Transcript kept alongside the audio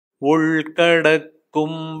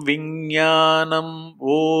உள்கடக்கும் விஞ்ஞானம்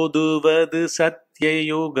ஓதுவது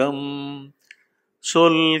சத்யயுகம்,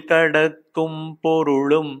 சொல் கடக்கும்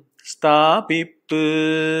பொருளும் ஸ்தாபிப்பு.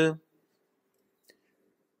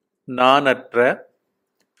 நானற்ற,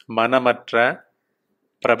 மனமற்ற,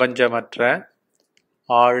 பிரபஞ்சமற்ற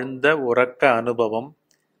ஆழ்ந்த உறக்க அனுபவம்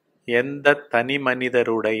எந்த தனி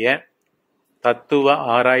மனிதருடைய தத்துவ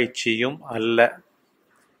ஆராய்ச்சியும் அல்ல.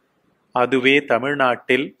 அதுவே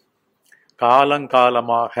தமிழ்நாட்டில்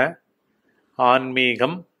காலங்காலமாக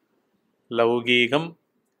ஆன்மீகம், லௌகீகம்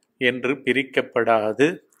என்று பிரிக்கப்படாது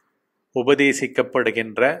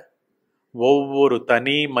உபதேசிக்கப்படுகின்ற ஒவ்வொரு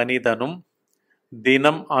தனி மனிதனும்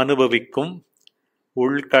தினம் அனுபவிக்கும்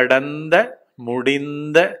உள்கடந்த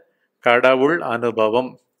முடிந்த கடவுள்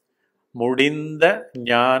அனுபவம், முடிந்த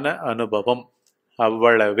ஞான அனுபவம்,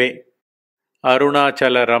 அவ்வளவே.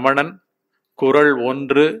 அருணாச்சல ரமணன் குறள்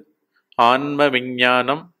 1 ஆன்ம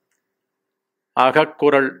விஞ்ஞானம்,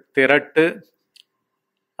 அகக்குறள் திரட்டு,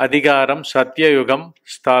 அதிகாரம் சத்யயுகம்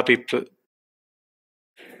ஸ்தாபிப்பு.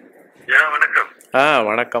 வணக்கம்.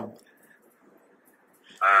 வணக்கம்.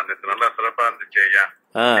 நல்லா சிறப்பா இருந்துச்சு ஐயா.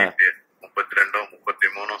 32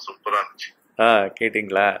 33 சூப்பரா இருந்துச்சு.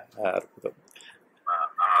 கேட்டீங்களா? அற்புதம்.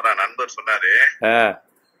 அதான் நண்பர் சொன்னாரு,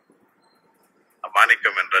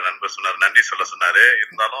 மாணிக்கம் என்ற நண்பர் சொன்னாரு, நன்றி சொல்ல சொன்னாரு.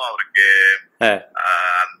 இருந்தாலும் அவருக்கு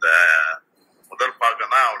அந்த முதல்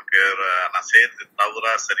பாகம் தான் அவருக்கு நான் சேர்ந்து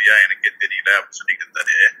தவறா சரியா எனக்கே தெரியல அப்படின்னு சொல்லிட்டு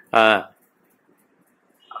இருந்தாரு.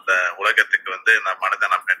 அந்த உலகத்துக்கு நான் மனதை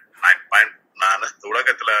நான்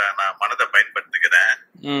உலகத்துல நான் மனதை பயன்படுத்துகிறேன்.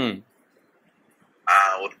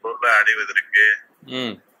 ஒரு பொருளை அடைவதற்கு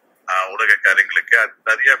உலக காரியங்களுக்கு அது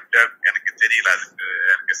சரியா எனக்கு தெரியல, அதுக்கு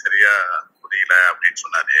எனக்கு சரியா புரியல அப்படின்னு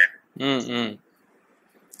சொன்னாரு.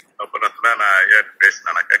 அப்புறம் நான் ஐயா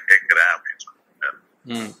பேசினாக்கா கேட்கிறேன் அப்படின்னு சொன்னாரு.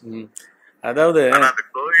 அதாவது அந்த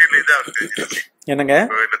கோயில் இது அவருக்கு என்னங்க,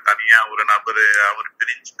 கோயில தனியா ஒரு நபரு அவர்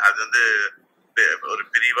பிரிஞ்சு அது ஒரு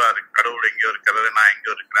பிரிவா இருக்கு. கடவுள் எங்கேயோ இருக்கிறது, நான்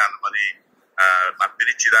எங்கேயோ இருக்கிறேன், அந்த மாதிரி நான்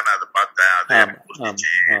பிரிச்சுதானே அதை பார்த்தேன். அது எனக்கு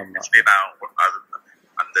புரிஞ்சிச்சு. நான் அது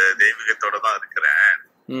அந்த தெய்வீகத்தோட தான் இருக்கிறேன்.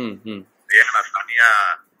 ஏன் நான் தனியா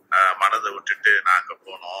மனதை விட்டுட்டு நான் அங்க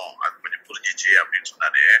போனோம், அது கொஞ்சம் புரிஞ்சிச்சு அப்படின்னு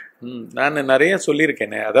சொன்னாரு. நான் நிறைய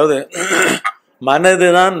சொல்லியிருக்கேனே, அதாவது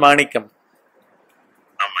மனதுதான் மாணிக்கம்.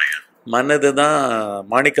 மனதுதான்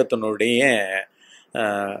மாணிக்கத்தினுடைய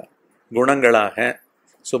குணங்களாக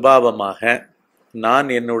சுபாவமாக நான்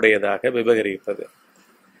என்னுடையதாக விவகரிப்பது.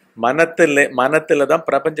 மனத்துல தான்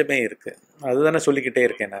பிரபஞ்சமே இருக்கு. அதுதானே சொல்லிக்கிட்டே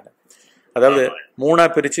இருக்கேன் நான். அதாவது 3ஆ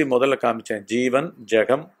பிரிச்சு முதல்ல காமிச்சேன். ஜீவன்,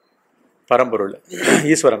 ஜெகம், பரம்பொருள்,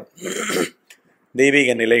 ஈஸ்வரன்,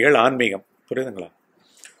 தெய்வீக நிலைகள், ஆன்மீகம். புரியுதுங்களா?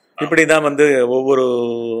 இப்படிதான் ஒவ்வொரு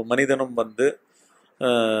மனிதனும்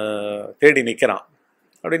தேடி நிற்கிறான்.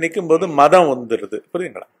 அப்படி நிற்கும்போது மதம் வந்துடுது.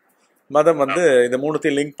 புரியுதுங்களா? மதம் இது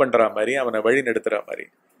 3த்தையும் லிங்க் பண்ற மாதிரி, அவனை வழி நடத்துற மாதிரி.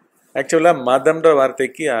 ஆக்சுவலா மதம்ன்ற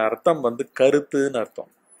வார்த்தைக்கு அர்த்தம் கருத்துன்னு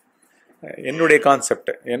அர்த்தம். என்னுடைய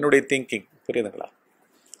கான்செப்ட், என்னுடைய திங்கிங். புரியுதுங்களா?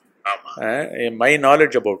 மை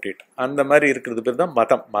நாலேஜ் அபவுட் இட், அந்த மாதிரி இருக்கிறது பேர் தான்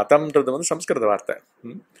மதம். மதம்ன்றது சம்ஸ்கிருத வார்த்தை.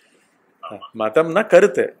 மதம்னா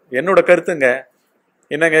கருத்து, என்னோட கருத்துங்க.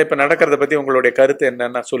 என்னங்க இப்ப நடக்கிறத பத்தி உங்களுடைய கருத்து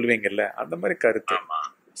என்னன்னா சொல்லுவீங்கல்ல, அந்த மாதிரி கருத்து.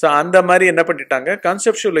 ஸோ அந்த மாதிரி என்ன பண்ணிட்டாங்க,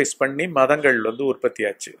 கான்செப்சுவலைஸ் பண்ணி மதங்கள் உற்பத்தி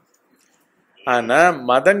ஆச்சு. ஆனா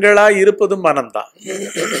மதங்களா இருப்பதும் மனம்தான்.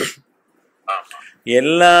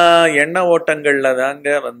 எல்லா எண்ண ஓட்டங்கள்ல தாங்க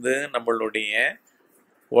நம்மளுடைய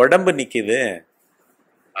உடம்பு நிக்குது.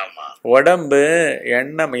 உடம்பு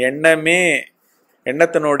எண்ணமே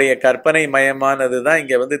எண்ணத்தினுடைய கற்பனை மயமானதுதான்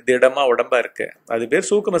இங்க திடமா உடம்பா இருக்கு. அது பேர்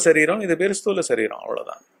சூக்கும சரீரம், இது பேர் ஸ்தூல சரீரம்.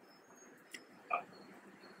 அவ்வளவுதான்.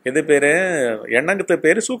 இது பேரு எண்ணங்கத்து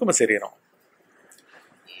பேரு சூக்கும சரீரம்.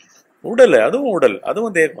 உடல், அதுவும் உடல்,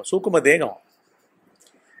 அதுவும் தேகம், சூக்கும தேகம்.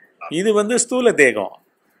 இது ஸ்தூல தேகம்.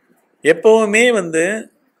 எப்பவுமே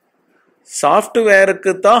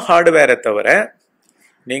சாஃப்ட்வேருக்கு தான் ஹார்ட்வேரை தவிர,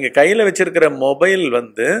 நீங்க கையில வச்சிருக்கிற மொபைல்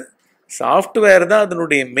சாஃப்ட்வேர் தான்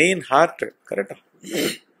அதனுடைய மெயின் ஹார்ட். கரெக்டா?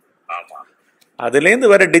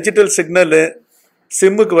 அதுலேருந்து வர டிஜிட்டல் சிக்னல்,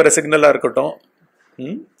 சிம்முக்கு வர சிக்னலா இருக்கட்டும்.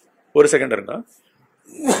 ஒரு செகண்ட் இருங்க.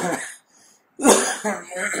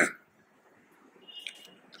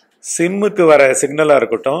 சிம்முக்கு வர சிக்னலா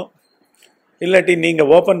இருக்கட்டும், இல்லாட்டி நீங்க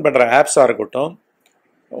ஓபன் பண்ற ஆப்ஸா இருக்கட்டும்,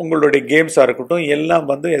 உங்களுடைய கேம்ஸா இருக்கட்டும்,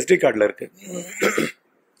 எல்லாம் எஸ்டி கார்டில் இருக்கு.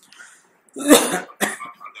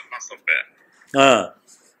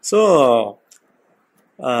 ஸோ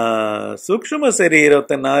சூக்ஷ்ம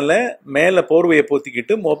சரீரத்தினால மேல போர்வையை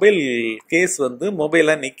போத்திக்கிட்டு மொபைல் கேஸ்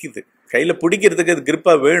மொபைலா நிக்குது. கையில பிடிக்கிறதுக்கு அது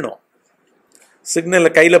கிரிப்பா வேணும். சிக்னலை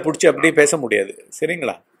கையில பிடிச்சி அப்படியே பேச முடியாது.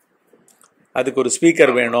 சரிங்களா? அதுக்கு ஒரு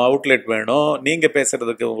ஸ்பீக்கர் வேணும், அவுட்லெட் வேணும், நீங்க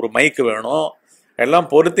பேசுறதுக்கு ஒரு மைக் வேணும். எல்லாம்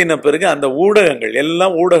பொருத்தின பிறகு அந்த ஊடகங்கள்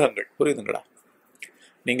எல்லாம் ஊடகங்கள், புரியுதுங்களா?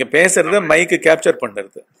 நீங்க பேசுறத மைக்கு கேப்சர்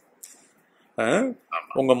பண்ணுறது,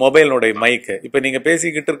 உங்க மொபைலோடைய மைக்கு. இப்ப நீங்க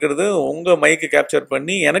பேசிக்கிட்டு இருக்கிறது உங்க மைக்கு கேப்சர்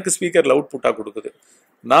பண்ணி எனக்கு ஸ்பீக்கர்ல அவுட்புட்டா கொடுக்குது.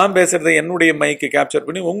 நான் பேசுறதை என்னுடைய மைக்கு கேப்சர்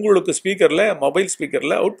பண்ணி உங்களுக்கு ஸ்பீக்கர்ல, மொபைல்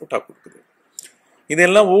ஸ்பீக்கர்ல அவுட்புட்டா கொடுக்குது.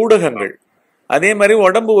 இதெல்லாம் ஊடகங்கள். அதே மாதிரி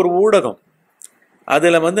உடம்பு ஒரு ஊடகம்.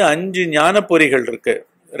 அதுல 5 ஞான பொறிகள் இருக்கு.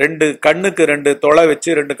 2 கண்ணுக்கு 2 தொலை வச்சு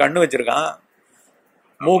 2 கண்ணு வச்சிருக்கான்,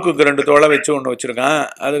 மூக்குக்கு 2 தொலை வச்சு ஒன்று வச்சிருக்கான்,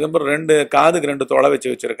 அதுக்கப்புறம் 2 காதுக்கு 2 தொலை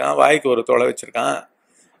வச்சு வச்சிருக்கான், வாய்க்கு ஒரு தொலை வச்சிருக்கான்.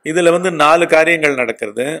 இதுல 4 காரியங்கள்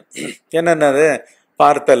நடக்கிறது. என்னென்னது?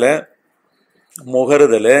 பார்த்தல்,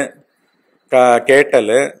 முகருதல்,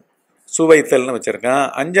 கேட்டல், சுவைத்தல்னு வச்சிருக்கான்.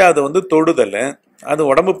 5வது தொடுதல். அது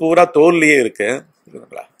உடம்பு பூரா தோல்லையே இருக்கு,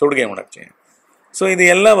 தொடுகை உணர்ச்சி. ஸோ இது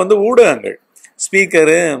எல்லாம் ஊடகங்கள்.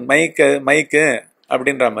 ஸ்பீக்கரு, மைக்கு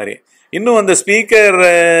அப்படின்ற மாதிரி. இன்னும் அந்த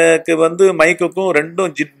ஸ்பீக்கருக்கு மைக்குக்கும் 2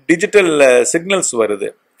 டிஜிட்டல் சிக்னல்ஸ் வருது.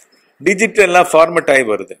 டிஜிட்டலாக ஃபார்மட் ஆகி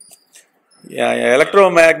வருது. எலக்ட்ரோ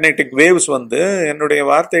மேக்னெட்டிக் வேவ்ஸ் என்னுடைய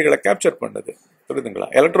வார்த்தைகளை கேப்சர் பண்ணுது, புரியுதுங்களா?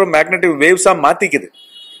 Electro magnetic வேவ்ஸா மாத்திக்குது.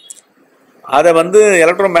 அதை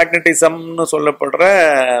எலக்ட்ரோ மேக்னெட்டிசம்னு சொல்லப்படுற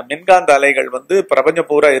மின்காந்த அலைகள் பிரபஞ்சம்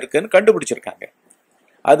பூரா இருக்குன்னு கண்டுபிடிச்சிருக்காங்க.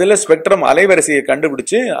 அதுல ஸ்பெக்ட்ரம் அலைவரிசையை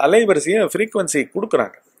கண்டுபிடிச்சு அலைவரிசையை ஃப்ரீக்குவன்சி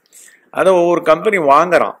கொடுக்குறாங்க. அதை ஒவ்வொரு கம்பெனி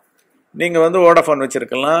வாங்குறான். நீங்க வோடாஃபோன்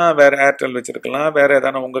வச்சிருக்கலாம், வேற ஏர்டெல் வச்சிருக்கலாம், வேற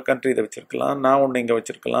ஏதான உங்க கண்ட்ரி இதை வச்சிருக்கலாம், நான் ஒன்று இங்க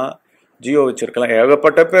வச்சிருக்கலாம், ஜியோ வச்சிருக்கலாம்,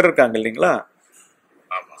 ஏகப்பட்ட பேர் இருக்காங்க இல்லைங்களா?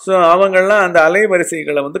 ஸோ அவங்கெல்லாம் அந்த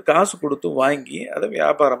அலைவரிசைகளை காசு கொடுத்து வாங்கி அதை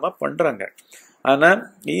வியாபாரமா பண்றாங்க. ஆனா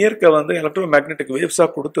இயற்கை எலக்ட்ரோ மேக்னெட்டிக் வேவ்ஸா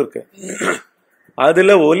கொடுத்துருக்கு.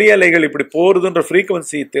 அதுல ஒலி அலைகள் இப்படி போறதுன்ற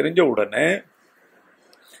ஃப்ரீக்குவன்சி தெரிஞ்ச உடனே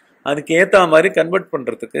அதுக்கு ஏத்த மாதிரி கன்வெர்ட்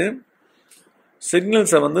பண்றதுக்கு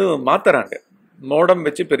சிக்னல்ஸை மாத்துறாங்க. மோடம்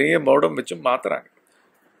வச்சு, பெரிய மோடம் வச்சு மாத்துறாங்க.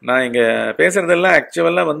 நான் இங்க பேசுறதெல்லாம்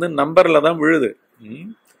ஆக்சுவலா நம்பர்ல தான் விழுது.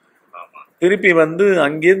 திருப்பி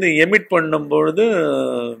அங்கேருந்து எமிட் பண்ணும் பொழுது,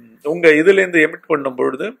 உங்க இதுல இருந்து எமிட் பண்ணும்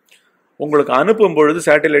பொழுது, உங்களுக்கு அனுப்பும் பொழுது,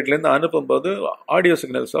 சேட்டலைட்ல இருந்து அனுப்பும் போது ஆடியோ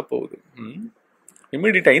சிக்னல்ஸா போகுது.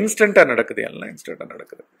 இமீடியட்டா இன்ஸ்டன்டா நடக்குது, எல்லாம் இன்ஸ்டன்டா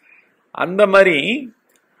நடக்குது. அந்த மாதிரி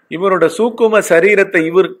இவரோட சூக்கும சரீரத்தை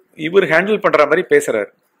இவர் ஹேண்டில் பண்ற மாதிரி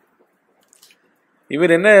பேசுறாரு.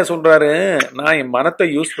 இவர் என்ன சொல்றாரு? நான் என் மனத்தை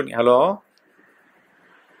யூஸ் பண்ணி, ஹலோ,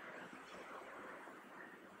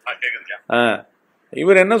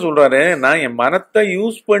 இவர் என்ன சொல்றாரு? நான் என் மனத்தை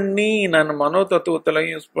யூஸ் பண்ணி, நான் மனோ தத்துவத்துல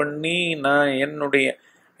யூஸ் பண்ணி, நான் என்னுடைய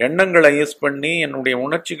எண்ணங்களை யூஸ் பண்ணி, என்னுடைய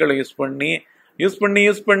உணர்ச்சிகளை யூஸ்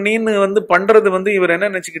பண்ணின்னு பண்றது இவர் என்ன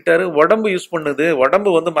நினைச்சுக்கிட்டாரு? உடம்பு யூஸ் பண்ணுது,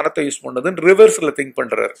 உடம்பு மனத்தை யூஸ் பண்ணுதுன்னு ரிவர்ஸ்ல திங்க்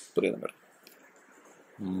பண்றாரு, புரியுதுங்க?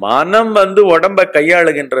 மனம் உடம்ப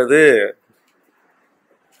கையாளுகின்றது.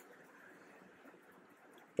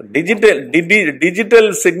 டிஜிட்டல்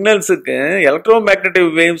சிக்னல்ஸுக்கு, எலக்ட்ரோ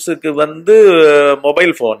மேக்னெட்டிக் வேவ்ஸுக்கு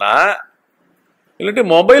மொபைல் போனா, இல்லாட்டி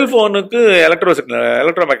மொபைல் போனுக்கு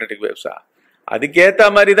எலக்ட்ரோ மேக்னெட்டிக் வேவ்ஸா, அதுக்கேத்த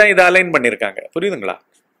மாதிரி தான் இதை அலைன் பண்ணிருக்காங்க, புரியுதுங்களா?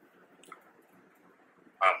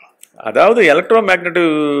 அதாவது எலக்ட்ரோ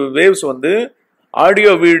மேக்னெட்டிக் வேவ்ஸ்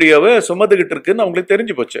ஆடியோ வீடியோவை சுமந்துகிட்டு இருக்குன்னு அவங்களுக்கு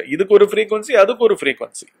தெரிஞ்சு போச்சு. இதுக்கு ஒரு ஃப்ரீக்வன்சி, அதுக்கு ஒரு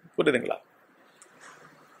ஃப்ரீக்வன்சி, புரியுதுங்களா?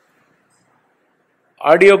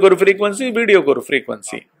 ஆடியோக்கு ஒரு ஃப்ரீக்வன்சி, வீடியோக்கு ஒரு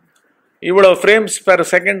ஃப்ரீக்வன்சி, இவ்வளவு ஃப்ரேம்ஸ் பெர்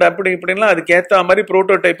செகண்ட் அப்படி இப்படின்லாம் அதுக்கேற்ற மாதிரி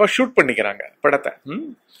ப்ரோட்டோடைப்பா ஷூட் பண்ணிக்கிறாங்க படத்தை.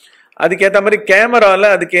 அதுக்கேற்ற மாதிரி கேமரால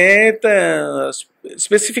அதுக்கேற்ற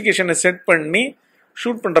ஸ்பெசிஃபிகேஷனை செட் பண்ணி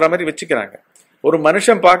ஷூட் பண்ற மாதிரி வச்சுக்கிறாங்க. ஒரு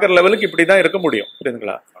மனுஷன் பார்க்குற லெவலுக்கு இப்படிதான் இருக்க முடியும்,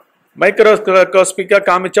 புரியுதுங்களா? மைக்ரோஸ்கோபிக்கா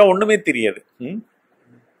காமிச்சா ஒண்ணுமே தெரியாது.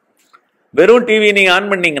 வெறும் டிவி நீங்க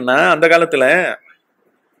ஆன் பண்ணீங்கன்னா அந்த காலத்துல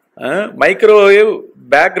மைக்ரோவேவ்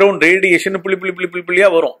பேக்ரவுண்ட் ரேடியேஷன் புள்ளி புள்ளி புள்ளி புள்ளி புள்ளியா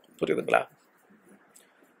வரும், புரியுதுங்களா?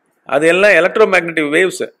 அது எல்லாம் electro magnetic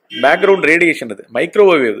waves, background radiation. அது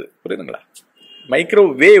மைக்ரோவேவ், புரியுதுங்களா?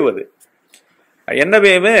 மைக்ரோவேவ் அது என்ன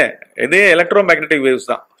வேவு? இதே எலக்ட்ரோ மேக்னெட்டிக் வேவ்ஸ்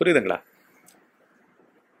தான், புரியுதுங்களா?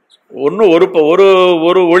 ஒன்னும்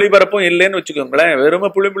ஒரு ஒளிபரப்பும் இல்லைன்னு வச்சுக்கோங்களேன்,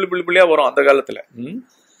 வெறும புள்ளி புள்ளி புள்ளி புள்ளியா வரும் அந்த காலத்துல.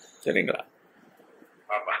 சரிங்களா?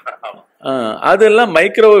 அதெல்லாம்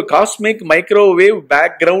காஸ்மிக் மைக்ரோவேவ்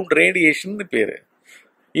பேக்ரவுண்ட் ரேடியேஷன் பேரு.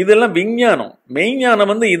 இதெல்லாம் விஞ்ஞானம்.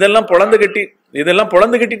 மெய்ஞானம் இதெல்லாம்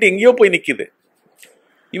பொழந்து கட்டிட்டு எங்கேயோ போய் நிக்குது.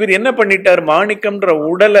 இவர் என்ன பண்ணிட்டார்? மாணிக்கம்ன்ற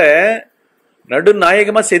உடலை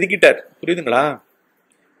நடுநாயகமா செதுக்கிட்டார், புரியுதுங்களா?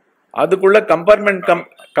 அதுக்குள்ள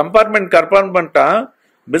கம்பார்ட்மெண்டா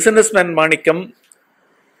பிசினஸ்மேன் மாணிக்கம்,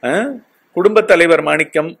 குடும்ப தலைவர்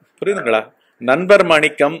மாணிக்கம், புரியுதுங்களா? நண்பர்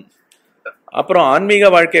மாணிக்கம், அப்புறம் ஆன்மீக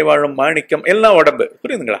வாழ்க்கை வாழும் மாணிக்கம், எல்லாம் உடம்பு,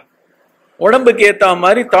 புரியுதுங்களா? உடம்புக்கு ஏத்த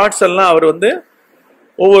மாதிரி தாட்ஸ் எல்லாம் அவர்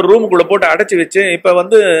ஒவ்வொரு ரூமுக்குள்ள போட்டு அடைச்சி வச்சு இப்ப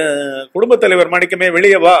வந்து குடும்பத் தலைவர் மாணிக்கமே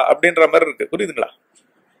வெளியே வா அப்படின்ற மாதிரி இருக்கு. புரியுதுங்களா?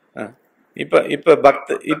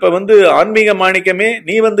 இப்ப வந்து ஆன்மீக மாணிக்கமே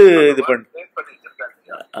நீ வந்து இது பண்ணு.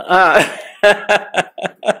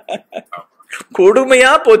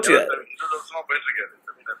 கொடுமையா போச்சு.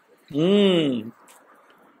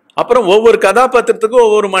 அப்புறம் ஒவ்வொரு கதாபாத்திரத்துக்கும்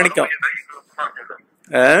ஒவ்வொரு மாணிக்கம்,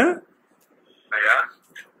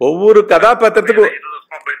 ஒவ்வொரு கதாபாத்திரத்துக்கும்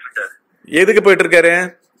எதுக்கு போயிட்டு இருக்காரு?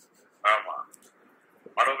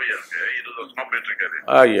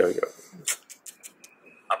 ஐயோ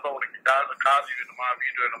அப்ப உனக்கு காசு வேணுமா,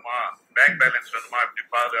 வீடு வேணுமா, பேங்க் பேலன்ஸ் வேணுமா, இப்படி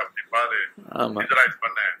பாரு அப்படி பாரு, விசுவலைஸ்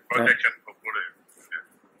பண்ணு, ப்ரொஜெக்ஷன் போடு,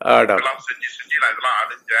 இதெல்லாம் செஞ்சு நான் இதெல்லாம்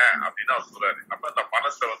அடைஞ்சேன் அப்படின்னு அவர் சொல்றாரு. அப்ப அந்த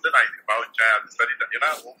மனசை வந்து நான் இதுக்கு பாவிச்சேன், அது சரிதான். ஏன்னா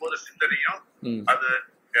ஒவ்வொரு சிந்தனையும் அது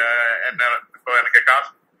என்ன, இப்போ எனக்கு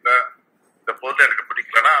காசு இந்த பொருள் எனக்கு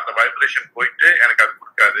பிடிக்கலன்னா அந்த வைப்ரேஷன் போயிட்டு எனக்கு அது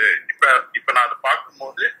கொடுக்காது. இப்ப நான் அதை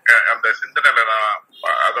பார்க்கும்போது அந்த சிந்தனையில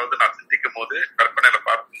அதாவது நான் சிந்திக்கும் போது, கற்பனையில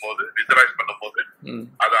பார்க்கும் போது, விசுவலைஸ் பண்ணும் போது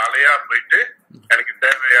அது அலையா போயிட்டு எனக்கு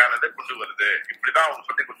தேவையானதை கொண்டு வருது. இப்படிதான் அவங்க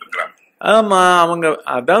சொல்லி கொடுத்துருக்காங்க. ஆமா, அவங்க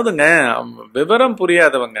அதாவதுங்க விவரம்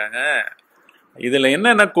புரியாதவங்க. இதுல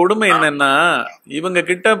என்னன்னா கொடுமை என்னன்னா, இவங்க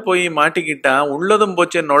கிட்ட போய் மாட்டிக்கிட்டா உள்ளதும்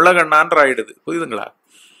போச்சு நொள்ளகண்ணான்ற ஆயிடுது. புரியுதுங்களா?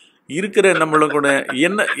 இருக்கிற நம்மளுக்கு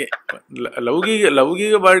என்ன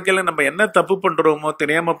லௌகீக வாழ்க்கையில நம்ம என்ன தப்பு பண்றோமோ,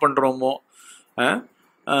 தெரியாம பண்றோமோ,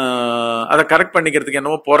 அதை கரெக்ட் பண்ணிக்கிறதுக்கு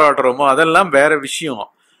என்னவோ போராடுறோமோ, அதெல்லாம் வேற விஷயம்.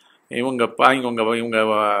 இவங்க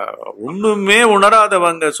ஒண்ணுமே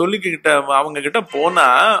உணராதவங்க சொல்லிக்கிட்ட அவங்க கிட்ட போனா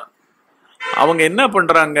அவங்க என்ன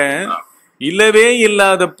பண்றாங்க, இல்லவே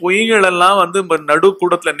இல்லாத பொய்கள் எல்லாம் வந்து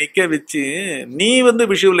நடுக்கூடத்துல நிக்க வச்சு நீ வந்து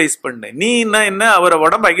விஷுவலைஸ் பண்ணு, நீ என்ன அவரை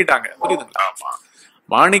உடம்பாக்கிட்டாங்க. புரியுதுங்களா?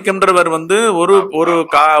 மாணிக்கம்ன்றவர் வந்து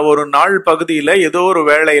ஒரு நாள் பகுதியில ஏதோ ஒரு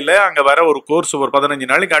வேளையில அங்க வர ஒரு கோர்ஸ் ஒரு 15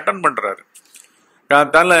 நாளைக்கு அட்டன் பண்றாரு.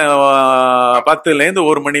 காத்தால 10லேருந்து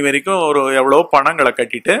 1 மணி வரைக்கும் ஒரு எவ்வளோ பணங்களை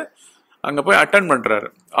கட்டிட்டு அங்க போய் அட்டன் பண்றாரு.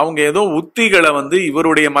 அவங்க ஏதோ உத்திகளை வந்து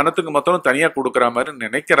இவருடைய மனத்துக்கு மொத்தம் தனியா கொடுக்குற மாதிரி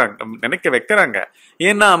நினைக்க வைக்கிறாங்க.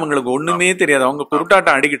 ஏன்னா அவங்களுக்கு ஒண்ணுமே தெரியாது. அவங்க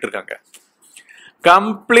குருட்டாட்டம் அடிக்கிட்டு இருக்காங்க,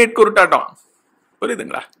 கம்ப்ளீட் குருட்டாட்டம்.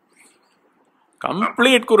 புரியுதுங்களா?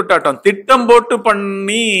 கம்ப்ளீட் குருட்டாட்டம். திட்டம் போட்டு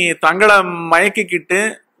பண்ணி தங்களை மயக்கிக்கிட்டு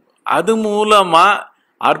அது மூலமா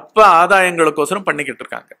அற்ப ஆதாயங்களுக்கோசரம் பண்ணிக்கிட்டு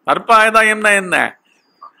இருக்காங்க. அற்ப ஆதாயம்னா என்ன?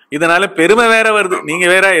 இதனால பெருமை வேற வருது. நீங்க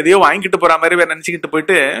வேற எதையோ வாங்கிட்டு போற மாதிரி வேற நினைச்சுக்கிட்டு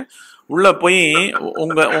போயிட்டு உள்ள போய்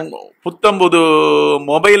உங்க புத்தம்புது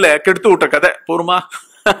மொபைல கெடுத்து விட்ட கதை போருமா?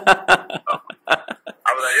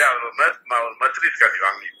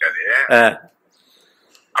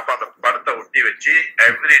 அப்ப அந்த படத்தை ஒட்டி வச்சு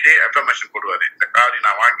எவ்ரிடே அஃபர்மேஷன் போடுவாரு. இந்த காரி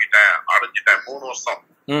நான் வாங்கிட்டேன், அடைஞ்சிட்டேன். 3 வருஷம்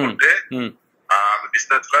போட்டு அந்த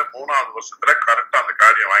பிசினஸ்ல 3வது வருஷத்துல கரெக்டா அந்த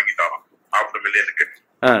காரியை வாங்கிட்டாராம் $500,000 மில்லியனுக்கு.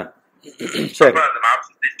 நான்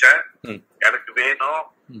சிந்திச்சேன், எனக்கு வேணும்,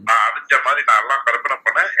 நான் அடைஞ்ச மாதிரி நான் எல்லாம் கற்பனை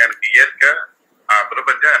பண்ண, எனக்கு இயற்கை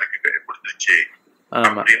பிரபஞ்சம் எனக்கு கொடுத்துருச்சு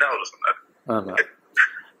அப்படின்னு அவரு சொன்னாரு.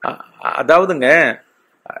 அதாவதுங்க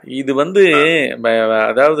இது வந்து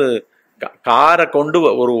அதாவது காரை கொண்டு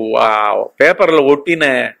ஒரு பேப்பர்ல ஒட்டின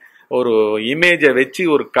ஒரு இமேஜை வச்சு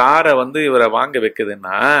ஒரு காரை வந்து இவரை வாங்க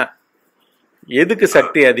வைக்குதுன்னா எதுக்கு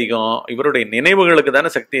சக்தி அதிகம்? இவருடைய நினைவுகளுக்கு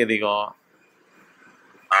தானே சக்தி அதிகம்.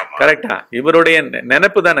 கரெக்டா? இவருடைய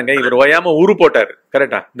நினைப்பு தானங்க. இவர் ஓயாம ஊரு போட்டாரு.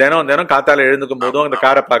 கரெக்டா? தினம் காத்தால எழுந்துக்கும் போதும் அந்த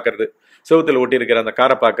காரை பாக்குறது, செவுத்துல ஒட்டி இருக்கிற அந்த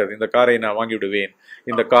காரை பாக்குறது, இந்த காரை நான் வாங்கி விடுவேன்,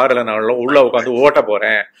 இந்த காரில் நான் உள்ள உட்காந்து ஓட்ட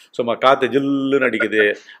போறேன், சும்மா காத்து ஜில்லுன்னு அடிக்குது,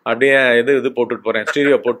 அப்படியே இது போட்டுட்டு போறேன்,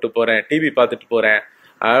 ஸ்டீரியோ போட்டு போறேன், டிவி பார்த்துட்டு போறேன்,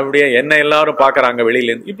 அப்படியே என்ன எல்லாரும் பாக்குறாங்க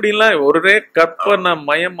வெளியில இருந்து, இப்படி எல்லாம் ஒரே கற்பனை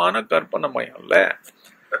மயம் இல்ல.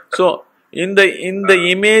 சோ இந்த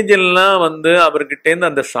இமேஜ் எல்லாம் வந்து அவர்கிட்ட இருந்து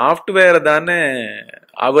அந்த சாஃப்ட்வேர் தானே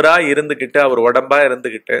அவரா இருந்துகிட்டு, அவர் உடம்பா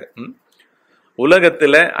இருந்துகிட்டு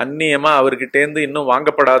உலகத்துல அந்நியமா அவர்கிட்ட இருந்து இன்னும்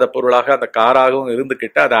வாங்கப்படாத பொருளாக அந்த காராகவும்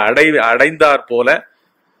இருந்துகிட்டு அதை அடைந்தார் போல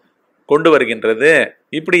கொண்டு வருகின்றது.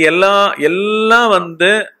 இப்படி எல்லாம்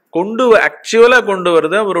வந்து ஆக்சுவலா கொண்டு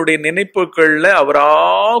வருது அவருடைய நினைப்புகள்ல. அவரா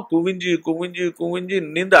குவிஞ்சு குவிஞ்சு குவிஞ்சு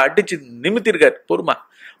நின்று அடிச்சு நிமித்திருக்காரு. பொறுமா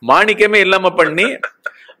மாணிக்கமே இல்லாம பண்ணி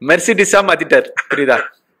மெர்சிடிஸா மாத்திட்டார். புரியுதா?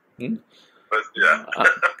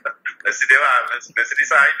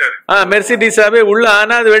 மெர்சிடிஸாவே உள்ள.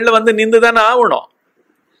 ஆனா அது வெளில வந்து நின்றுதானே ஆகணும்.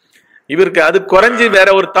 இவருக்கு அது குறைஞ்சி வேற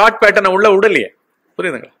ஒரு தாட் பேட்டர்னை உள்ள விடலையே.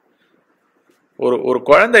 புரியுதுங்களா? ஒரு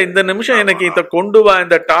குழந்தை இந்த நிமிஷம் எனக்கு இத கொண்டு வா,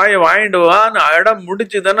 இந்த டாயை வாங்கிட்டு வான்னு இடம்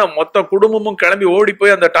முடிச்சுதானே மொத்த குடும்பமும் கிளம்பி ஓடி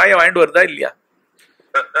போய் அந்த டாயை வாங்கிட்டு வருதா இல்லையா?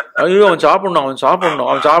 ஐயோ அவன் சாப்பிட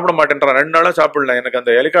மாட்டேன்றான், 2 நாளா சாப்பிடல, எனக்கு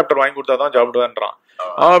அந்த ஹெலிகாப்டர் வாங்கி கொடுத்தாதான் சாப்பிடுவேன்றான்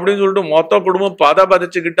அப்படின்னு சொல்லிட்டு மொத்த குடும்பம்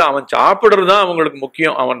பதச்சுக்கிட்டு அவன் சாப்பிடுறதுதான் அவங்களுக்கு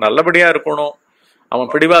முக்கியம். அவன் நல்லபடியா இருக்கணும்,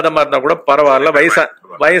 அவன் பிடிவாதமா இருந்தா கூட பரவாயில்ல,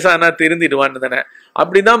 வயசானா திருந்திடுவான்னு தானே.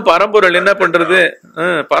 அப்படிதான் பரம்பொருள் என்ன பண்றது,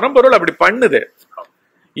 பரம்பொருள் அப்படி பண்ணுது.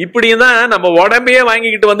 இப்படிதான் நம்ம உடம்பையே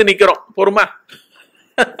வாங்கிக்கிட்டு வந்து நிக்கிறோம் பொறுமா.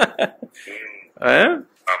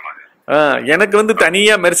 எனக்கு வந்து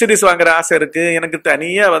தனியா மெர்சிடிஸ் வாங்குற ஆசை இருக்கு, எனக்கு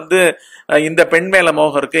தனியா வந்து இந்த பெண் மேல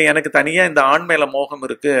மோகம் இருக்கு, எனக்கு தனியா இந்த ஆண் மேல மோகம்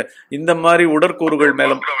இருக்கு, இந்த மாதிரி உடற்கூறுகள்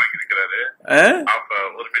மேல வாங்கிருக்கிறாரு.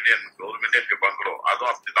 ஒரு மில்லியனுக்கு பங்களோ,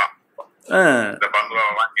 அதுவும் அப்படிதான். இந்த பங்களோ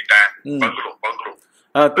வாங்கிட்டேன், பங்களோ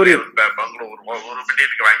புரியுது, பங்களோ ஒரு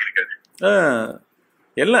மில்லியனுக்கு வாங்கிருக்காரு.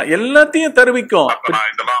 எல்லாத்தையும் தருவிக்கும்.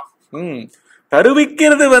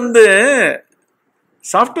 தருவிக்கிறது வந்து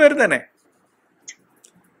சாஃப்ட்வேர் தானே.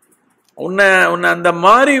 உன்னை அந்த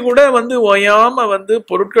மாதிரி கூட வந்து ஓயாம வந்து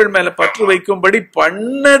பொருட்கள் மேல பற்று வைக்கும்படி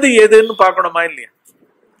பண்ணது எதுன்னு பாக்கணுமா இல்லையா?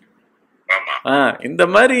 இந்த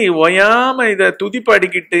மாதிரி ஓயாம இத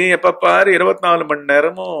துதிப்பாடிக்கிட்டு எப்ப பாரு 24 மணி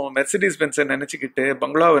நேரமும் மெர்சிடிஸ் பென்ஸை நினைச்சுக்கிட்டு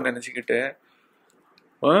பங்களாவை நினைச்சுக்கிட்டு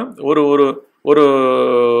ஒரு ஒரு ஒரு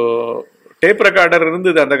டேப் ரெக்கார்டர்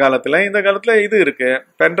இருந்தது அந்த காலத்துல. இந்த காலத்துல இது இருக்கு,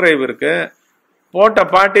 பென்டிரைவ் இருக்கு, போட்ட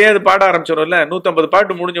பாட்டையே அது பாட ஆரம்பிச்சிடும்ல. 150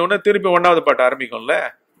 பாட்டு முடிஞ்ச உடனே திருப்பி 1வது பாட்டு ஆரம்பிக்கும்ல,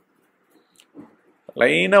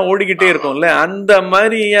 லைனா ஓடிக்கிட்டே இருக்கும்ல. அந்த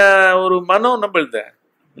மாதிரி ஒரு மனம் நம்மள்த.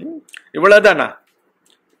 இவ்வளவுதானா?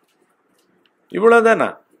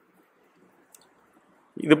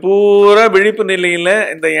 இது பூரா விழிப்பு நிலையில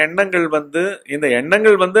இந்த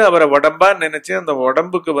எண்ணங்கள் வந்து அவரை உடம்பா நினைச்சு அந்த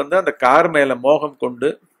உடம்புக்கு வந்து அந்த கார் மேல மோகம் கொண்டு,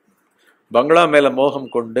 பங்களா மேல மோகம்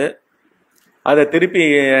கொண்டு, அதை திருப்பி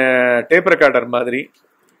டேப் ரெக்கார்டர் மாதிரி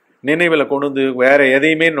நினைவுல கொண்டு வேற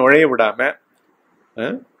எதையுமே நுழைய விடாம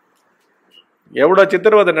எவ்வளவு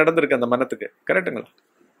சித்திரவதை நடந்திருக்கு அந்த மனத்துக்கு. கரெக்டுங்களா?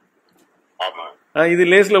 இது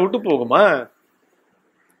லேஸ்ல விட்டு போகுமா?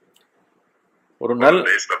 ஒரு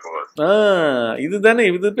இதுதானே,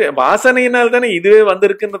 இது வாசனையினால் தானே இதுவே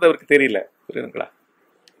வந்திருக்குன்றது அவருக்கு தெரியல. புரியுதுங்களா?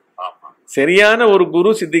 சரியான ஒரு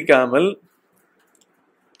குரு சித்திக்காமல்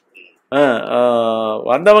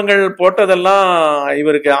வந்தவங்கள் போட்டதெல்லாம்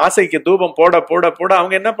இவருக்கு ஆசைக்கு தூபம் போட போட போட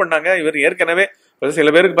அவங்க என்ன பண்ணாங்க, இவர் ஏற்கனவே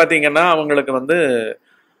சில பேருக்கு பாத்தீங்கன்னா அவங்களுக்கு வந்து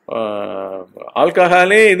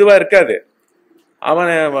ஆல்கஹாலே இதுவா இருக்காது.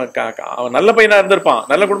 அவன் நல்ல பையனா இருந்திருப்பான்,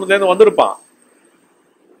 நல்ல குடும்பத்துல இருந்து வந்திருப்பான்.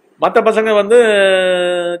 மற்ற பசங்க வந்து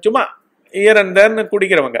சும்மா இயர் அண்ட் தேர்னு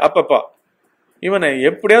குடிக்கிறவங்க. அப்பப்பா இவனை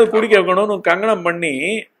எப்படியாவது குடிக்க வைக்கணும்னு கங்கணம் பண்ணி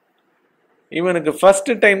இவனுக்கு ஃபர்ஸ்ட்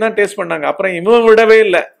டைம் தான் டேஸ்ட் பண்ணாங்க. அப்புறம் இவன் விடவே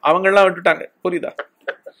இல்லை, அவங்கெல்லாம் விட்டுட்டாங்க. புரியுதா?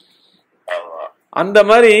 அந்த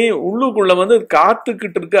மாதிரி உள்ளுக்குள்ள வந்து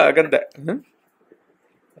காத்துக்கிட்டு இருக்கு அகந்த.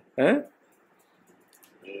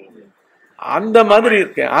 அந்த மாதிரி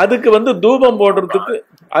இருக்கு. அதுக்கு வந்து தூபம்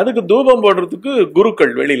போடுறதுக்கு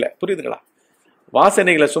குருக்கள் வெளியில. புரியுதுங்களா?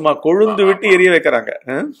 வாசனைகளை சும்மா கொழுந்து விட்டு எரிய வைக்கிறாங்க.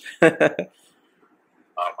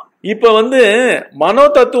 இப்ப வந்து மனோ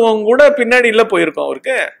தத்துவம் கூட பின்னாடி இல்ல போயிருக்கோம்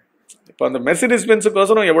அவருக்கு. இப்ப அந்த மெர்சிடிஸ்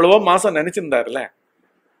பென்ஸுக்கோசரம் எவ்வளவோ மாசம் நினைச்சிருந்தாருல.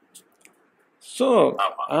 சோ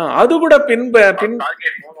அது கூட பின் 3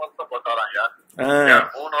 வருஷம் போட்டாராங்க.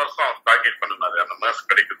 3 வருஷம் டார்கெட் பண்ணாரு. அந்த மெர்ஸ்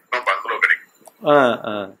கிடைக்கும், பங்களோ கிடைக்கும்.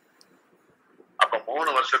 அப்ப 3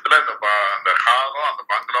 வருஷத்துல அந்த காரும் அந்த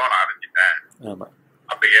பங்களோ நான் அடைஞ்சிட்டேன்.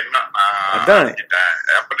 அப்ப என்ன அடைஞ்சிட்டேன்.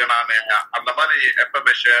 அப்படி நான் அந்த மாதிரி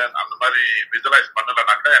எஃபர்மேஷன் அந்த மாதிரி விசுவலைஸ்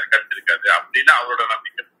பண்ணலனாக்கா எனக்கு கிடைச்சிருக்காது அப்படின்னு அவரோட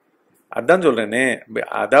நம்பிக்கை. அதான் சொல்றேனே.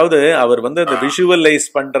 அதாவது அவர் வந்து அந்த விஷுவலைஸ்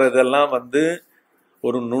பண்றதெல்லாம் வந்து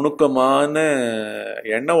ஒரு நுணுக்கமான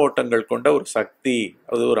எண்ண ஓட்டங்கள் கொண்ட ஒரு சக்தி,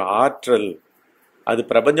 அது ஒரு ஆற்றல், அது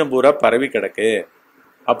பிரபஞ்சம் பூரா பரவி கிடக்கு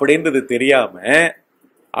அப்படின்றது தெரியாம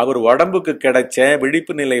அவர் உடம்புக்கு கிடைச்ச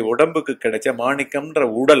விழிப்பு நிலை, உடம்புக்கு கிடைச்ச மாணிக்கம்ன்ற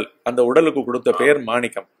உடல், அந்த உடலுக்கு கொடுத்த பெயர்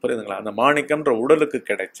மாணிக்கம். புரியுதுங்களா? அந்த மாணிக்கம்ன்ற உடலுக்கு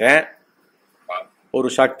கிடைச்ச ஒரு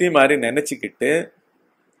சக்தி மாதிரி நினைச்சுக்கிட்டு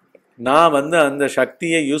நான் வந்து அந்த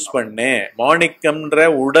சக்தியை யூஸ் பண்ணேன். மாணிக்கம்ன்ற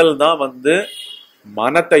உடல் தான் வந்து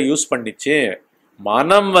மனத்தை யூஸ் பண்ணிச்சு.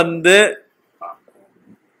 மனம் வந்து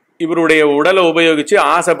இவருடைய உடலை உபயோகிச்சு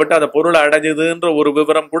ஆசைப்பட்டு அந்த பொருளை அடைஞ்சதுன்ற ஒரு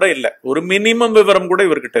விவரம் கூட இல்லை, ஒரு மினிமம் விவரம் கூட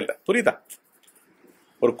இவர்கிட்ட இல்லை. புரியுதா?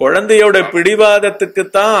 ஒரு குழந்தையோட பிடிவாதத்துக்கு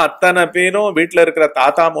தான் அத்தனை பேரும் வீட்டுல இருக்கிற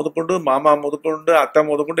தாத்தா முதற்கொண்டு, மாமா முதற்கொண்டு, அத்தை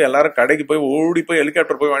முதற்கொண்டு எல்லாரும் கடைக்கு போய் ஓடி போய்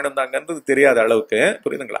ஹெலிகாப்டர் போய் வாங்கிட்டு வந்தாங்கன்றது தெரியாத அளவுக்கு.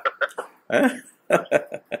 புரியுதுங்களா?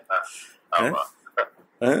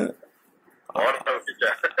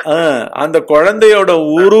 அந்த குழந்தையோட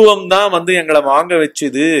உருவம் தான் வந்து எங்களை வாங்க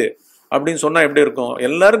வச்சுது அப்படின்னு சொன்னா எப்படி இருக்கும்?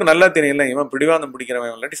 எல்லாருக்கும் நல்லா தெரியல, இவன் பிடிவாதம்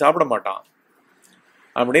பிடிக்கிறவன் இல்லாட்டி சாப்பிட மாட்டான்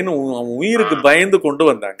அப்படின்னு உயிருக்கு பயந்து கொண்டு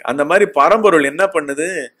வந்தாங்க. அந்த மாதிரி பரம்பொருள் என்ன பண்ணுது,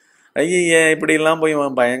 ஐய இப்படி எல்லாம் போய்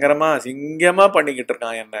பயங்கரமா சிங்கமா பண்ணிக்கிட்டு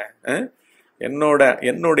இருக்கான் என்ன.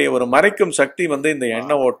 என்னுடைய ஒரு மறைக்கும் சக்தி வந்து இந்த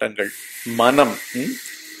எண்ண ஓட்டங்கள், மனம்.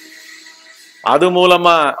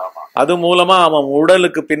 அது மூலமா அவன்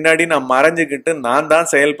உடலுக்கு பின்னாடி நான் மறைஞ்சுக்கிட்டு நான்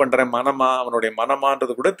தான் செயல் பண்றேன், மனமா அவனுடைய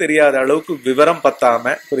மனமான்றது கூட தெரியாத அளவுக்கு விவரம்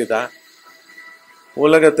பத்தாம, புரியுதா?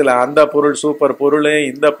 உலகத்துல அந்த பொருள் சூப்பர் பொருள்,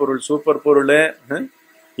 இந்த பொருள் சூப்பர் பொருள்,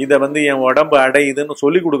 இத என் உடம்பு அடையுதுன்னு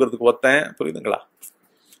சொல்லி கொடுக்கறதுக்கு ஒத்தேன், புரியுதுங்களா?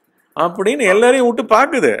 அப்படின்னு எல்லாரையும் விட்டு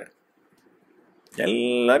பாக்குது,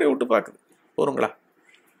 எல்லாரையும் விட்டு பாக்குது. போருங்களா?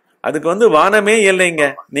 அதுக்கு வானமே இல்லைங்க.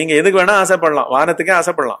 நீங்க எதுக்கு வேணா ஆசைப்படலாம், வானத்துக்கே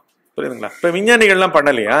ஆசைப்படலாம், புரியுதுங்களா? இப்ப விஞ்ஞானிகள் எல்லாம்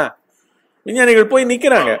பண்ணலையா? விஞ்ஞானிகள் போய்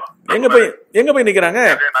நிக்கிறாங்க. எங்க போய் நிக்கிறாங்க?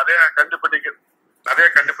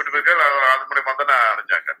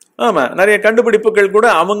 ஆமா, நிறைய கண்டுபிடிப்புகள் கூட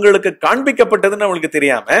அவங்களுக்கு காண்பிக்கப்பட்டதுன்னு அவங்களுக்கு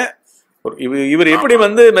தெரியாம, இவர் எப்படி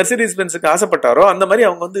மெர்சிடிஸ் பென்ஸுக்கு ஆசைப்பட்டாரோ அந்த மாதிரி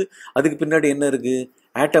அவங்க அதுக்கு பின்னாடி என்ன இருக்கு,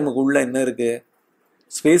 ஆட்டமுக்கு உள்ள என்ன இருக்கு,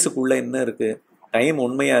 ஸ்பேஸுக்குள்ள என்ன இருக்கு, டைம்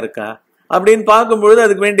உண்மையா இருக்கா அப்படின்னு பார்க்கும்பொழுது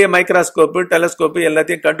அதுக்கு வேண்டிய மைக்ரோஸ்கோப்பு, டெலஸ்கோப்பு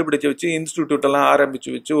எல்லாத்தையும் கண்டுபிடிச்சு வச்சு இன்ஸ்டிடியூட் எல்லாம் ஆரம்பிச்சு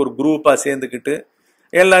வச்சு ஒரு குரூப்பா சேர்ந்துக்கிட்டு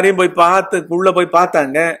எல்லாரையும் போய் உள்ள போய்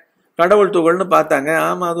பார்த்தாங்க. கடவுள் துகள்னு பார்த்தாங்க.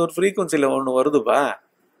 ஆமா, அது ஒரு ஃப்ரீக்வன்சில ஒண்ணு வருதுப்பா,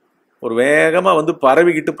 ஒரு வேகமா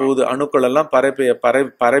பரவிக்கிட்டு போகுது. அணுக்கள் எல்லாம்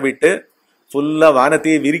பரவிட்டு ஃபுல்லா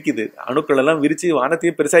வானத்தையே விரிக்குது. அணுக்கள் எல்லாம் விரிச்சு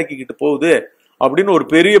வானத்தையே பெருசாக்கிக்கிட்டு போகுது அப்படின்னு ஒரு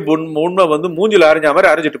பெரிய உண்மை மூஞ்சில அரைஞ்ச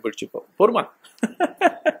மாதிரி அரைஞ்சிட்டு போயிடுச்சு. போருமா?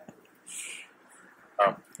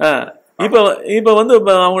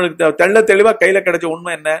 இப்ப அவங்களுக்கு தெள்ள தெளிவா கையில கிடைச்ச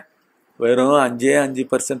உண்மை என்ன? வெறும்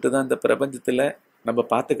 5% தான் இந்த பிரபஞ்சத்துல நம்ம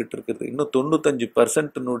பார்த்துக்கிட்டு இருக்குது. இன்னும்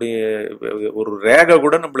 95% ஒரு ரேகை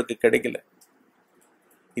கூட நம்மளுக்கு கிடைக்கல.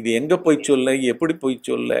 இது எங்க போய் சொல்ல, எப்படி போய்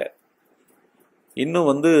சொல்ல,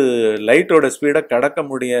 இன்னும் லைட்டோட ஸ்பீடை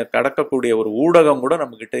கடக்கக்கூடிய ஒரு ஊடகம் கூட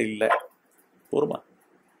நம்ம கிட்ட இல்லை. போருமா?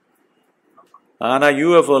 ஆனா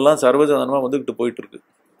யூஎஃப்ஓ எல்லாம் சர்வசாதாரணமா வந்துகிட்டு போயிட்டு இருக்கு.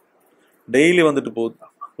 டெய்லி வந்துட்டு போகுது,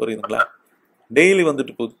 புரியுதுங்களா? டெய்லி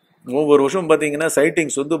வந்துட்டு போகுது. ஒவ்வொரு வருஷம் பாத்தீங்கன்னா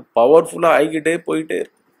சைட்டிங்ஸ் பவர்ஃபுல்லா ஆகிக்கிட்டே போயிட்டே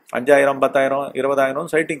இருக்கு. 5000, 10,000, 20,000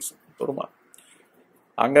 சைட்டிங்ஸ் வருமா?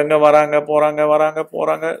 அங்கங்க வராங்க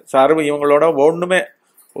போறாங்க. சர்வ இவங்களோட ஒண்ணுமே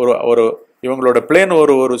ஒரு இவங்களோட பிளேன்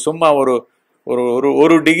ஒரு சும்மா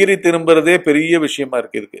ஒரு டிகிரி திரும்புறதே பெரிய விஷயமா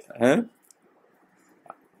இருக்கு இதுக்கு.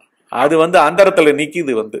 அது அந்தரத்துல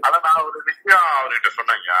நிக்குது. ஒரு விஷயம் அவர்கிட்ட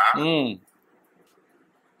சொன்னாங்க.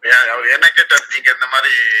 அவர் என்ன கேட்டார், நீங்க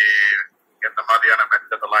இந்த மாதிரியான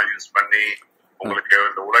மெத்தட் எல்லாம் யூஸ் பண்ணி உங்களுக்கு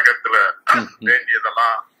இந்த உலகத்துல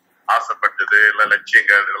வேண்டியதெல்லாம் ஆசைப்பட்டது இல்ல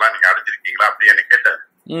லட்சியங்கள் இதெல்லாம் நீங்க அடைஞ்சிருக்கீங்களா அப்படி என்ன கேட்டார்.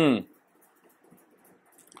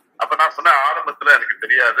 அப்ப நான் சொன்னேன், ஆரம்பத்துல எனக்கு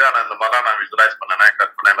தெரியாது, ஆனா இந்த மாதிரிலாம் நான் விசுவலைஸ் பண்ணேன்,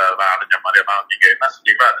 கற்பனையில அதெல்லாம் அடைஞ்ச மாதிரி நீங்க என்ன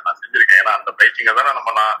செஞ்சீங்களோ அதை நான் செஞ்சிருக்கேன். ஏன்னா அந்த பயிற்சிங்க தானே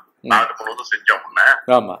நம்ம நாடு முழுவதும் செஞ்சோம் முன்ன,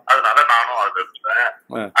 அதனால நானும் அது இருந்தேன்.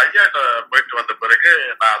 ஐயா போயிட்டு வந்த பிறகு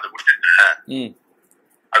நான் அதை விட்டுட்டேன்.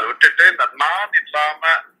 அதை விட்டுட்டு இந்த நான் இல்லாம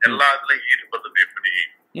எல்லா இதுலயும் ஈடுபடுறது எப்படி,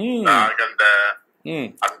 அந்த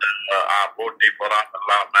போட்டி பொறாம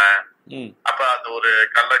இல்லாம, அப்ப அந்த ஒரு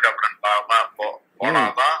கள்ள கபடம் இல்லாம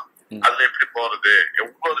போனாதான் அதுல எப்படி போறது.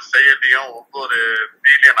 ஒவ்வொரு செயலையும் ஒவ்வொரு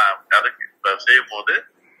ஃபீலையும் நான் அதுக்கு செய்யும் போது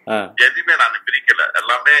எதுவுமே நான் பிரிக்கல,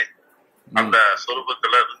 எல்லாமே அந்த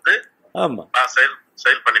சொரூபத்துல இருந்து நான்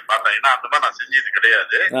செயல் பண்ணி பார்த்தேன். ஏன்னா அந்த மாதிரி நான் செஞ்சது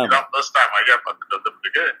கிடையாது. இதான் ஃபர்ஸ்ட் டைம் ஐயா பார்த்துட்டு வந்த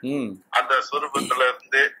பிறகு அந்த சொரூபத்துல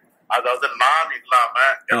இருந்து, அதாவது நான் இல்லாம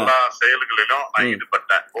எல்லா செயல்களிலும் நான்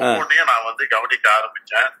ஈடுபட்டேன். ஒவ்வொன்னையும் நான் கவனிக்க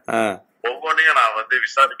ஆரம்பிச்சேன், ஒவ்வொன்னையும் நான்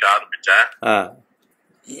விசாரிக்க ஆரம்பிச்சேன்.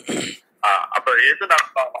 அப்ப எது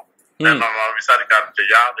நடந்தாலும் நான் விசாரிக்க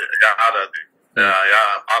ஆரம்பிச்சேன். யாரு அது,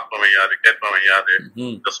 பார்ப்பவன் யாரு, கேட்பவன் யாரு,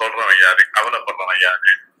 சொல்றவன் யாரு, கவலைப்படுறவன்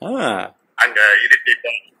யாரு, அங்க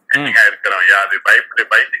இரிட்டேட்டா இருக்கிறவன் யாரு,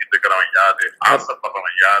 பயந்துகிட்டு இருக்கிறவன் யாரு,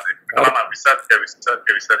 ஆசைப்படுறவன் யாரு, இதெல்லாம் நான் விசாரிக்க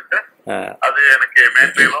அது எனக்கு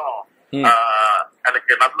மேலும்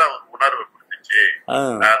எனக்கு நல்ல ஒரு உணர்வு கொடுத்துச்சு.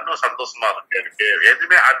 இன்னும் சந்தோஷமா இருக்கு. எனக்கு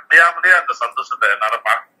எதுவுமே அறியாமலே அந்த சந்தோஷத்தை என்னால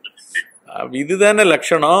பார்க்க முடிஞ்சிச்சு. இதுதானே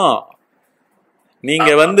லட்சணம். நீங்க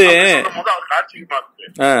அவருக்கு ஆச்சரியமா இருக்கு,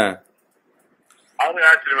 அவருக்கு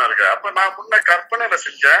ஆச்சரியமா இருக்கு. அப்ப நான் முன்ன கற்பனையில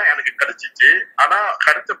செஞ்சேன், எனக்கு கிடைச்சிச்சு. ஆனா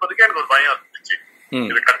கிடைச்ச பிறகு எனக்கு ஒரு பயம் இருந்துச்சு,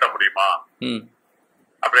 இது கட்ட முடியுமா,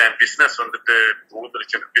 அப்புறம் என் பிசினஸ்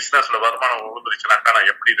உழுந்துருச்சு, பிசினஸ்ல வருமானம் உழுந்துருச்சுனாக்கா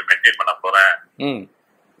நான் எப்படி இதை மெயின்டைன் பண்ண போறேன்,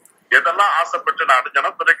 எதெல்லாம் ஆசைப்பட்டு நான்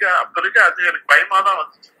அடைஞ்சேன்னா பிறகு அது எனக்கு பயமா தான்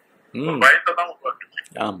வந்துச்சு, பயத்தை தான் உருவாக்குச்சு.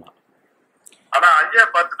 ஆனா ஐயா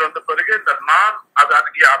பார்த்துட்டு வந்த பிறகு இந்த நான்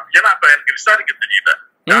அதுக்கு ஏன்னா அப்ப எனக்கு விசாரிக்க தெரியல,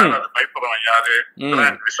 யாரு அது பயப்படுறவன் யாரு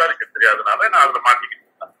எனக்கு விசாரிக்க தெரியாதனால நான் அதுல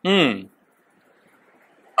மாட்டிக்கிட்டேன்.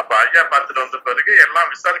 அப்ப ஐயா பார்த்துட்டு வந்த பிறகு எல்லாம்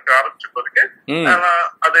விசாரிக்க ஆரம்பிச்ச பிறகு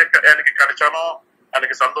அது எனக்கு கிடைச்சாலும்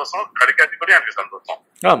எனக்கு சந்தோஷம், கிடைக்காட்டி கூட எனக்கு சந்தோஷம்.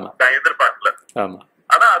 நான் எதிர்பார்க்கல.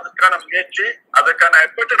 ஆனா அதுக்கான முயற்சி, அதுக்கான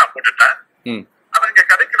எஃபர்ட் நான் போட்டுட்டேன். ஆனா இங்க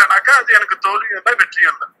கிடைக்கலனாக்கா அது எனக்கு தோல்வி இல்லை,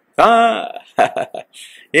 வெற்றியும் இல்லை.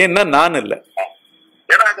 ஏன்னா நான் இல்ல,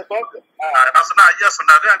 ஏன்னா அங்க நான் சொன்ன ஐயா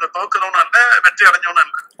சொன்னாரு, அங்க தோக்குறவனும் இல்ல வெற்றி அடைஞ்சவனும்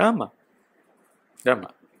இல்ல. ஆமா ஆமா.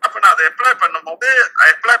 அப்ப நான் அதை அப்ளை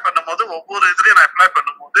பண்ணும்போது ஒவ்வொரு இதுலயும் நான் அப்ளை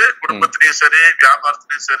பண்ணும்போது குடும்பத்திலயும் சரி,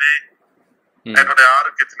 வியாபாரத்திலயும் சரி, என்னுடைய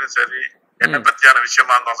ஆரோக்கியத்திலயும் சரி, என்ன பத்தியான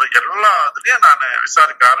விஷயமா இருந்தாலும் எல்லா இதுலயும் நான்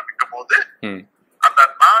விசாரிக்க ஆரம்பிக்கும் போது அந்த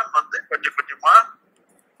நான் வந்து கொஞ்சம் கொஞ்சமா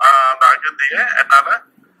அந்த அகந்திய என்னால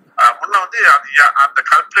முன்ன வந்து அந்த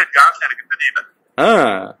கால்குலேட் யாருன்னு எனக்கு தெரியல.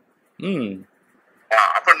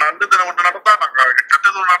 அப்ப நல்லது ஒண்ணு நடந்தா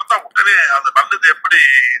கெட்டது ஒண்ணு நடந்தா உடனே அந்த நல்லது எப்படி,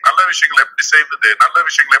 நல்ல விஷயங்களை எப்படி செய்வது, நல்ல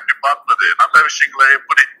விஷயங்களை எப்படி பார்ப்பது, நல்ல விஷயங்களை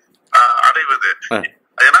எப்படி அடைவது.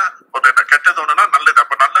 ஏன்னா ஒரு கெட்டது ஒண்ணுன்னா நல்லது,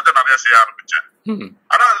 அப்ப நல்லதை நிறைய செய்ய ஆரம்பிச்சேன்.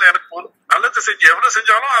 ஆனா அதுல எனக்கு ஒரு நல்லது செஞ்சு எவ்வளவு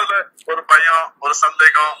செஞ்சாலும் அதுல ஒரு பயம், ஒரு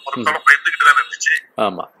சந்தேகம், ஒரு குழப்பம் இருந்துகிட்டுதான் இருந்துச்சு.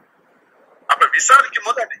 ஆமா. அப்ப விசாரிக்கும்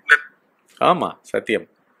போது அது இல்லை. ஆமா, சத்தியம்.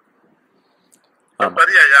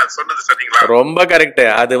 சொன்னது சரிங்களா? ரொம்ப கரெக்ட்.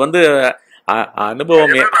 அது வந்து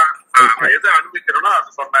அனுபவம். எது அனுபவிக்கிறோனோ அது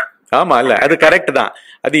சொன்னேன். ஆமா, இல்ல அது கரெக்ட் தான்.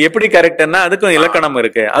 அது எப்படி கரெக்ட்னா அதுக்கும் இலக்கணம்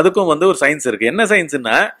இருக்கு, அதுக்கும் வந்து ஒரு சயின்ஸ் இருக்கு. என்ன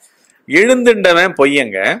சயின்ஸ்னா, எழுந்துண்டவன்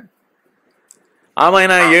பொய்யங்க, அவன்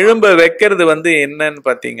நான் எழும்ப வைக்கிறது வந்து என்னன்னு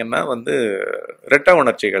பாத்தீங்கன்னா வந்து இரட்ட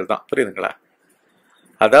உணர்ச்சிகள் தான். புரியுதுங்களா?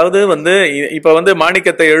 அதாவது வந்து இப்ப வந்து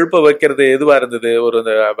மாணிக்கத்தை எழுப்ப வைக்கிறது எதுவா இருந்தது? ஒரு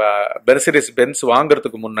மெர்சிடிஸ் பென்ஸ்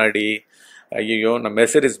வாங்குறதுக்கு முன்னாடி, ஐயோ நான்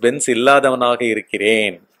மெர்சிடிஸ் பென்ஸ் இல்லாதவனாக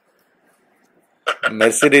இருக்கிறேன்,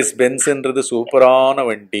 மெர்சிடிஸ் பென்ஸ்ன்றது சூப்பரான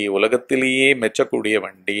வண்டி, உலகத்திலேயே மெச்சக்கூடிய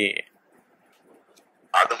வண்டி,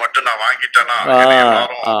 அது மட்டும் நான் வாங்கிட்டேனா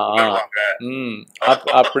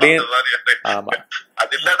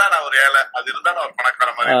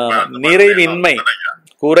நிறைவின்மை,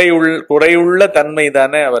 குறையுள்ள தன்மை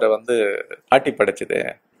தானே அவரை வந்து ஆட்டி படைச்சது.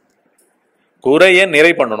 குறைய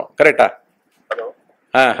நிறை பண்ணணும். கரெக்டா?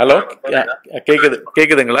 ஹலோ,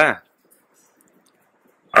 கேக்குதுங்களா?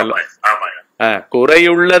 ஹலோ,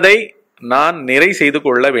 குறையுள்ளதை நான் நிறை செய்து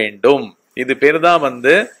கொள்ள வேண்டும். இது பேரு தான்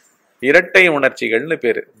வந்து இரட்டை உணர்ச்சிகள்னு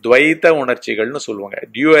பேரு, துவைத்த உணர்ச்சிகள்னு சொல்லுவாங்க,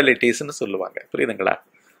 டியூவாலிட்டிஸ்ன்னு சொல்லுவாங்க. புரியுதுங்களா?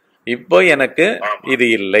 இப்போ எனக்கு இது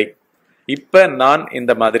இல்லை, இப்ப நான்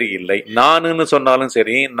இந்த மாதிரி இல்லை. நானுன்னு சொன்னாலும்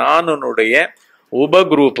சரி, நானுடைய உப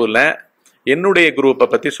குரூப்ல என்னுடைய குரூப்பை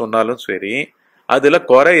பத்தி சொன்னாலும் சரி, அதுல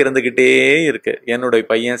குறை இருந்துகிட்டே இருக்கு. என்னுடைய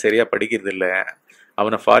பையன் சரியா படிக்கிறது இல்லை,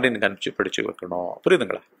 அவனை ஃபாரின் கன்ட்ரி படிச்சு வைக்கணும்.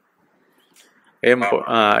 புரியுதுங்களா?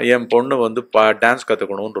 என் பொண்ணு வந்து டான்ஸ்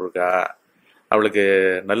கத்துக்கணும்னு இருக்கா, அவளுக்கு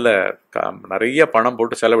நல்ல நிறைய பணம்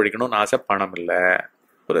போட்டு செலவழிக்கணும்னு ஆசை, பணம் இல்லை.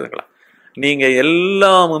 புரியுதுங்களா? நீங்க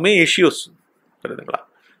எல்லாமுமே இஷ்யூஸ். புரியுதுங்களா?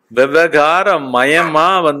 விவகார மயமா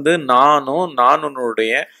வந்து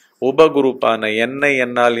நானுடைய உபகுரூப்பான என்னை,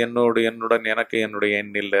 என்னால், என்னுடன், எனக்கு, என்னுடைய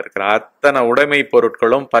எண்ணில் இருக்கிற அத்தனை உடைமை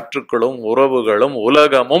பொருட்களும், பற்றுக்களும், உறவுகளும்,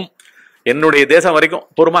 உலகமும், என்னுடைய தேசம் வரைக்கும்.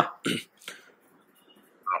 பொறுமா,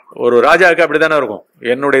 ஒரு ராஜாவுக்கு அப்படித்தானே இருக்கும்.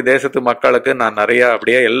 என்னுடைய தேசத்து மக்களுக்கு நான் நிறைய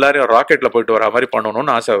அப்படியே எல்லாரையும் ராக்கெட்ல போயிட்டு வர மாதிரி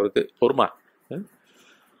பண்ணணும்னு ஆசை இருக்கு. பொறுமா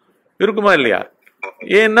இருக்குமா இல்லையா?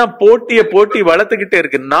 ஏன்னா போட்டி வளர்த்துக்கிட்டே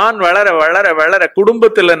இருக்கு. நான் வளர வளர வளர,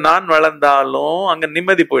 குடும்பத்துல நான் வளர்ந்தாலும் அங்க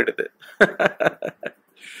நிம்மதி போயிடுது.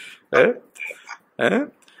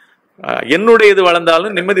 என்னுடைய இது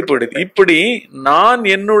வளர்ந்தாலும் நிம்மதி போயிடுது. இப்படி நான்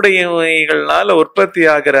என்னுடையவைகளால உற்பத்தி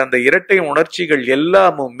ஆகிற அந்த இரட்டை உணர்ச்சிகள்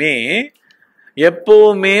எல்லாமுமே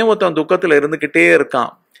எப்பவுமே ஒருத்தன் துக்கத்துல இருந்துகிட்டே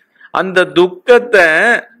இருக்கான். அந்த துக்கத்தை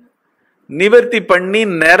நிவர்த்தி பண்ணி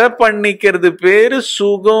நிற பண்ணிக்கிறது பேரு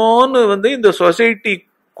சுகம்னு வந்து இந்த சொசைட்டி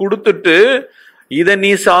கொடுத்துட்டு, இத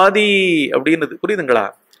நீ சாதி அப்படின்னுது. புரியுதுங்களா?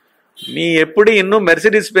 நீ எப்படி இன்னும்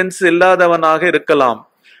மெர்சிடிஸ் பென்ஸ் இல்லாதவனாக இருக்கலாம்,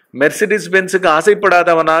 மெர்சிடிஸ் பென்ஸுக்கு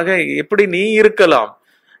ஆசைப்படாதவனாக எப்படி நீ இருக்கலாம்?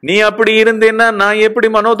 நீ அப்படி இருந்தேன்னா நான் எப்படி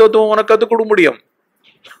மனோதத்துவம் உனக்கு கத்துக் கொடுக்க முடியும்?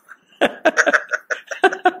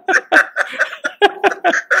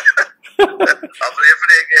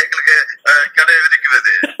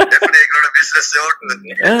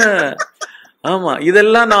 ஆமா,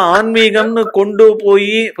 இதெல்லாம் நான் ஆன்மீகம்னு கொண்டு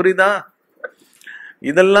போய், புரியுதா,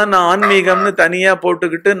 இதெல்லாம் நான் ஆன்மீகம்னு தனியா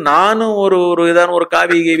போட்டுக்கிட்டு, நானும் ஒரு இதான ஒரு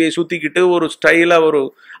காவியை சுத்திக்கிட்டு, ஒரு ஸ்டைலா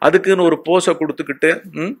அதுக்குன்னு ஒரு போஸை கொடுத்துக்கிட்டு,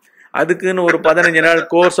 அதுக்குன்னு ஒரு 15 நாள்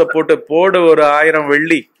கோர்ஸை போட ஒரு 1000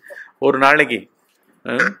 வெள்ளி ஒரு நாளைக்கு,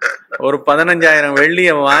 ஒரு 15,000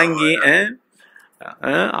 வெள்ளிய வாங்கி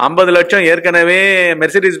 50 லட்சம் ஏற்கனவே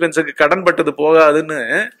மெர்சிடிஸ் பென்ஸுக்கு கடன் பட்டது போகாதுன்னு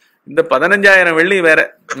இந்த 15,000 வெள்ளி வேற,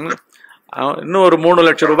 இன்னும் ஒரு 3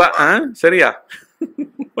 லட்சம் ரூபாய். சரியா?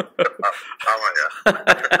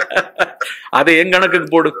 அதை என் கணக்குக்கு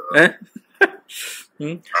போடு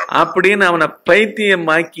அப்படின்னு அவனை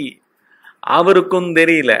பைத்தியமாக்கி அவருக்கும்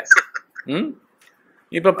தெரியல.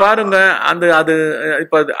 இப்ப பாருங்க, அது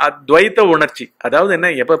இப்ப துவைத்த உணர்ச்சி. அதாவது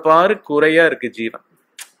என்ன, எப்ப பாரு குறையா இருக்கு ஜீவன்.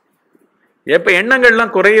 எப்ப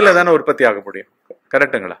எண்ணங்கள்லாம் குறையில தானே உற்பத்தி ஆக முடியும்.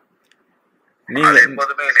 கரெக்டுங்களா? நீங்க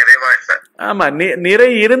எப்போதுமே நிறைவா இல்ல. ஆமா, நிறை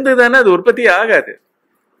இருந்துதானே அது உற்பத்தி ஆகாது.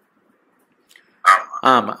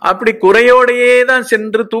 ஆமா, அப்படி குறையோடையே தான்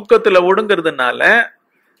சென்று தூக்கத்துல ஒடுங்கிறதுனால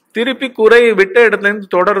திருப்பி குறை விட்ட இடத்துல இருந்து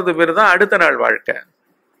தொடர்றது பேர் தான் அடுத்த நாள் வாழ்க்கை.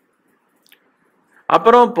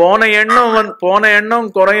 அப்புறம் போன எண்ணம்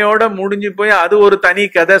குறையோட முடிஞ்சு போய் அது ஒரு தனி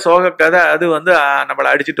கதை, சோக கதை. அது வந்து நம்மளை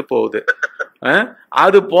அடிச்சுட்டு போகுது.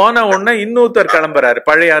 அது போன உடனே இன்னொருத்தர் கிளம்புறாரு,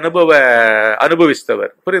 பழைய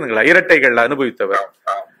அனுபவித்தவர், புரியுதுங்களா? இரட்டைகள்ல அனுபவித்தவர்.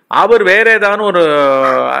 அவர் வேற ஏதாவது ஒரு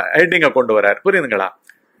ஹெட்டிங்க கொண்டு வர்றாரு, புரியுதுங்களா?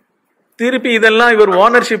 திருப்பி இதெல்லாம் இவர்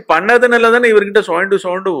ஓனர்ஷிப் பண்ணதுனால தானே இவர்கிட்ட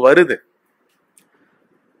சோண்டு வருது.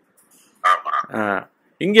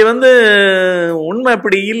 இங்க வந்து உண்மை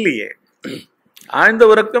அப்படி இல்லையே. ஆழ்ந்த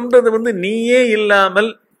உறக்கம்ன்றது வந்து நீயே இல்லாமல்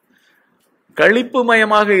கழிப்பு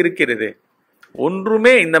மயமாக இருக்கிறது.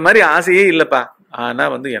 ஒன்றுமே இந்த மாதிரி ஆசையே இல்லப்பா, ஆனா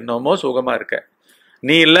வந்து என்னமோ சுகமா இருக்க.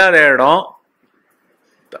 நீ இல்லாத இடம்,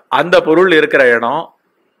 அந்த பொருள் இருக்கிற இடம்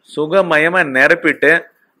சுகமயமா நிரப்பிட்டு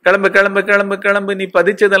கிளம்பு கிளம்பு கிளம்பு கிளம்பு, நீ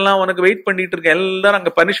பதிச்சதெல்லாம் உனக்கு வெயிட் பண்ணிட்டு இருக்க. எல்லாரும்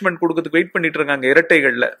அங்க பனிஷ்மெண்ட் கொடுக்கறதுக்கு வெயிட் பண்ணிட்டு இருக்காங்க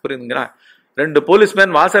இரட்டைகள்ல, புரியுதுங்களா? 2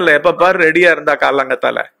 போலீஸ்மேன் வாசல்ல எப்ப பாரு ரெடியா இருந்தா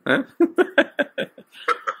காலாங்கத்தால.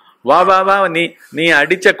 வா வா வா, நீ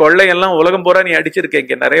அடிச்ச கொள்ளையெல்லாம் உலகம் பூரா நீ அடிச்சிருக்க,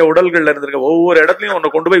 இங்க நிறைய உடல்கள்ல இருந்திருக்க, ஒவ்வொரு இடத்துலயும் உன்னை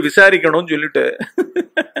கொண்டு போய் விசாரிக்கணும்னு சொல்லிட்டு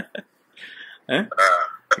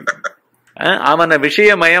அவனை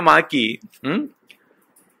விஷயமயமாக்கி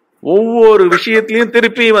ஒவ்வொரு விஷயத்திலயும்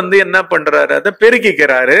திருப்பி வந்து என்ன பண்றாரு, அதை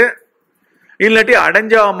பெருக்கிக்கிறாரு. இல்லாட்டி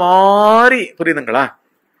அடைஞ்சா மாறி, புரியுதுங்களா?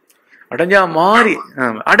 அடைஞ்சா மாறி,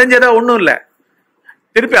 அடைஞ்சதா ஒண்ணும் இல்ல,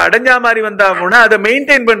 திருப்பி அடைஞ்சா மாதிரி வந்தா கூட அதை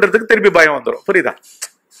மெயின்டைன் பண்றதுக்கு திருப்பி பயம் வந்துடும், புரியுதா?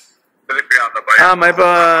 ஆமா, இப்ப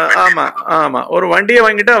ஆமா ஒரு வண்டியை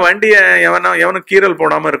வாங்கிட்டா வண்டிய எவனும் கீரல்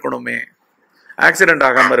போடாம இருக்கணுமே, ஆக்சிடென்ட்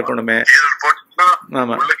ஆகாம இருக்கணுமே.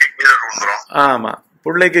 ஆமா ஆமா,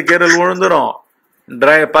 பிள்ளைக்கு கீரல் விழுந்துரும்,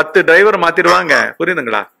 10 டிரைவர் மாத்திடுவாங்க,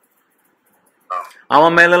 புரியுதுங்களா?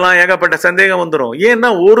 அவன் மேலாம் ஏகப்பட்ட சந்தேகம் வந்துடும். ஏன்னா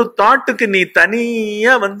ஒரு தாட்டுக்கு நீ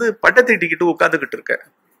தனியா வந்து பட்டை தீட்டிக்கிட்டு உட்காந்துக்கிட்டு இருக்க.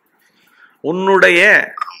 உன்னுடைய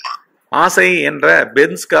ஆசை என்ற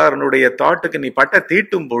பென்ஸ்காரனுடைய தாட்டுக்கு நீ பட்டை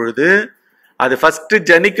தீட்டும் பொழுது அது ஃபர்ஸ்ட்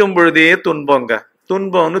ஜனிக்கும் பொழுதே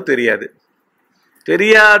துன்பம்னு தெரியாது.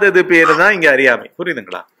 தெரியாதது பேரு தான் இங்க அறியாமை,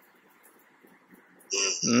 புரியுதுங்களா?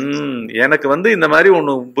 எனக்கு வந்து இந்த மாதிரி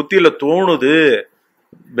ஒண்ணு புத்தியில தோணுது,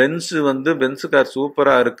 பென்ஸ் கார்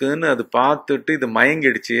சூப்பரா இருக்குன்னு அது பார்த்துட்டு இது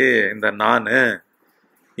மயங்கிடுச்சு இந்த நானு,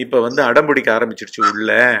 இப்ப வந்து அடம்பிடிக்க ஆரம்பிச்சிடுச்சு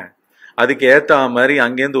உள்ள. அதுக்கு ஏத்த மாதிரி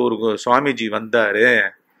அங்கேருந்து ஒரு சுவாமிஜி வந்தாரு,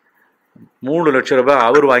 3 லட்சம் ரூபாய்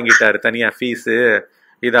அவர் வாங்கிட்டாரு தனியா ஃபீஸு.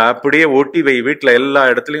 இதை அப்படியே ஒட்டி வை, வீட்டுல எல்லா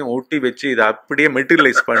இடத்துலயும் ஒட்டி வச்சு இதை அப்படியே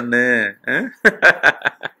மெட்டீரியலைஸ் பண்ணு.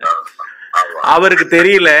 அவருக்கு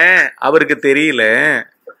தெரியல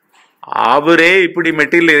அவரே இப்படி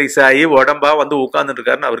மெட்டீரியலைஸ் ஆகி உடம்பா வந்து உட்கார்ந்துட்டு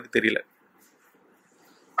இருக்காருன்னு அவருக்கு தெரியல.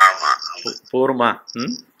 போருமா?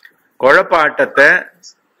 குழப்பாட்டத்தை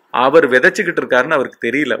அவர் விதைச்சுக்கிட்டு இருக்காருன்னு அவருக்கு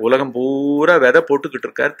தெரியல. உலகம் பூரா விதை போட்டுக்கிட்டு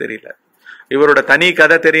இருக்காரு, தெரியல. இவரோட தனி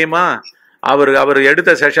கதை தெரியுமா? அவர்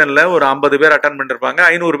எடுத்த செஷன்ல ஒரு 50 பேர் அட்டன் பண்ணிருப்பாங்க,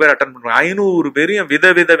 500 பேர் அட்டன் பண்ணுவாங்க. 500 பேரையும்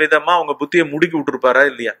விதமா அவங்க புத்தியை முடுக்கி விட்டுருப்பாரா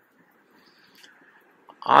இல்லையா?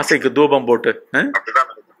 ஆசைக்கு தூபம் போட்டு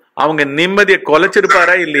அவங்க நிம்மதியை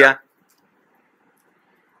கொலைச்சிருப்பாரா இல்லையா?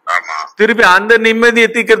 திருப்பி அந்த நிம்மதியை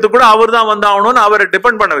தீக்கிறதுக்கு கூட அவர் தான் வந்தாகணும்னு அவரை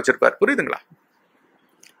டிபெண்ட் பண்ண வச்சிருப்பாரு, புரியுதுங்களா?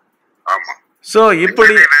 சோ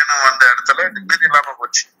இப்படி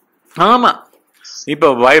ஆமா,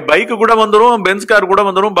 இப்ப பைக்கு கூட வந்துரும், பென்ஸ் கார் கூட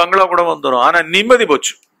வந்துரும், பங்களா கூட வந்துரும், ஆனா நிம்மதி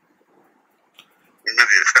போச்சு.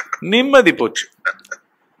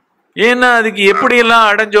 ஏன்னா அதுக்கு எப்படி எல்லாம்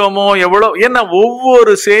அடைஞ்சோமோ எவ்வளவு. ஏன்னா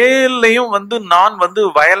ஒவ்வொரு செயல்லையும் வந்து நான் வந்து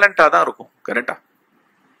வயலண்டா தான் இருக்கும், கரெக்டா?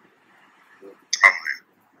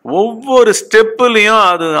 ஒவ்வொரு ஸ்டெப்லயும்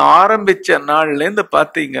அது ஆரம்பிச்ச நாள்ல இருந்து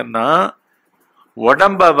பாத்தீங்கன்னா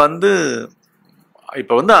உடம்ப வந்து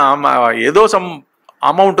இப்ப வந்து ஏதோ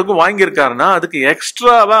அமௌண்ட்டுக்கு வாங்கியிருக்காருன்னா அதுக்கு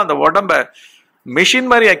எக்ஸ்ட்ராவா அந்த உடம்ப மிஷின்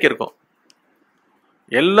மாதிரி ஆக்கியிருக்கோம்.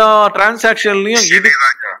 எல்லா டிரான்சாக்ஷன்லயும்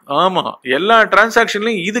எல்லா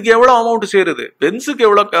டிரான்சாக்ஷன்லயும் இதுக்கு எவ்வளவு அமௌண்ட் சேருது, பென்ஸுக்கு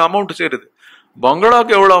எவ்வளவு அமௌண்ட் சேருது,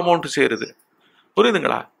 பங்களாக்கு எவ்வளவு அமௌண்ட் சேருது,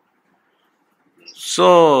 புரியுதுங்களா? சோ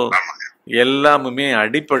எல்லாமுமே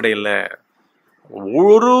அடிப்படையில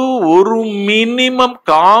ஒரு மினிமம்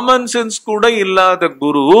காமன் சென்ஸ் கூட இல்லாத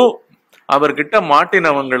குரு அவர்கிட்ட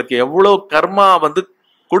மாட்டினவங்களுக்கு எவ்வளவு கர்மா வந்து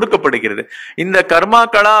கொடுக்கப்படுகிறது. இந்த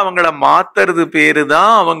கர்மாக்களா அவங்கள மாத்துறது பேரு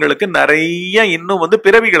தான் அவங்களுக்கு நிறைய இன்னும் வந்து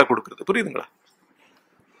பிறவிகளை கொடுக்கறது, புரியுதுங்களா?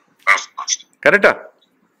 கரெக்டா?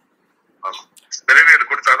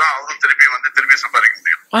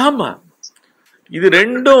 ஆமா, இது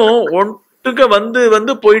ரெண்டும் ஒட்டுக்க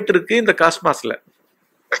வந்து போயிட்டு இருக்கு இந்த காஸ்மாஸ்ல.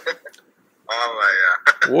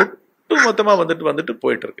 ஒட்டு மொத்தமா வந்துட்டு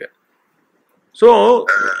போயிட்டு இருக்கு. ஸோ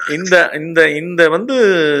இந்த இந்த இந்த வந்து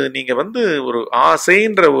நீங்க வந்து ஒரு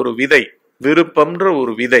ஆசைன்ற ஒரு விதை, விருப்பம்ன்ற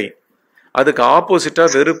ஒரு விதை, அதுக்கு ஆப்போசிட்டா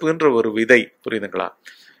வெறுப்புன்ற ஒரு விதை, புரியுதுங்களா?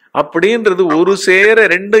 அப்படின்றது ஒரு சேர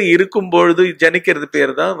ரெண்டும் இருக்கும் பொழுது ஜனிக்கிறது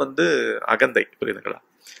பேர் தான் வந்து அகந்தை, புரியுதுங்களா?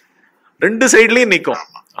 ரெண்டு சைட்லயும் நிற்கும்,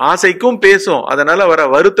 ஆசைக்கும் பேசும், அதனால வர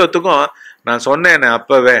வருத்தத்துக்கும் நான் சொன்னேன்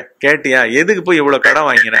அப்பவே கேட்டியா, எதுக்கு போய் இவ்வளவு கடன்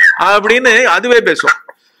வாங்கினேன் அப்படின்னு அதுவே பேசும்.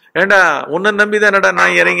 ஏண்டா உன்னை நம்பிதானடா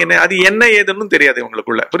நான் இறங்கினேன், அது என்ன ஏதுன்னு தெரியாது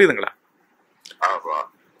இவங்களுக்குள்ள, புரியுதுங்களா?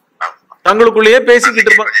 தங்களுக்குள்ளேயே பேசிக்கிட்டு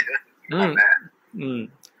இருப்பாங்க.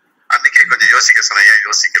 அன்னைக்கே கொஞ்சம் யோசிக்க சொன்ன, ஏன்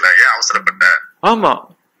யோசிக்கல, ஏன் அவசரப்பட்ட, ஆமா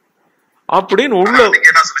அப்படின்னு உள்ள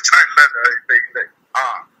என்ன சொல்லிச்சுன்னா, இல்ல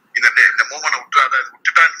இந்த மூமெண்ட் விட்டுறாத,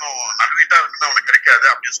 விட்டுட்டா இன்னும் நழுவிட்டா இன்னும் அவனுக்கு கிடைக்காது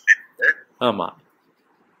அப்படின்னு சொல்லிட்டு. ஆமா,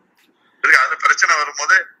 அது பிரச்சனை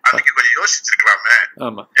வரும்போது அன்னைக்கு கொஞ்சம் யோசிச்சிருக்கலாமே,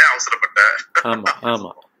 ஏன் அவசரப்பட்ட. ஆமா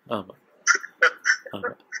ஆமா ஆமா.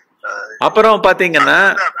 அப்புறம் பாத்தீங்கன்னா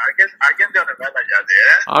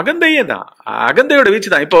அகந்தையே தான், அகந்தையோட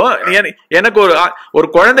வீச்சு தான். இப்போ எனக்கு ஒரு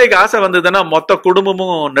குழந்தைக்கு ஆசை வந்ததுன்னா மொத்த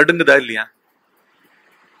குடும்பமும் நடுங்குதா இல்லையா?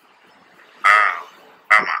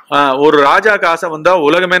 ஒரு ராஜாக்கு ஆசை வந்தா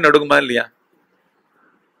உலகமே நடுங்குமா இல்லையா?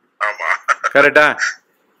 கரெக்டா?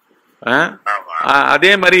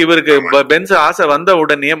 அதே மாதிரி இவருக்கு பென்ஸ் ஆசை வந்த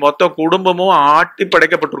உடனே மொத்த குடும்பமும் ஆட்டி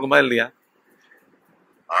படைக்கப்பட்டிருக்குமா இல்லையா?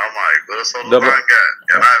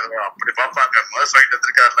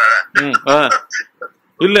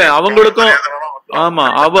 இல்ல அவங்களுக்கும் ஆமா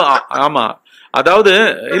ஆமா, அதாவது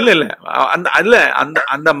இல்ல இல்ல இல்ல அந்த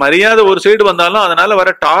அந்த மரியாதை ஒரு சைடு வந்தாலும் அதனால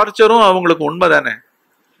வர டார்ச்சரும் அவங்களுக்கு உண்மைதானே.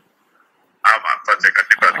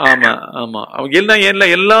 ஆமா ஆமா, அவங்க என்ன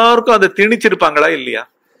எல்லாருக்கும் அதை திணிச்சிருப்பாங்களா இல்லையா?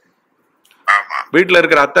 வீட்டுல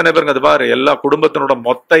இருக்கிற அத்தனை பேருக்கு அது பாரு, எல்லா குடும்பத்தினோட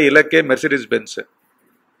மொத்த இலக்கே மெர்சிடிஸ் பென்ஸ்.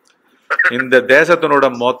 இந்த தேசத்தினோட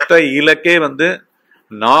மொத்த இலக்கே வந்து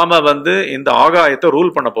நாம வந்து இந்த ஆகாயத்தை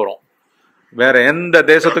ரூல் பண்ண போறோம். வேற எந்த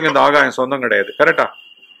தேசத்துக்கும் இந்த ஆகாயம் சொந்தம் கிடையாது. கரெக்டா?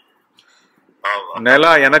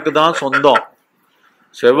 நிலா எனக்கு தான் சொந்தம்,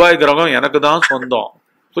 செவ்வாய் கிரகம் எனக்கு தான் சொந்தம்,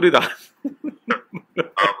 புரியுதா?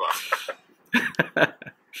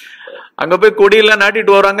 அங்க போய் கொடியெல்லாம்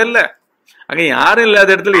நாட்டிட்டு வராங்கல்ல, அங்க யாரும் இல்லாத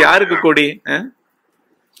இடத்துல யாருக்கு கொடி?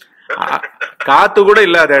 காத்து கூட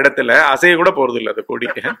இல்லாத இடத்துல அசைய கூட போறது இல்ல அந்த கொடி.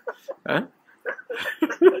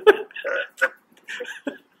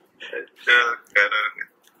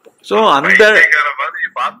 சோ அந்த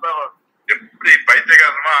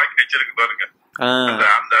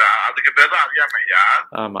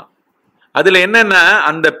ஆமா, அதுல என்னன்னா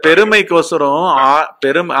அந்த பெருமைக்கோசரம்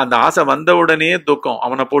அந்த ஆசை வந்த உடனே துக்கம்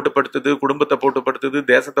அவனை போட்டு படுத்துது, குடும்பத்தை போட்டு படுத்துது,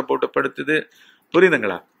 தேசத்தை போட்டு படுத்துது,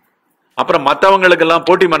 புரியுதுங்களா? அப்புறம் மற்றவங்களுக்கு எல்லாம்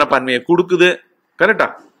போட்டி மனப்பான்மையை கொடுக்குது. கரெக்டா?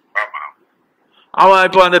 அவன்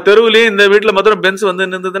இப்போ அந்த தெருவுலயே இந்த வீட்டுல மாத்திரம் பென்ஸ் வந்து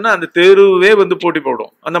நின்றதுன்னா அந்த தெருவே வந்து போட்டி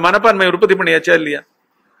போடும். அந்த மனப்பான்மையை உற்பத்தி பண்ணியாச்சா இல்லையா?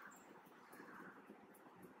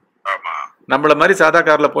 நம்மள மாதிரி சாதா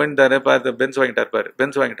கார்ல போயிட்டாரு, பென்ஸ் வாங்கிட்டா இருப்பாரு,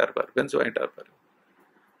 பென்ஸ் வாங்கிட்டா இருப்பாரு, பென்ஸ் வாங்கிட்டா இருப்பாரு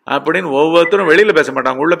அப்படின்னு ஒவ்வொருத்தரும் வெளியில பேச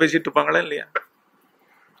மாட்டாங்க, உள்ள பேசிட்டு இருப்பாங்களா இல்லையா?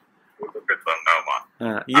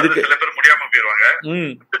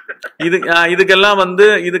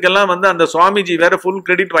 இதுக்கெல்லாம் வந்து அந்த சுவாமிஜி வேற ஃபுல்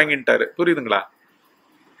கிரெடிட் வாங்கிட்டாரு, புரியுதுங்களா?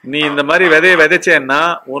 நீ இந்த மாதிரி விதைய விதைச்சேன்னா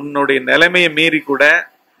உன்னுடைய நிலைமையை மீறி கூட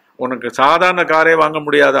உனக்கு சாதாரண காரே வாங்க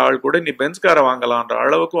முடியாத ஆள் கூட நீ பென்ஸ் காரை வாங்கலான்ற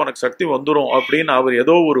அளவுக்கு உனக்கு சக்தி வந்துடும் அப்படின்னு அவர்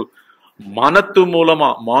ஏதோ ஒரு மனத்து மூலமா,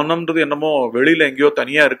 மனம்ன்றது என்னமோ வெளியில எங்கேயோ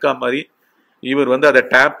தனியா இருக்கா மாதிரி இவர் வந்து அதை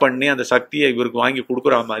டேப் பண்ணி அந்த சக்தியை இவருக்கு வாங்கி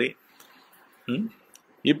கொடுக்குற மாதிரி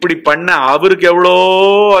இப்படி பண்ண அவருக்கு எவ்வளோ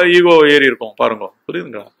ஈகோ ஏறி இருக்கும் பாருங்க,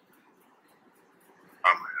 புரியுதுங்களா?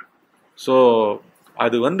 சோ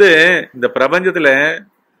அது வந்து இந்த பிரபஞ்சத்துல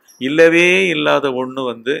இல்லவே இல்லாத ஒண்ணு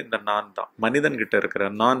வந்து இந்த நான் தான். மனிதன் கிட்ட இருக்கிற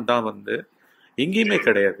நான் தான் வந்து எங்கேயுமே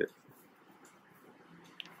கிடையாது,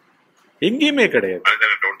 எங்கேயுமே கிடையாது.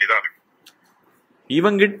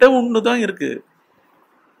 இவங்கிட்ட ஒண்ணுதான் இருக்கு.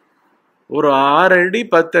 ஒரு 6 அடி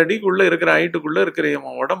 10 அடிக்குள்ள இருக்கிற ஹைட்டுக்குள்ள இருக்கிற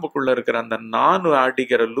அவன் உடம்புக்குள்ள இருக்கிற அந்த நான்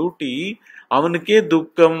ஆட்டிக்கிற லூட்டி அவனுக்கே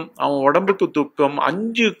துக்கம், அவன் உடம்புக்கு துக்கம்,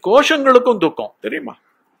 5 கோஷங்களுக்கும் துக்கம், தெரியுமா?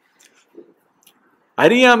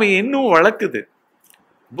 அறியாமை இன்னும் வளர்க்குது,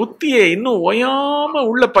 புத்தியை இன்னும் ஓயாம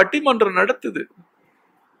உள்ள பட்டிமன்றம் நடத்துது.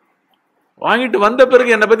 வாங்கிட்டு வந்த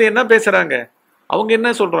பிறகு என்னை பத்தி என்ன பேசுறாங்க, அவங்க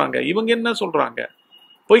என்ன சொல்றாங்க, இவங்க என்ன சொல்றாங்க,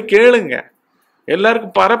 போய் கேளுங்க,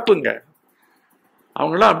 எல்லாருக்கும் பரப்புங்க.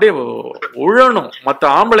 அவங்களாம் அப்படியே உழணும். மற்ற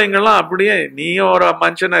ஆம்பளைங்கெல்லாம் அப்படியே நீயும் ஒரு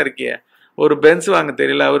மனுஷனா இருக்கிய, ஒரு பென்ஸ் வாங்க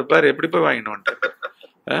தெரியல, அவர் பாரு எப்படி போய் வாங்கினோன்ட்டு.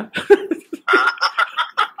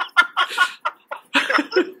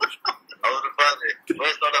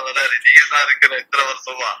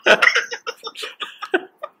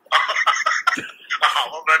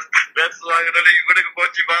 அவன் பேசுவாங்க இவனுக்கு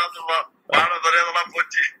போச்சு பாடம்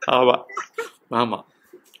போச்சு. ஆமா ஆமா.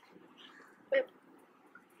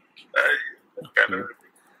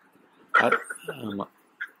 ஆமா,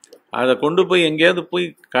 அதை கொண்டு போய் எங்கேயாவது போய்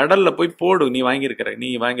கடல்ல போய் போடு, நீ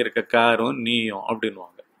வாங்கியிருக்க காரும் நீயும்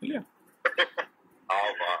அப்படின்வாங்க இல்லையா?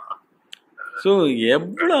 ஸோ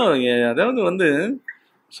எவ்வளோ, அதாவது வந்து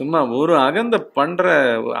சும்மா ஒரு அகந்த பண்ற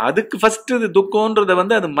அதுக்கு ஃபர்ஸ்ட் இது துக்கம்ன்றத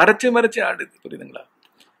வந்து அது மறைச்சு ஆடுது, புரியுதுங்களா?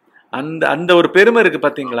 அந்த அந்த ஒரு பெருமை இருக்கு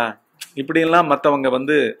பாத்தீங்களா? இப்படியெல்லாம் மற்றவங்க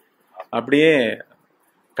வந்து அப்படியே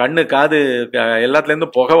கண்ணு காது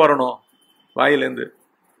எல்லாத்துலேருந்து புகை வரணும் வாயிலேருந்து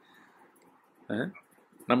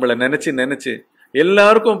நம்மளை நினைச்சு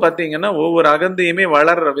எல்லாருக்கும் பார்த்தீங்கன்னா ஒவ்வொரு அகந்தையுமே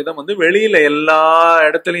வளர்ற விதம் வந்து வெளியில எல்லா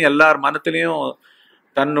இடத்துலையும் எல்லார் மனத்துலையும்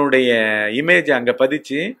தன்னுடைய இமேஜ் அங்கே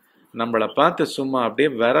பதிச்சு நம்மளை பார்த்து சும்மா அப்படியே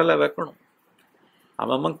விரலை வைக்கணும்,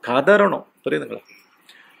 அவன் கதறணும், புரியுதுங்களா?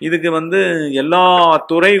 இதுக்கு வந்து எல்லா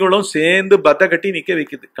துறைகளும் சேர்ந்து பத்த கட்டி நிற்க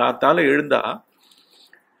வைக்குது. காத்தால எழுந்தா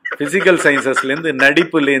பிசிக்கல் சயின்சஸ்லேருந்து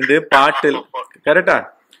நடிப்புலேருந்து பாட்டு, கரெக்டா?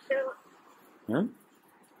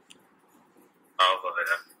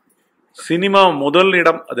 சினிமா முதல்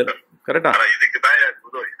இடம் அது, கரெக்டா? இதுக்குதான்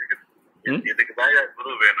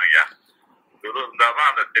குரு வேணும் ஐயா. குரு இருந்தாதான்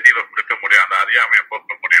அந்த தெளிவை கொடுக்க முடியும், அந்த அறியாமையை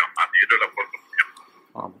போக்க முடியும், அந்த இருளை போக்க முடியும்.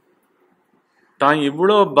 ஆமா, தான்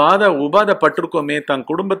இவ்வளோ உபாதப்பட்டிருக்கோமே, தன்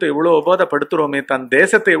குடும்பத்தை இவ்வளோ உபாதப்படுத்துறோமே, தன்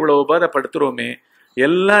தேசத்தை இவ்வளோ உபாதப்படுத்துறோமே,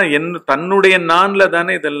 எல்லாம் தன்னுடைய நான்ல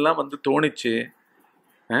தானே இதெல்லாம் வந்து தோணிச்சு.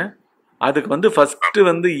 அதுக்கு வந்து ஃபர்ஸ்ட்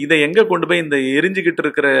வந்து இதை எங்க கொண்டு போய் இந்த எரிஞ்சுக்கிட்டு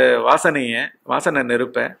இருக்கிற வாசனை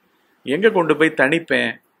நெருப்ப எங்க கொண்டு போய்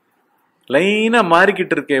தணிப்பேன்? லைனா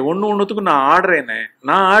மாறிக்கிட்டு இருக்கேன், ஒண்ணுத்துக்கும் நான் ஆடுறேனே,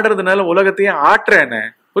 நான் ஆடுறதுனால உலகத்தையே ஆட்டுறேனே,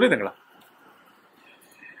 புரியுதுங்களா?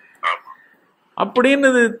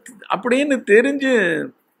 அப்படின்னு தெரிஞ்சு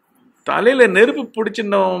தலையில நெருப்பு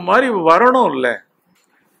பிடிச்சின மாதிரி வரணும் இல்ல?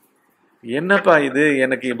 என்னப்பா இது,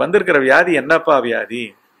 எனக்கு வந்திருக்கிற வியாதி என்னப்பா வியாதி?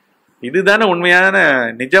 இதுதானே உண்மையான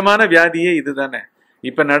நிஜமான வியாதியே, இதுதானே.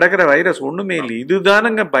 இப்ப நடக்கிற வைரஸ் ஒண்ணுமே இல்லை,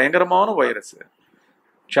 இதுதானங்க பயங்கரமான வைரஸ்.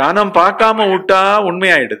 க்ஷானம் பார்க்காம விட்டா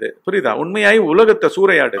உண்மையாயிடுது, புரியுதா? உண்மையாயி உலகத்தை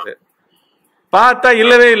சூறையாடுது. பார்த்தா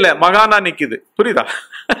இல்லவே இல்லை, மகானா நிக்குது, புரியுதா?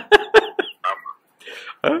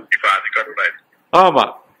 ஆமா,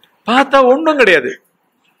 பார்த்தா ஒண்ணும் கிடையாது.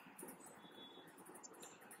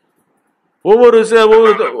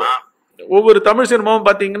 ஒவ்வொரு தமிழ் சினிமாவும்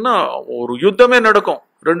பாத்தீங்கன்னா ஒரு யுத்தமே நடக்கும்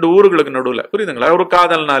ரெண்டு ஊர்களுக்கு நடுவுல, புரியுதுங்களா? ஒரு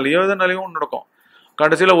காதல்னாலேயோ இதனாலேயும் நடக்கும்.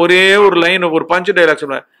 கடைசியில ஒரே ஒரு லைன், ஒரு பஞ்ச் டைலாக்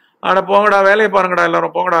சொல்லுவேன், ஆனா போங்கடா வேலையை பாருங்கடா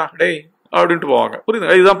எல்லாரும் போங்கடா டேய் அப்படின்ட்டு போவாங்க,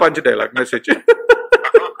 புரியுதுங்களா? இதுதான் பஞ்ச் டைலாக் மெசேஜ்.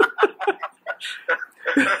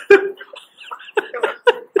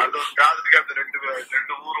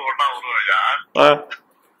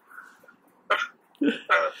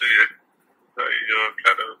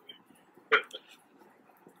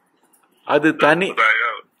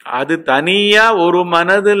 அது தனியா ஒரு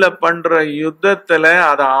மனதுல பண்ற யுத்தத்துல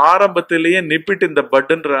அத ஆரம்பத்திலேயே நிப்பிட்டு இந்த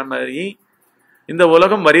பட்டுன்ற மாதிரி இந்த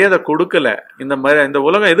உலகம் மரியாதை கொடுக்கல. இந்த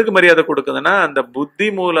உலகம் எதுக்கு மரியாதை கொடுக்குதுன்னா அந்த புத்தி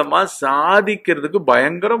மூலமா சாதிக்கிறதுக்கு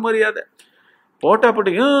பயங்கர மரியாதை. போட்டா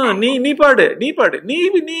போட்டு நீ பாடு நீ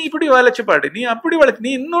இப்படி வளைச்சு பாடு, நீ அப்படி வளைச்சு,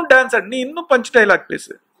 நீ இன்னும் டான்ஸ் ஆடு, நீ இன்னும் பஞ்ச் டைலாக்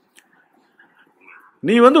பேசு,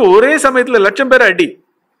 நீ வந்து ஒரே சமயத்துல 1,00,000 பேர் அடி.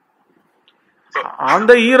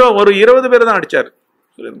 அந்த ஹீரோ ஒரு 20 பேர் தான் அடிச்சாரு,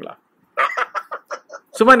 புரியுதுங்களா?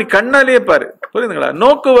 சும்மா நீ கண்ணாலேயே பாரு, புரியுதுங்களா?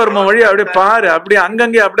 நோக்கு வர்ம வழி அப்படியே பாரு, அப்படியே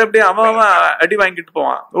அங்கங்கே அப்படியே அவன் அடி வாங்கிட்டு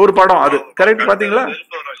போவான். ஒரு படம் அது, கரெக்ட்? பாத்தீங்களா?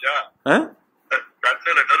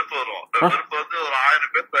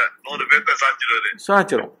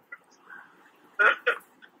 சாச்சிரும்.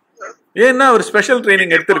 ஏன்னா ஒரு ஸ்பெஷல்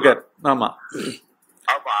ட்ரைனிங் எடுத்திருக்காரு. ஆமா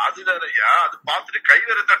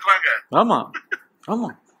ஆமா ஆமா.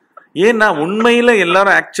 ஏன்னா உண்மையில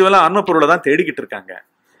எல்லாரும் ஆக்சுவலா ஆன்ம பொருளை தான் தேடிக்கிட்டு இருக்காங்க.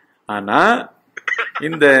 ஆனா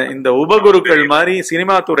இந்த உபகுருக்கள் மாதிரி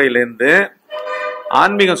சினிமா துறையில இருந்து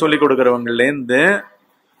ஆன்மீகம் சொல்லி கொடுக்கறவங்கல இருந்து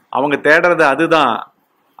அவங்க தேடுறது அதுதான்.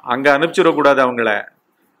 அங்க அனுப்பிச்சிடக்கூடாது அவங்கள,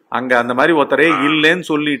 அங்க அந்த மாதிரி ஒருத்தரே இல்லைன்னு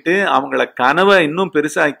சொல்லிட்டு அவங்கள கனவை இன்னும்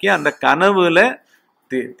பெருசாக்கி அந்த கனவுல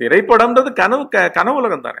திரைப்படம்ன்றது கனவு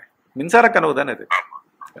உலகம் தானே, மின்சார கனவு தானே இது,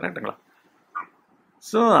 கரெக்டுங்களா?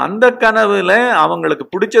 ஸோ அந்த கனவுல அவங்களுக்கு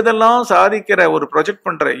பிடிச்சதெல்லாம் சாதிக்கிற ஒரு ப்ரொஜெக்ட்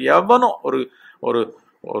பண்ற எவனும் ஒரு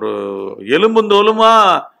ஒரு எலும்புந்தோலுமா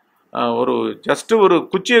ஒரு ஜஸ்ட் ஒரு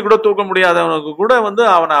குச்சியை கூட தூக்க முடியாதவனுக்கு கூட வந்து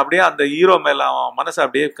அவனை அப்படியே அந்த ஹீரோ மேல அவன் மனசை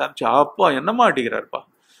அப்படியே காமிச்சு, அப்பா என்னமா அடிக்கிறாருப்பா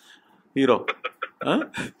ஹீரோ.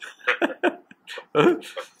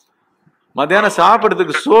 மத்தியானம்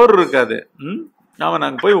சாப்பிட்றதுக்கு சோறு இருக்காது, அவன்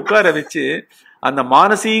நாங்க போய் உட்கார வச்சு அந்த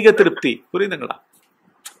மானசீக திருப்தி, புரியுதுங்களா?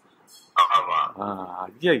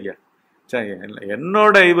 ஐயா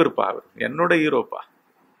என்னோட இவருப்பா, என்னோட ஹீரோப்பா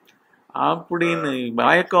அப்படின்னு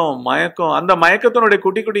மயக்கம் அந்த மயக்கத்தினுடைய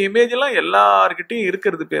குட்டி குட்டி இமேஜ் எல்லாம் எல்லார்கிட்டையும்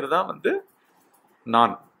இருக்கிறது பேர் தான் வந்து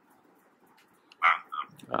நான்.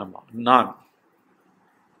 ஆமா, நான்.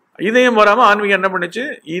 இதையும் வராம ஆன்மீகம் என்ன பண்ணுச்சு,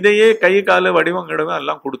 இதையே கை காலு வடிவங்களும்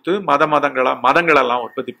எல்லாம் கொடுத்து மதங்களெல்லாம்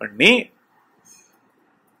உற்பத்தி பண்ணி,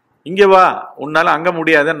 இங்க வா, உன்னால அங்க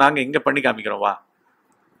முடியாத, நாங்க இங்க பண்ணி காமிக்கிறோம், வா,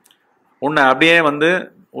 உன்னை அப்படியே வந்து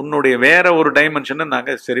உன்னுடைய வேற ஒரு டைமென்ஷனை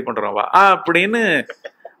நாங்க சரி பண்றோம், வா அப்படின்னு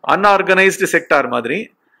அன்ஆர்கனைஸ்டு செக்டார் மாதிரி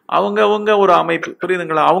அவங்க ஒரு அமைப்பு,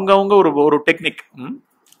 புரியுதுங்களா? அவங்க ஒரு டெக்னிக்.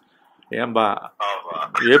 ஏன்பா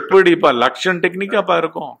எப்படிப்பா லக்ஷன் டெக்னிக்காப்பா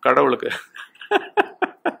இருக்கும் கடவுளுக்கு.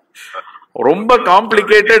 ரொம்ப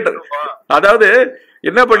காம்ப்ளிகேட்டட். அதாவது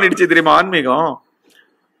என்ன பண்ணிடுச்சு தெரியுமா, ஆன்மீகம்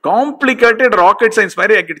காம்ப்ளிகேட்டட் ராக்கெட் சயின்ஸ்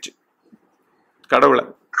மாதிரி ஆக்கிடுச்சு கடவுளை.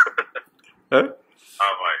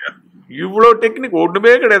 இவ்வளவு டெக்னிக்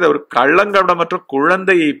ஒண்ணுமே கிடையாது. ஒரு கள்ளங்கபடமற்ற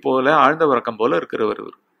குழந்தையை போல ஆழ்ந்த உறக்கம் போல இருக்கிறவர்.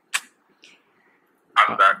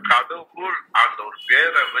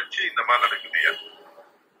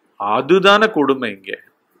 அதுதானே கொடுமை. இங்க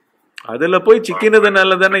அதுல போய்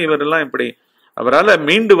சிக்கினதுனால தானே இவரெல்லாம் இப்படி அவரால்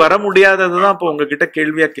மீண்டு வர முடியாததுதான் இப்ப உங்ககிட்ட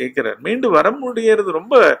கேள்வியா கேட்கிறார். மீண்டு வர முடியறது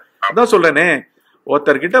ரொம்ப, அதான் சொல்றேனே,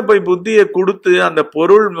 ஒருத்தர்கிட்ட போய் புத்தியை கொடுத்து அந்த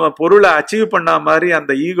பொருளை அச்சீவ் பண்ண மாதிரி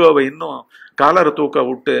அந்த ஈகோவை இன்னும் காலரை தூக்க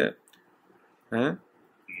விட்டு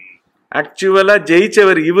ஆக்சுவலா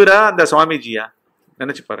ஜெயிச்சவர் இவரா அந்த சுவாமிஜியா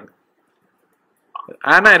நினைச்சு பாருங்க.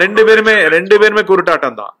 ஆனா ரெண்டு பேருமே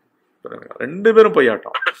குருட்டாட்டம் தான், ரெண்டு பேரும்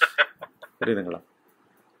பொய்யாட்டம். புரியுதுங்களா?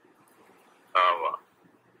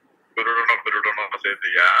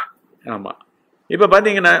 ஆமா. இப்ப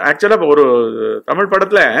பாத்தீங்கன்னா ஆக்சுவலா ஒரு தமிழ்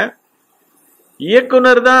படத்துல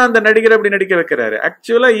இயக்குனர் தான் அந்த நடிகர் அப்படி நடிக்க வைக்கிறாரு.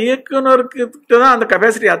 ஆக்சுவலா இயக்குனருக்கு தான் அந்த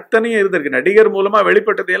கெபாசிட்டி அத்தனையும் இருந்திருக்கு. நடிகர் மூலமா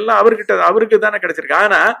வெளிப்பட்டது எல்லாம் அவருக்கு தானே கிடைச்சிருக்கு.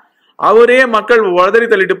 ஆனா அவரே மக்கள் உதறி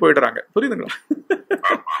தள்ளிட்டு போயிடுறாங்க. புரியுதுங்களா?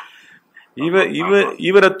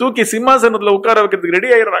 இவரை தூக்கி சிம்மாசனத்துல உட்கார வைக்கிறதுக்கு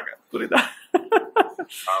ரெடி ஆயிடுறாங்க. புரியுதா?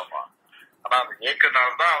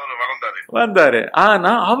 வந்தாரு.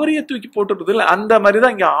 ஆனா அவரையே தூக்கி போட்டுறது இல்ல. அந்த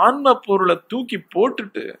மாதிரிதான் இங்க ஆன்ம பொருளை தூக்கி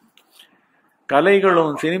போட்டுட்டு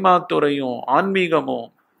கலைகளும் சினிமா துறையும் ஆன்மீகமும்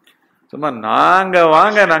சும்மா நாங்க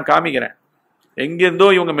வாங்க நான் காமிக்கிறேன், எங்கிருந்தோ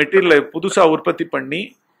இவங்க மெட்டீரியலை புதுசா உற்பத்தி பண்ணி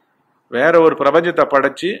வேற ஒரு பிரபஞ்சத்தை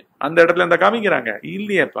படைச்சு அந்த இடத்துல இந்த காமிக்கிறாங்க.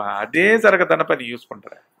 இல்லையப்பா, அதே சரக்கு தானப்பா நீ யூஸ் பண்ற,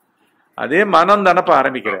 அதே மனம் தானப்பா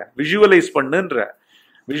ஆரம்பிக்கிற. விஷுவலைஸ் பண்ணுன்ற,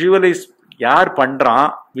 விஷுவலைஸ் யார் பண்றான்,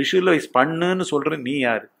 விஷுவலைஸ் பண்ணுன்னு சொல்ற நீ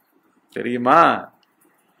யாரு தெரியுமா?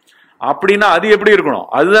 அப்படின்னா அது எப்படி இருக்கணும்?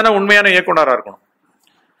 அதுதானே உண்மையான இயக்குனரா இருக்கணும்.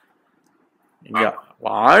 இங்க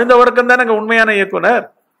ஆழ்ந்த உறக்கம் தானே உண்மையான இயக்குனர்.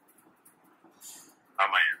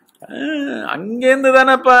 அங்கேருந்து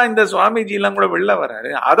தானேப்பா இந்த சுவாமிஜி எல்லாம் கூட வெளில வர்றாரு.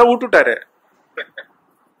 அதை விட்டுட்டாரு.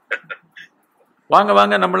 வாங்க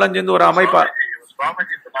வாங்க நம்மளாம் சேர்ந்து ஒரு அமைப்பா.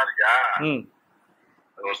 சுவாமிஜி சொன்னாருயா,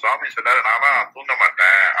 சுவாமி சொன்னாரு, நானா தூங்க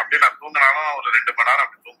மாட்டேன், அப்படி நான் தூங்கினாலும் ஒரு 2 மணி நேரம்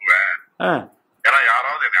அப்படி தூங்குவேன். ஏன்னா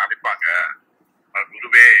யாராவது என்னை அழைப்பாங்க,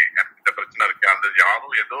 குருவே எனக்கு இந்த பிரச்சனை இருக்கு, அந்த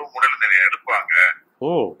யாரும் ஏதோ முறையில என்னை எடுப்பாங்க,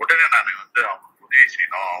 உடனே நான் வந்து அவங்களுக்கு உதவி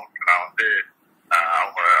செய்யணும், அவங்களுக்கு நான் வந்து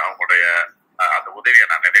அவங்களுடைய அந்த உதவியை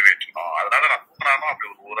நான் நிறைவேற்றணும். அதனால நான் தூங்கினாலும் அப்படி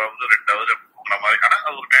ஒரு 1 hour 2 hour தூங்குற மாதிரி. ஆனா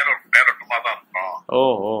அது ஒரு நேரட்டமா தான் இருக்கும்.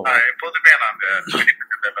 எப்போதுமே நான் அந்த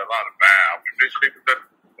தான் இருப்பேன் அப்படின்னு சொல்லி கொடுத்தாரு.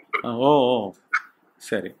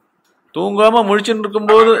 சரி, தூங்காம முழிச்சுட்டு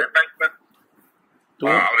இருக்கும்போது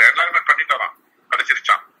அவர் என்லைன்மென்ட் பண்ணிட்டாராம்,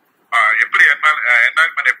 கிடைச்சிருச்சான். எப்படி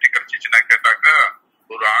என்லைன்மென்ட் எப்படி கிடைச்சிச்சுன்னா கேட்டாக்க,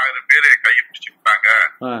 ஒரு 1000 பேரை கையை பிடிச்சுக்கிட்டாங்க,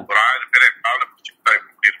 ஒரு 1000 பேரை காலை பிடிச்சுக்கிட்டா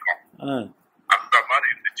எப்படி இருக்கும் அந்த மாதிரி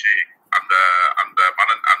இருந்துச்சு. அந்த அந்த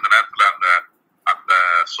அந்த நேரத்துல அந்த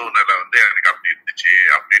சூழ்நிலை வந்து எனக்கு அப்படி இருந்துச்சு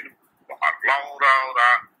அப்படின்னு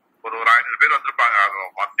ஒரு 1000 பேர் வந்திருப்பாங்க.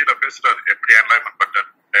 மத்தியில பேசுறாரு எப்படி என்லைன்மென்ட் பண்ற,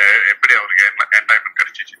 எப்படி அவருக்கு என்லைன்மென்ட்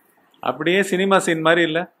கிடைச்சிச்சு. அப்படியே சினிமா சீன் மாதிரி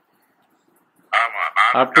இல்ல? ஆமா,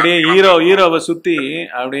 அப்படியே ஹீரோவை சுத்தி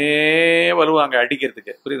அப்படியே வருவாங்க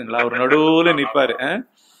அடிக்கிறதுக்கு. புரியுதுங்களா? அவர் நடுவுல நிப்பாரு.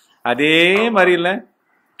 அதே மாதிரி இல்ல?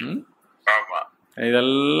 ஆமா,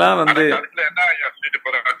 இதெல்லாம் வந்து என்ன சொல்லிட்டு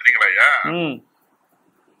போறாங்க தெரியுங்களா?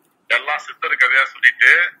 எல்லாம் சித்தர் கதையா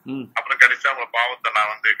சொல்லிட்டு அப்புறம் கடைசியா உங்க பாவத்தை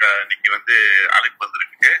நான் வந்து இன்னைக்கு வந்து அழைப்பு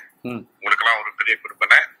வந்திருக்கு, உங்களுக்கு எல்லாம் ஒரு பெரிய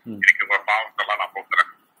கொடுப்பனை, இன்னைக்கு உங்க பாவத்தை எல்லாம் நான்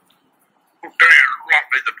போக்குறேன்,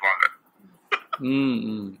 பேசிட்டுவாங்க.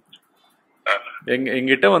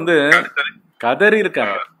 எங்கிட்ட வந்து கதறி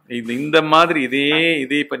இருக்காங்க. இந்த மாதிரி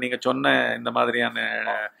இதே இப்ப நீங்க சொன்ன இந்த மாதிரியான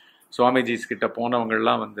சுவாமிஜிஸ் கிட்ட போனவங்க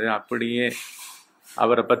எல்லாம் வந்து அப்படியே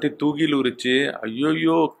அவரை பத்தி தூகில் உரிச்சு,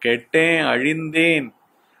 ஐயோயோ கெட்டேன், அழிந்தேன்,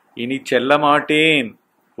 இனி செல்ல மாட்டேன்.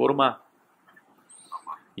 போருமா?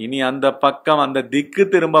 இனி அந்த பக்கம் அந்த திக்கு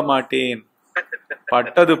திரும்ப மாட்டேன்,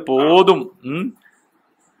 பட்டது போதும்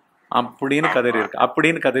அப்படின்னு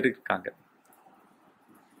கதறி இருக்காங்க.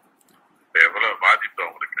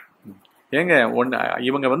 ஏங்க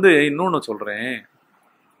இவங்க இன்னொன்னு சொல்றேன்,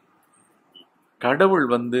 கடவுள்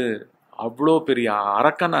அவ்வளோ பெரிய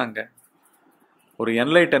அரக்கனாங்க. ஒரு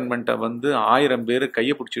என்லைட்டன்மெண்ட்டை 1000 பேர்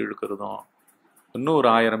கையை பிடிச்சி இழுக்கிறதும், இன்னும் ஒரு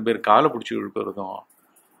 1000 பேர் காலை பிடிச்சி இழுக்கிறதும்,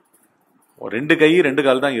 2 கை 2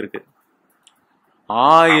 கால் தான் இருக்கு.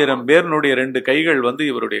 1000 பேருனுடைய 2 கைகள்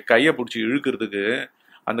இவருடைய கையை பிடிச்சி இழுக்கிறதுக்கு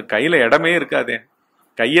அந்த கையில இடமே இருக்காதே,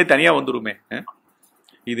 கையே தனியா வந்துருமே.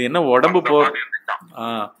 இது என்ன உடம்பு போ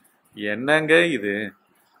என்னங்க இது?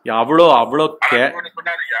 அவ்வளோ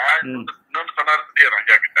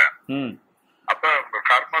அப்ப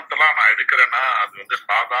கர்மத்தெல்லாம் நான் எடுக்கிறேன்னா அது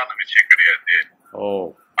சாதாரண விஷயம் கிடையாது.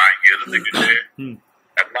 நான் இங்க இருந்துக்கிட்டு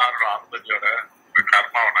எல்லாரோட அனுமதியோட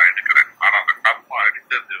கர்மாவை நான் எடுக்கிறேன். ஆனா அந்த கர்மா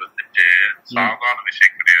எடுக்கிறது சாதாரண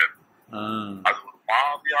விஷயம் கிடையாது. அது ஒரு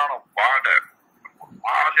மாதிரியான பாட, ஒரு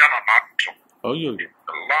மாதிரியான நாற்றம்.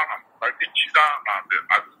 இதெல்லாம் நான் படிச்சுதான் நான்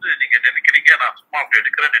அது நீங்க நினைக்கிறீங்க நான் சும்மா அப்படி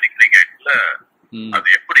எடுக்கிறேன்னு நினைக்கிறீங்க. இல்ல, அது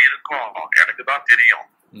எப்படி இருக்கும் எனக்கு தான் தெரியும்.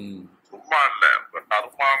 சும்மா இல்ல,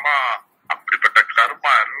 கர்மானா அப்படிப்பட்ட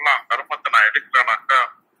கர்மா எல்லாம் கர்மத்தை நான் எடுக்கிறேன்னாக்கா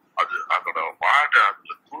அது அதோட வாடு,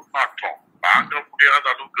 அதுல துர்நாற்றம் தாங்க முடியாத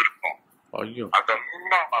அளவுக்கு இருக்கும்.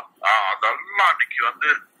 அதெல்லாம் அன்னைக்கு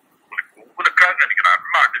உங்களுக்காக நினைக்கிறேன்.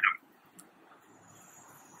 எல்லாம் அடிக்கணும்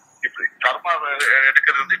இப்படி கர்மா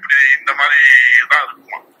எடுக்கிறது இப்படி இந்த மாதிரி தான்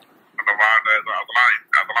இருக்குமா? அந்த வாடை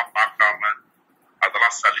அதெல்லாம் பார்க்காம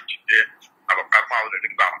அதெல்லாம் சலிச்சுட்டு நம்ம கர்மாவில்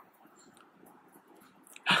எடுக்கலாம்.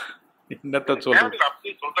 என்னத்த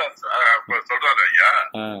சொல்றாரு ஐயா.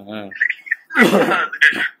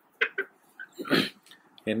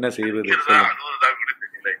 என்ன செய்வது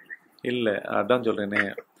இல்ல, அதான் சொல்றேனே,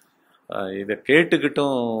 இத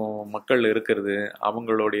கேட்டுக்கிட்டும் மக்கள் இருக்கிறது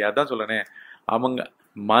அவங்களுடைய, அதான் சொல்றேனே, அவங்க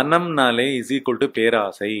மனம்னாலே இஸ் ஈக்குவல் டு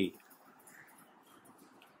பேராசை.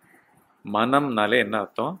 மனம்னாலே என்ன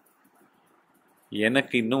அர்த்தம்?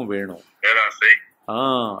 எனக்கு இன்னும் வேணும்,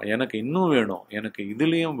 எனக்கு இன்னும் வேணும், எனக்கு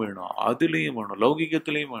இதுலயும் வேணும், அதுலயும் வேணும்,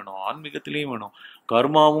 லௌகிகத்திலையும் வேணும், ஆன்மீகத்திலையும் வேணும்,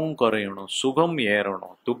 கர்மாவும் குறையணும், சுகம்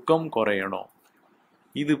ஏறணும், துக்கம் குறையணும்.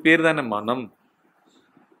 இது பேர் தானே மனம்.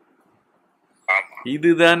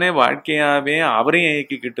 இதுதானே வாழ்க்கையாவே அவரையும்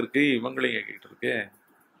இயக்கிக்கிட்டு இருக்கு, இவங்களையும் இயக்கிட்டு இருக்கு.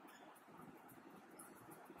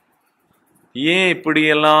 ஏன்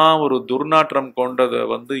இப்படியெல்லாம் ஒரு துர்நாற்றம்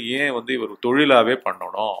கொண்டதை ஏன் இவர் தொழிலாவே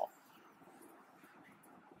பண்ணணும்?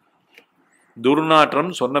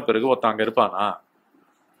 துர்நாற்றம் சொன்ன பிறகு ஒருத்தாங்க இருப்பானா?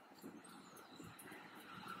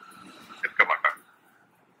 இருக்க மாட்டான்.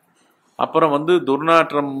 அப்புறம்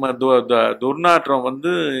துர்நாற்றம்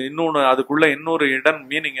இன்னொன்னு, அதுக்குள்ள இன்னொரு இடம்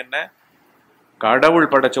மீனிங் என்ன?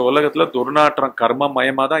 கடவுள் படைச்ச உலகத்துல துர்நாற்றம்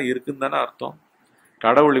கர்மமயமா தான் இருக்குன்னு தானே அர்த்தம்.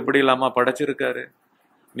 கடவுள் இப்படி இல்லாம படைச்சிருக்காரு.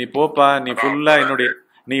 நீ போப்பா, நீ ஃபுல்லா என்னுடைய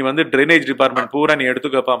நீ ட்ரைனேஜ் டிபார்ட்மெண்ட் பூரா நீ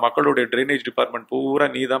எடுத்துக்கப்பா, மக்களுடைய ட்ரைனேஜ் டிபார்ட்மெண்ட் பூரா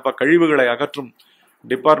நீ தான்ப்பா, கழிவுகளை அகற்றும்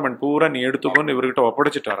டிபார்ட்மெண்ட் பூரா நீ எடுத்துக்கோன்னு இவர்கிட்ட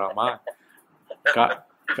ஒப்படைச்சிட்டாராமா?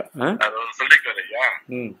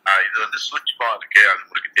 இது சூட்சமா இருக்கு, அது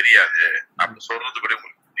உங்களுக்கு தெரியாது. நம்ம சொல்றது கூட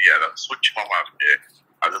உங்களுக்கு தெரியாது. அது சூட்சமா இருக்கு,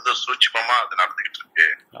 அது சூட்சமா அது நடந்துகிட்டு இருக்கு.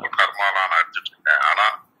 கர்மாலாம் நடந்துட்டு இருக்கேன். ஆனா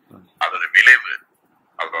அதோட விளைவு,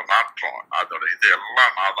 அதோட நாற்றம், அதோட இது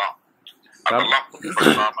எல்லாம் நான் தான். அதெல்லாம்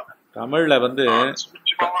தமிழ்ல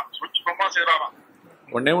சூட்சமா செய்யறாராம்.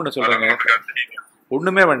 ஒன்னே ஒண்ணு சொல்றாங்க,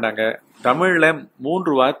 ஒண்ணுமே வேண்டாங்க. தமிழ்ல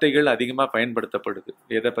 3 வார்த்தைகள் அதிகமா பயன்படுத்தப்படுது.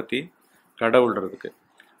 எதை பத்தி? கடவுள்றதுக்கு.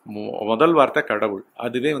 முதல் வார்த்தை கடவுள்.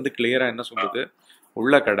 அதுவே கிளியரா என்ன சொல்லுது?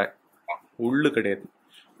 உள்ள கடை, உள்ளு கிடையாது.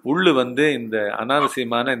 உள்ளு இந்த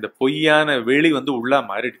அனாவசியமான இந்த பொய்யான வெளி உள்ளா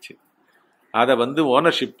மாறிடுச்சு. அதை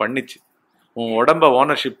ஓனர்ஷிப் பண்ணிச்சு. உன் உடம்ப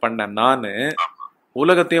ஓனர்ஷிப் பண்ண நானு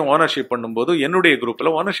உலகத்தையும் ஓனர்ஷிப் பண்ணும்போது என்னுடைய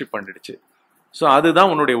குரூப்ல ஓனர்ஷிப் பண்ணிடுச்சு. ஸோ அதுதான்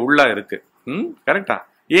உன்னுடைய உள்ளா இருக்கு. கரெக்டா?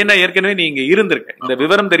 ஏன்னா ஏற்கனவே நீ இங்க இருந்திருக்க, இந்த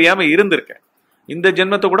விவரம் தெரியாம இருந்திருக்க. இந்த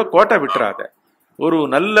ஜென்மத்தை கூட கோட்டை விட்டுறாத. ஒரு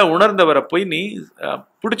நல்ல உணர்ந்தவரை போய் நீ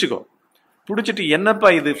பிடிச்சிக்கோ. பிடிச்சிட்டு என்னப்பா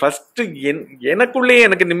இது ஃபர்ஸ்ட் எனக்குள்ளேயே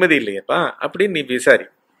எனக்கு நிம்மதி இல்லையப்பா அப்படின்னு நீ விசாரி.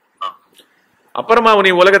 அப்புறமா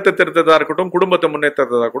நீ உலகத்தை திருத்ததா இருக்கட்டும், குடும்பத்தை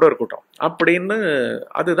முன்னேற்றதா கூட இருக்கட்டும் அப்படின்னு,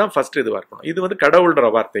 அதுதான் ஃபர்ஸ்ட் இதுவா இருக்கணும். இது கடவுள்ன்ற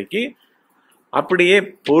வார்த்தைக்கு அப்படியே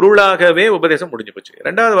பொருளாகவே உபதேசம் முடிஞ்சு போச்சு.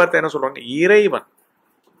 2வது வார்த்தை என்ன சொல்றாங்க? இறைவன்.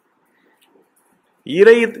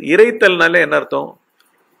 இறைத்தல்னால என்ன அர்த்தம்?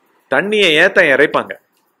 தண்ணியை ஏத்தம் இறைப்பாங்க.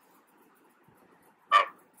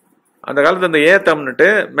 அந்த காலத்துல இந்த ஏத்தம்னுட்டு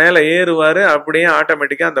மேல ஏறுவாரு, அப்படியே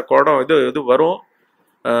ஆட்டோமேட்டிக்கா அந்த குடம் இது வரும்,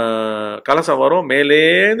 கலசம் வரும்,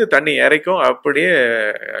 மேலேந்து தண்ணி இறைக்கும். அப்படியே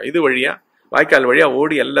இது வழியா வாய்க்கால் வழியா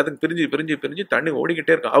ஓடி எல்லாத்துக்கும் பிரிஞ்சு பிரிஞ்சு பிரிஞ்சு தண்ணி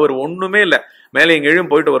ஓடிக்கிட்டே இருக்கும். அவர் ஒண்ணுமே இல்லை, மேலே எங்க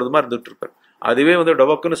எழும் போயிட்டு வருது மாதிரி இருந்துட்டு இருப்பார். அதுவே வந்து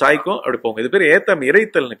டொபக்குன்னு சாய்க்கும், அப்படி போகும். இது பேர் ஏத்தம்,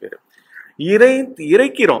 இறைத்தல்னு பேரு.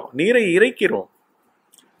 இறைக்கிறோம், நீரை இறைக்கிறோம்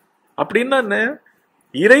அப்படின்னா என்ன?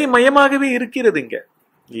 இறைமயமாகவே இருக்கிறது. இங்க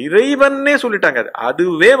இறைவன்னே சொல்லிட்டாங்க.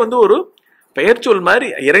 அதுவே வந்து ஒரு பெயர் சொல் மாதிரி,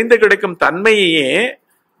 இறைந்து கிடைக்கும் தன்மையே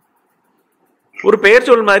ஒரு பெயர்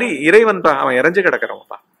சொல் மாதிரி. இறைவன் தான், அவன் இறைஞ்சு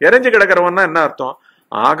கிடக்கிறவன்பா. இறைஞ்சு கிடக்கிறவன்னா என்ன அர்த்தம்?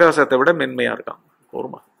 ஆகாசத்தை விட மென்மையா இருக்கான்.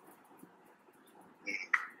 போருமா?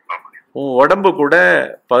 உன் உடம்பு கூட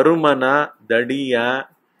பருமனா, தடியா,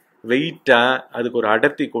 வெயிட்டா, அதுக்கு ஒரு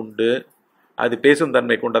அடர்த்தி கொண்டு, அது பேசும்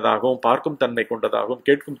தன்மை கொண்டதாகவும், பார்க்கும் தன்மை கொண்டதாகவும்,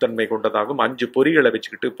 கேட்கும் தன்மை கொண்டதாகவும் 5 பொறிகளை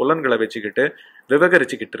வச்சுக்கிட்டு, புலன்களை வச்சுக்கிட்டு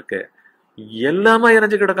விவகரிச்சுக்கிட்டு இருக்கு. எல்லாமே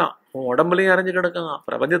இறைஞ்சு கிடக்கான். உன் உடம்புலயும் இறைஞ்சு கிடக்கான்,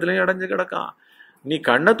 பிரபஞ்சத்திலையும் இறைஞ்சு கிடக்கான். நீ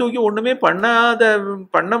கண்ணை தூக்கி ஒண்ணுமே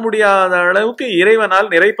பண்ண முடியாத அளவுக்கு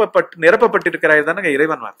இறைவனால் நிரப்பப்பட்டிருக்கிறாய் தானே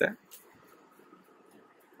இறைவன் வார்த்தை.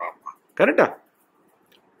 கரெக்டா?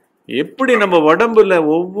 எப்படி நம்ம உடம்புல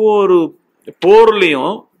ஒவ்வொரு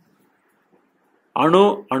போர்லயும்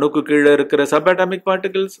அணுக்கு கீழே இருக்கிற சப்அட்டாமிக்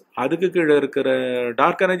பார்ட்டிகிள்ஸ், அதுக்கு கீழே இருக்கிற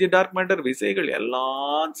டார்க் எனர்ஜி, டார்க் மேட்டர், விசைகள்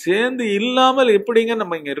எல்லாம் சேர்ந்து இல்லாமல் எப்படிங்க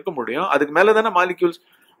நம்ம இங்க இருக்க முடியும்? அதுக்கு மேலதானே மாலிக்யூல்ஸ்,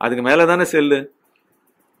 அதுக்கு மேலதானே செல்லு.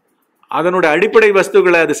 அதனுடைய அடிப்படை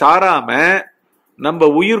வஸ்துக்களை அது சாராம நம்ம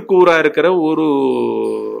உயிர்கூறா இருக்கிற ஒரு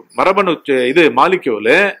மரபணு இது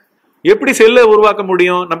மாலிக்யூல் எப்படி செல்லை உருவாக்க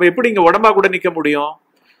முடியும்? நம்ம எப்படி இங்க உடம்பா கூட நிக்க முடியும்?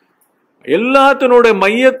 எல்லாத்தினுடைய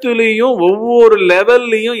மையத்திலையும் ஒவ்வொரு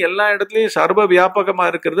லெவல்லையும் எல்லா இடத்துலையும் சர்வ வியாபகமா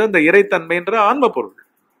இருக்கிறது அந்த இறைத்தன்மைன்ற ஆன்ம பொருள்.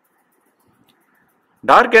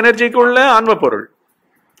 டார்க் எனர்ஜிக்குள்ள ஆன்ம பொருள்,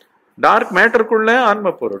 டார்க் மேட்டருக்குள்ள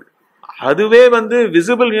ஆன்ம பொருள். அதுவே வந்து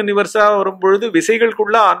விசிபிள் யூனிவர்ஸா வரும் பொழுது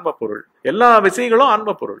விசைகளுக்குள்ள ஆன்ம பொருள். எல்லா விசைகளும்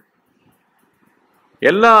ஆன்ம பொருள்,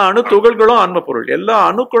 எல்லா அணு துகள்களும் ஆன்ம பொருள், எல்லா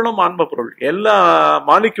அணுக்களும் ஆன்ம பொருள், எல்லா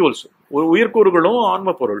மாலிக்யூல்ஸ் உயிர்கூறுகளும்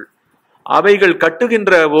ஆன்ம பொருள். அவைகள்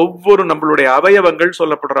கட்டுகின்ற ஒவ்வொரு நம்மளுடைய அவயவங்கள்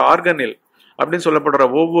சொல்லப்படுற ஆர்கனில் அப்படின்னு சொல்லப்படுற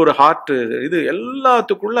ஒவ்வொரு ஹார்ட், இது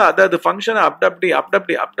எல்லாத்துக்குள்ள அதாவது ஃபங்க்ஷன்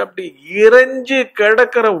அப்படி இறைஞ்சு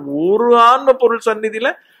கிடக்கிற ஒரு ஆன்ம பொருள்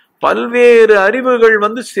சந்நிதியில பல்வேறு அறிவுகள்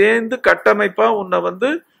வந்து சேர்ந்து கட்டமைப்பா உன்னை வந்து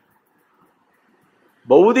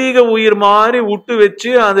பௌதீக உயிர் மாதிரி விட்டு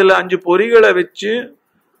வச்சு அதுல 5 பொறிகளை வச்சு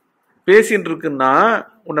பேசிட்டு இருக்குன்னா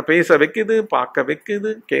உன்னை பேச வைக்குது, பார்க்க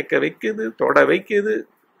வைக்குது, கேட்க வைக்குது, தொட வைக்குது,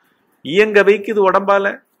 இயங்க வைக்குது உடம்பால.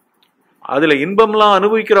 அதுல இன்பம்லாம்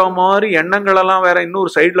அனுபவிக்கிற மாதிரி எண்ணங்களெல்லாம் வேற இன்னொரு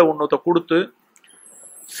சைட்ல ஒன்னொத்த கொடுத்து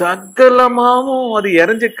சகலமாவும் அது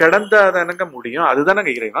இறைஞ்சு கிடந்தாதானங்க முடியும்.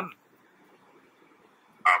 அதுதானங்க இறைவன்.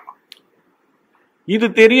 இது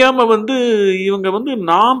தெரியாம வந்து இவங்க வந்து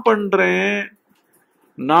நான் பண்றேன்,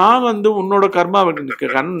 நான் வந்து உன்னோட கர்மா,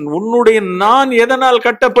 உன்னுடைய நான் எதனால்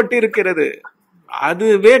கட்டப்பட்டு இருக்கிறது?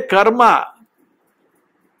 அதுவே கர்மா.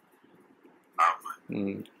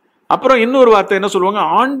 அப்புறம் இன்னொரு வார்த்தை என்ன சொல்லுவாங்க?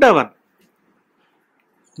 ஆண்டவன்.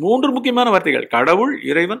 3 முக்கியமான வார்த்தைகள்: கடவுள்,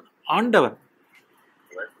 இறைவன், ஆண்டவன்.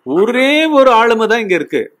 ஒரே ஒரு ஆளுமை தான் இங்க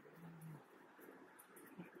இருக்கு,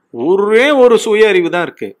 ஒரே ஒரு சுய அறிவு தான்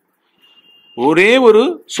இருக்கு, ஒரே ஒரு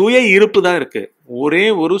சுய இருப்பு தான் இருக்கு, ஒரே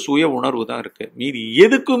ஒரு சுய உணர்வு தான் இருக்கு. மீதி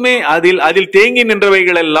எதுக்குமே அதில் தேங்கி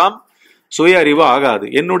நின்றவைகள் எல்லாம் சுய அறிவு ஆகாது.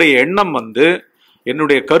 என்னுடைய எண்ணம் வந்து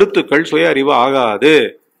என்னுடைய கருத்துக்கள் சுய அறிவு ஆகாது.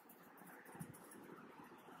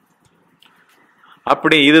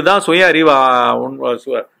 அப்படி இதுதான் சுய அறிவு.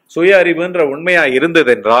 சுய அறிவுன்ற உண்மையா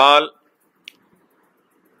இருந்தது என்றால்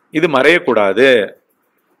இது மறையக்கூடாது,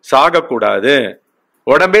 சாகக்கூடாது,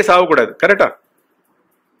 உடம்பே சாகக்கூடாது. கரெக்டா?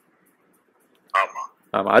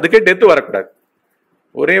 ஆமா, அதுக்கே டெத்து வரக்கூடாது.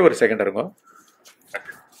 ஒரே ஒரு செகண்ட் இருக்கும்.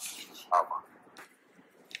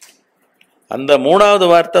 அந்த 3வது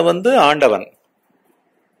வார்த்தை வந்து ஆண்டவன்.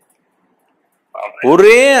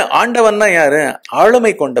 ஒரே ஆண்டவன் தான் யாரு?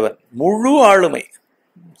 ஆளுமை கொண்டவன், முழு ஆளுமை,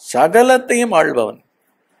 சகலத்தையும் ஆள்பவன்,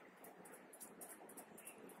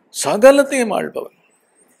 சகலத்தையும் ஆள்பவன்.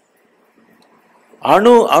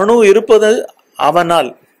 அணு இருப்பது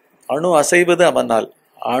அவனால், அணு அசைவது அவனால்,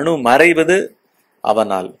 அணு மறைவது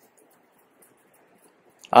அவனால்.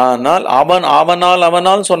 ஆனால்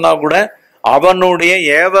அவனால் சொன்னா கூட அவனுடைய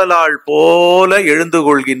ஏவலாள் போல எழுந்து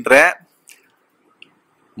கொள்கின்ற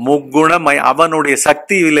முக்குணமய அவனுடைய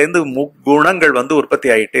சக்தியிலிருந்து முக்குணங்கள் வந்து உற்பத்தி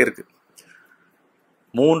ஆகிட்டே இருக்கு.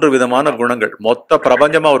 3 விதமான குணங்கள் மொத்த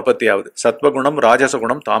பிரபஞ்சமா உற்பத்தி ஆகுது. சத்வகுணம்,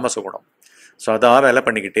 ராஜசகுணம், தாமசகுணம் சதா வேலை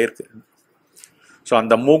பண்ணிக்கிட்டே இருக்கு. ஸோ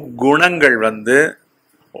அந்த முக்குணங்கள் வந்து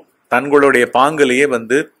தங்களுடைய பாங்கிலேயே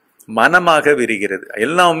வந்து மனமாக விரிகிறது.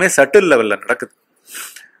 எல்லாமே சட்டில் லெவல்ல நடக்குது,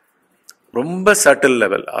 ரொம்ப சட்டில்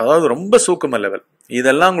லெவல், அதாவது ரொம்ப சூக்கும லெவல்.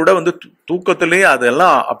 இதெல்லாம் கூட வந்து தூக்கத்திலேயே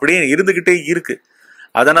அதெல்லாம் அப்படியே இருந்துகிட்டே இருக்கு.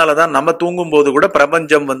 அதனாலதான் நம்ம தூங்கும் போது கூட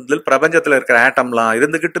பிரபஞ்சத்துல இருக்கிற ஆட்டம்லாம்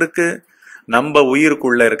இருந்துகிட்டு இருக்கு, நம்ம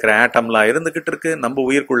உயிருக்குள்ள இருக்கிற ஆட்டம்லாம் இருந்துகிட்டு இருக்கு, நம்ம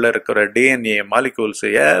உயிருக்குள்ள இருக்கிற டிஎன்ஏ மாலிகூல்ஸ்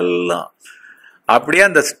எல்லாம் அப்படியே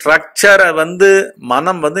அந்த ஸ்ட்ரக்சரை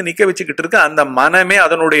மனம் நிக்க வச்சுக்கிட்டு இருக்கு. அந்த மனமே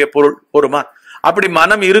அதனுடைய பொருள். பொறுமா அப்படி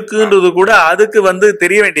மனம் இருக்குன்றது கூட அதுக்கு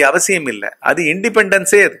தெரிய வேண்டிய அவசியம் இல்லை. அது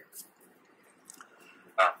இண்டிபெண்டன்ஸே.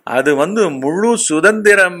 அது முழு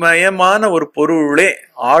சுதந்திரமயமான ஒரு பொருளே,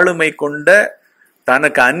 ஆளுமை கொண்ட,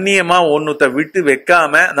 தனக்கு அந்நியமா ஒன்னுத்த விட்டு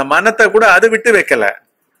வைக்காம, அந்த மனத்தை கூட அது விட்டு வைக்கல.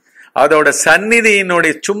 அதோட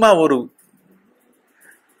சந்நிதியினுடைய சும்மா ஒரு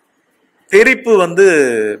தெரிப்பு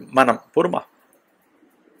மனம். பொறுமா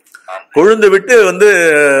கொழுந்து விட்டு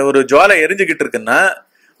ஒரு ஜுவாலை எரிஞ்சுக்கிட்டு இருக்குன்னா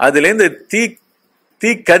அதுல இருந்து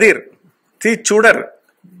தீ கதிர், தீ சுடர்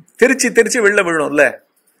தெரிச்சு வெளில விழும்ல.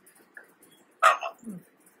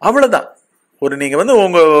 அவ்வளவுதான். நீங்க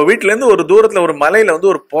உங்க வீட்டுல இருந்து ஒரு தூரத்துல ஒரு மலையில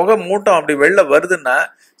ஒரு புகை மூட்டம் அப்படி வெளில வருதுன்னா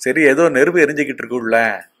சரி, ஏதோ நெருப்பு எரிஞ்சுக்கிட்டு இருக்கு, உள்ள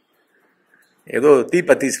ஏதோ தீ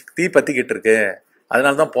பத்திக்கிட்டு இருக்கு,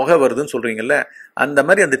 அதனாலதான் புகை வருதுன்னு சொல்றீங்கல்ல. அந்த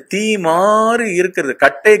மாதிரி அந்த தீ மாதிரி இருக்கிறது,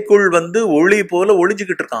 கட்டைக்குள் ஒளி போல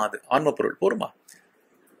ஒளிஞ்சுக்கிட்டு இருக்கான். அது ஆன்ம பொருள். போருமா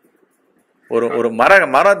ஒரு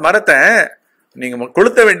மரத்தை நீங்க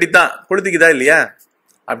கொளுத்த வேண்டிதான், கொளுத்திக்குதா இல்லையா?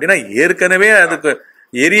 அப்படின்னா ஏற்கனவே அதுக்கு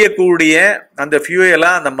எரியக்கூடிய அந்த ஃபியூயலா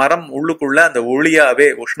அந்த மரம் உள்ளுக்குள்ள அந்த ஒளியாவே,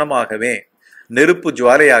 உஷ்ணமாகவே, நெருப்பு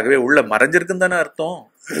ஜுவாலையாகவே உள்ள மறைஞ்சிருக்குன்னு தானே அர்த்தம்.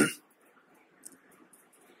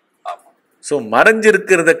 சோ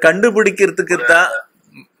மறைஞ்சிருக்கிறத கண்டுபிடிக்கிறதுக்கு தான்,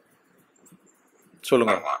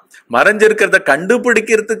 சொல்லுங்க, மறைஞ்சிருக்கிறத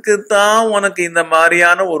கண்டுபிடிக்கிறதுக்கு தான் உனக்கு இந்த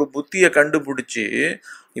மாதிரியான ஒரு புத்திய கண்டுபிடிச்சு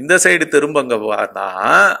இந்த சைடு திரும்பங்க வானா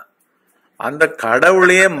அந்த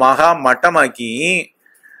கடவுளையே மகா மட்டமாக்கி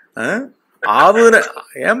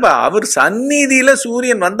அவர் சந்நிதியில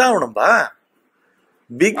சூரியன் வந்தாகணும்பா,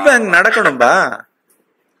 பிக் பேங் நடக்கணும்பா.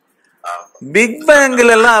 பிக்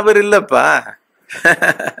பேங்க்ல எல்லாம் அவர் இல்லப்பா.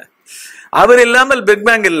 அவர் இல்லாமல் பிக்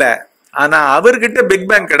பேங் இல்ல. ஆனா அவர்கிட்ட பிக்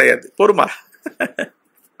பேங் கிடையாது. பொறுமா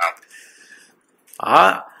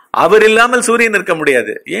அவர் இல்லாமல் சூரியன் இருக்க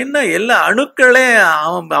முடியாது. ஏன்னா எல்லா அணுக்களே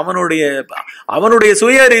அவனுடைய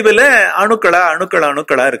சுய அறிவுல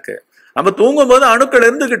அணுக்களா இருக்கு. நம்ம தூங்கும் போது அணுக்கள்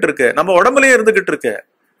இருந்துகிட்டு இருக்கு, நம்ம உடம்புலயே இருந்துகிட்டு இருக்கு.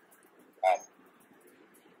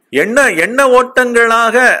 எண்ண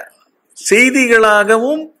ஓட்டங்களாக,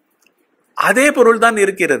 செய்திகளாகவும் அதே பொருள் தான்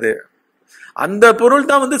இருக்கிறது. அந்த பொருள்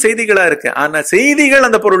தான் செய்திகளா இருக்கு. ஆனா செய்திகள்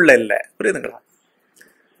அந்த பொருள்ல இல்ல. புரியுதுங்களா?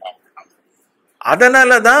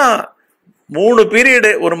 அதனாலதான் 3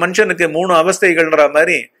 பீரியடு ஒரு மனுஷனுக்கு 3 அவஸ்தைகள்ன்ற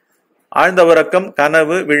மாதிரி, ஆழ்ந்த உறக்கம்,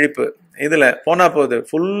 கனவு, விழிப்பு. இதுல போனா போகுது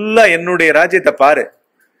ஃபுல்லா என்னுடைய ராஜ்யத்தை பாரு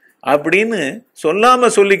அப்படின்னு சொல்லாம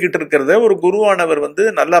சொல்லிக்கிட்டு இருக்கிறத ஒரு குருவானவர்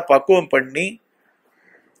நல்லா பக்குவம் பண்ணி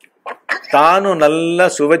தானும் நல்லா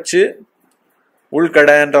சுவைச்சு,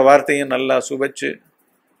 உள்கடன்ற வார்த்தையும் நல்லா சுவைச்சு,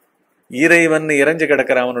 இறைவன் இறைஞ்சு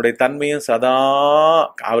கிடக்கிற அவனுடைய தன்மையும் சதா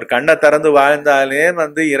அவர் கண்ணை திறந்து வாழ்ந்தாலே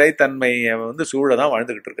இறைத்தன்மையை சூழதான்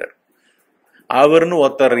வாழ்ந்துகிட்டு இருக்காரு. அவர்னு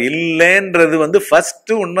ஒருத்தர் இல்லைன்றது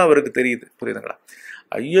ஃபர்ஸ்ட் உண்மை அவருக்கு தெரியுது. புரியுதுங்களா?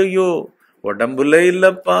 ஐயோ உடம்புல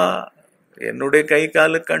இல்லப்பா, என்னுடைய கை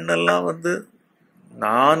காலு கண்ணெல்லாம்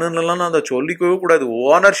நானுன்னெல்லாம் நான் அதை சொல்லிக்கவே கூடாது,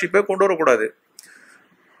 ஓனர்ஷிப்பே கொண்டு வரக்கூடாது.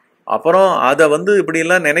 அப்புறம் அதை இப்படி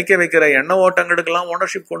எல்லாம் நினைக்க வைக்கிற எண்ண ஓட்டங்களுக்கெல்லாம்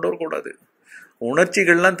ஓனர்ஷிப் கொண்டு வரக்கூடாது.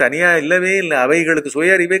 உணர்ச்சிகள்லாம் தனியா இல்லவே இல்லை, அவைகளுக்கு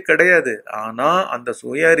சுய அறிவே கிடையாது. ஆனா அந்த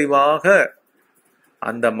சுய அறிவாக,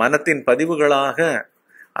 அந்த மனத்தின் பதிவுகளாக,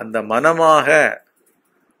 அந்த மனமாக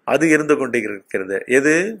அது இருந்து கொண்டிருக்கிறது.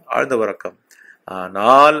 எது? ஆழ்ந்த உறக்கம்.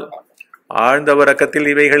 ஆனால் ஆழ்ந்த உறக்கத்தில்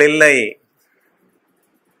இவைகள் இல்லை.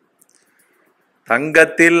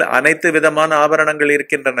 தங்கத்தில் அனைத்து விதமான ஆபரணங்கள்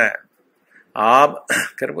இருக்கின்றன.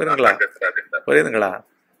 புரியுதுங்களா?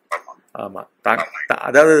 ஆமா.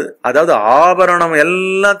 அதாவது ஆபரணம்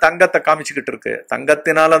எல்லாம் தங்கத்தை காமிச்சுக்கிட்டு இருக்கு.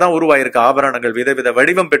 தங்கத்தினாலதான் உருவாயிருக்கு ஆபரணங்கள். விதவித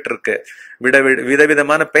வடிவம் பெற்றிருக்கு,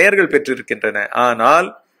 விதவிதமான பெயர்கள் பெற்றிருக்கின்றன. ஆனால்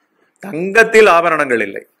தங்கத்தில் ஆபரணங்கள்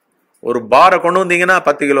இல்லை. ஒரு பாரை கொண்டு வந்தீங்கன்னா,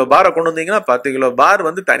 10 கிலோ பாரை கொண்டு வந்தீங்கன்னா 10 கிலோ பார்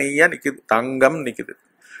தனியா நிக்குது, தங்கம் நிக்குது.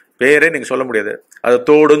 பேரே நீங்க சொல்ல முடியாது, அது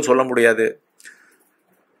தோடுன்னு சொல்ல முடியாது,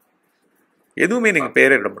 எதுவுமே நீங்க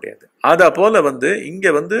பேரிட முடியாது. அத போல இங்க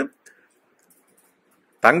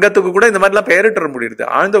தங்கத்துக்கு கூட இந்த மாதிரிலாம் பெயரிட்ட முடியுது.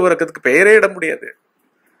 ஆழ்ந்த உறக்கத்துக்கு பெயரே இட முடியாது.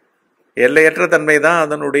 எல்லையற்ற தன்மை தான்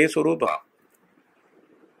அதனுடைய சுரூபம்.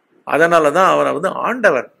 அதனாலதான் அவனை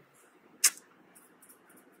ஆண்டவர்.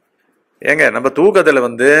 ஏங்க நம்ம தூக்கத்துல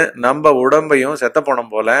நம்ம உடம்பையும் செத்த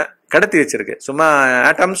போனம் போல கடத்தி வச்சிருக்கு. சும்மா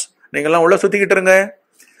ஆட்டம்ஸ் நீங்கெல்லாம் உள்ள சுத்திக்கிட்டு இருங்க,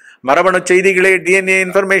 மரபணு செய்திகளே, டிஎன்ஏ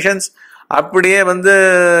இன்ஃபர்மேஷன்ஸ் அப்படியே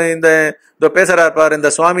இந்த பேசுறா பாரு இந்த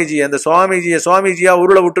சுவாமிஜி, அந்த சுவாமிஜியா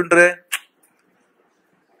உருளை விட்டுன்று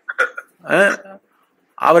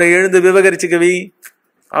அவரை எழுந்து விவகரிச்சுக்கவி,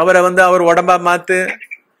 அவரை வந்து அவர் உடம்பா மாத்து,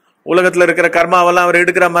 உலகத்துல இருக்கிற கர்மாவெல்லாம் அவர்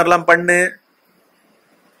எடுக்கிற மாதிரிலாம் பண்ணு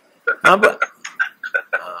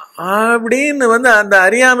அப்படின்னு வந்து அந்த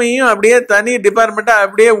அறியாமையும் அப்படியே தனி டிபார்ட்மெண்டா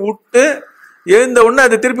அப்படியே விட்டு எழுந்த உடனே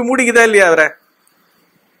அது திருப்பி மூடிக்குதா இல்லையா அவரை?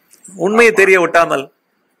 உண்மையை தெரிய விட்டாமல்.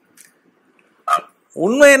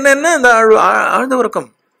 உண்மை என்னன்னா அந்த ஆழ்ந்த உறக்கம்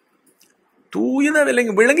தூயதா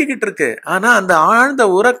விளங்கிக்கிட்டு இருக்கு. ஆனா அந்த ஆழ்ந்த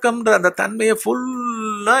உறக்கம்ன்ற அந்த தன்மையை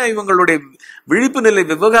ஃபுல்லா இவங்களுடைய விழிப்பு நிலை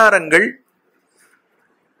விவகாரங்கள்,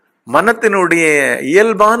 மனத்தினுடைய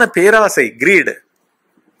இயல்பான பேராசை, கிரீடு,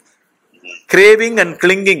 கிரேவிங் அண்ட்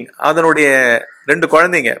கிளிங்கிங், அதனுடைய 2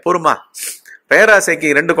 குழந்தைங்க. பொறுமா, பேராசைக்கு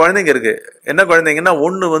 2 குழந்தைங்க இருக்கு. என்ன குழந்தைங்கன்னா,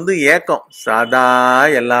 ஒண்ணு வந்து ஏக்கம், சதா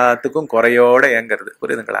எல்லாத்துக்கும் குறையோட ஏங்கிறது,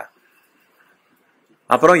 புரியுதுங்களா?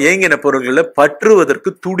 அப்புறம் ஏங்கின பொருள்களை பற்றுவதற்கு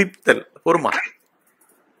துடித்தல். பொறுமா,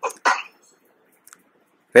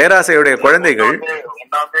 பேராசையுடைய குழந்தைகள்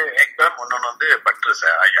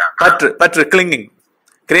பற்று, கிளிங்கிங்,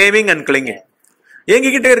 கிரேவிங் அண்ட் கிளிங்கிங்,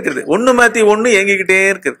 ஏங்கிக்கிட்டே இருக்குது. ஒண்ணு மாத்தி ஒண்ணு ஏங்கிக்கிட்டே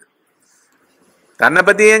இருக்குது. தன்னை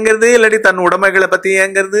பத்தி ஏங்கிறது, இல்லாட்டி தன் உடைமைகளை பத்தி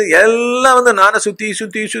ஏங்கிறது, எல்லாம் வந்து நானே சுத்தி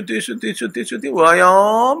சுத்தி சுத்தி சுத்தி சுத்தி சுத்தி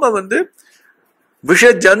வாயாம வந்து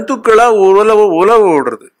விஷ ஜந்துக்களா உழவு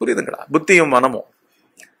விடுறது, புரியுதுங்களா? புத்தியும் மனமும்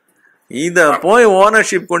இத போய்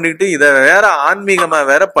ஓனர்ஷிப் கொண்டுகிட்டு இத வேற ஆன்மீகமா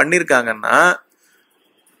வேற பண்ணிருக்காங்கன்னா,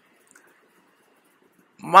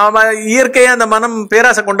 இயற்கையா அந்த மனம்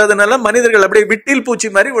பேராசை கொண்டதுனால மனிதர்கள் அப்படியே விட்டில் பூச்சி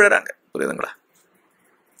மாதிரி விழுறாங்க, புரியுதுங்களா?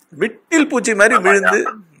 விட்டில்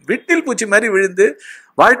பூச்சி மாதிரி விழுந்து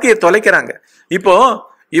வாழ்க்கையை தொலைக்கிறாங்க. இப்போ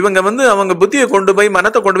இவங்க வந்து அவங்க புத்தியை கொண்டு போய்,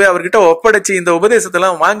 மனத்தை கொண்டு போய் அவர்கிட்ட ஒப்படைச்சு இந்த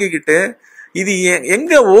உபதேசத்தெல்லாம் வாங்கிக்கிட்டு இது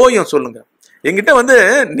எங்க ஓயும் சொல்லுங்க? என்கிட்ட வந்து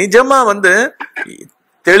நிஜமா வந்து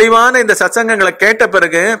தெளிவான இந்த சத்சங்கங்களை கேட்ட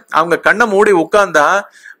பிறகு அவங்க கண்ணை மூடி உட்கார்ந்தா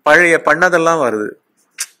பழைய பண்ணதெல்லாம் வருது.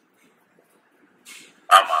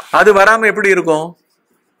 அது வராம எப்படி இருக்கும்?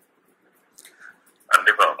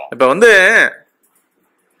 இப்ப வந்து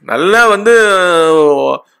நல்லா வந்து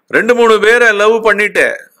 2-3 பேரை லவ் பண்ணிட்டு,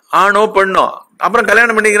 ஆணோ பெண்ணோ, அப்புறம்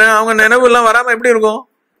கல்யாணம் பண்ணிக்கிறேன், அவங்க நினைவு எல்லாம் வராம எப்படி இருக்கும்?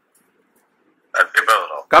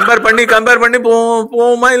 கம்பேர் பண்ணி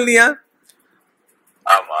போவோமா இல்லையா?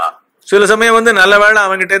 சில சமயம் வந்து நல்ல வேளை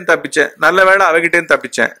அவங்கிட்டே தப்பிச்சேன், நல்ல வேளை அவகிட்டே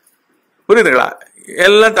தப்பிச்சேன், புரியுதுங்களா?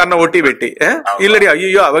 எல்லாம் தன்னை ஒட்டி வெட்டி, இல்லடி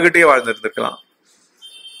ஐயோ அவகிட்டயே வாழ்ந்துருக்கலாம்.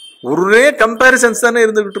 ஒரே கம்பேரிசன்ஸ் தானே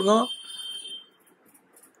இருந்துகிட்டு இருக்கோம்.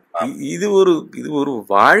 இது ஒரு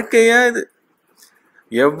வாழ்க்கையா? இது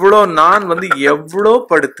எவ்வளோ நான் வந்து எவ்வளோ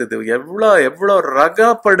படுத்துது, எவ்வளோ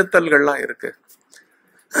ரகப்படுத்தல்கள்லாம் இருக்கு.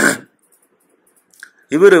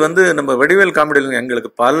 இவரு வந்து நம்ம வடிவேல் காமெடியில்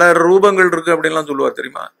எங்களுக்கு பல ரூபங்கள் இருக்கு அப்படின்லாம் சொல்லுவார்,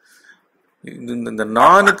 தெரியுமா? இந்த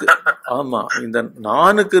நானுக்கு, ஆமா, இந்த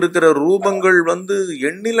நானுக்கு இருக்கிற ரூபங்கள் வந்து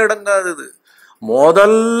எண்ணிலடங்காதது.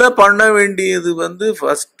 முதல்ல பண்ண வேண்டியது வந்து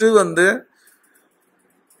ஃபர்ஸ்ட் வந்து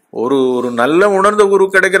ஒரு நல்ல உணர்ந்த குரு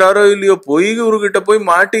கிடைக்கிறாரோ இல்லையோ, பொய் குரு கிட்ட போய்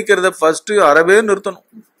மாட்டிக்கிறத ஃபர்ஸ்ட் அறவே நிறுத்தணும்.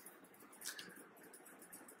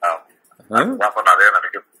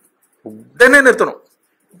 உடனே நிறுத்தணும்.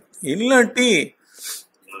 இல்லாட்டி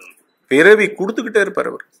பிறவி கொடுத்துக்கிட்டே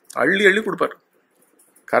இருப்பார். அவர் அள்ளி அள்ளி கொடுப்பார்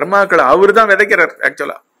கர்மாக்களை. அவரு தான் விதைக்கிறார்.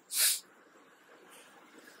 ஆக்சுவலா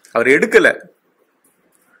அவர் எடுக்கல,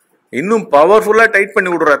 இன்னும் பவர்ஃபுல்லா டைட்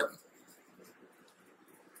பண்ணி விடுறாரு.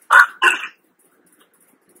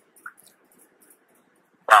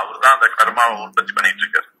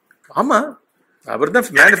 ஆமா, அவர் தான்.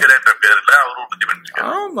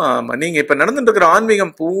 ஆமா ஆமா, நீங்க இப்ப நடந்துட்டு இருக்கிற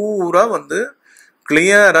ஆன்மீகம் பூரா வந்து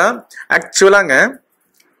கிளியரா ஆக்சுவலாங்க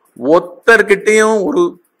ஒருத்தர்கிட்டையும் ஒரு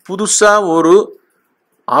புதுசா ஒரு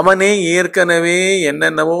அவனே ஏற்கனவே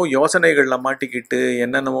என்னென்னவோ யோசனைகள்ல மாட்டிக்கிட்டு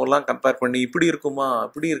என்னென்னவோலாம் கம்பேர் பண்ணி இப்படி இருக்குமா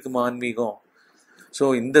அப்படி இருக்குமா ஆன்மீகம், ஸோ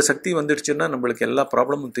இந்த சக்தி வந்துடுச்சுன்னா நம்மளுக்கு எல்லா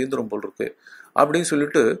ப்ராப்ளமும் தீந்துரும் போல் இருக்கு அப்படின்னு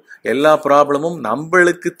சொல்லிட்டு எல்லா ப்ராப்ளமும்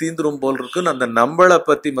நம்மளுக்கு தீந்துரும் போல் இருக்குன்னு அந்த நம்மளை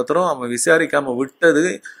பத்தி மாத்திரம் அவன் விசாரிக்காம விட்டது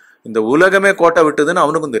இந்த உலகமே கோட்டை விட்டதுன்னு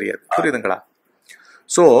அவனுக்கும் தெரியாது, புரியுதுங்களா?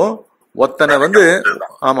 ஸோ ஒத்தனை வந்து,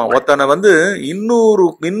 ஆமா, ஒத்தனை வந்து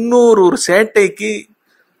இன்னொரு ஒரு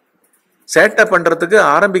சேட்டை பண்றதுக்கு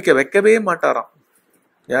ஆரம்பிக்க வைக்கவே மாட்டாராம்.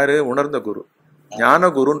 யாரு? உணர்ந்த குரு,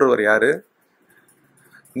 ஞான குருன்றவர். யாரு?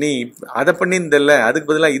 நீ அதை பண்ணியிருந்தல்ல, அதுக்கு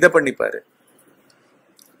பதிலாக இதை பண்ணிப்பாரு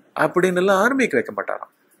அப்படின்னு எல்லாம் ஆரம்பிக்க வைக்க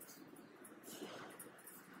மாட்டாராம்.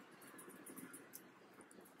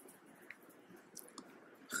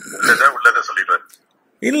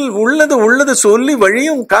 உள்ளது சொல்லி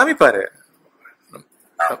வழியும் காமிப்பாரு.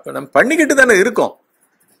 நம்ம பண்ணிக்கிட்டு தானே இருக்கோம்.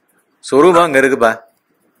 சொரூபம் அங்க இருக்குப்பா,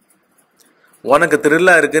 உனக்கு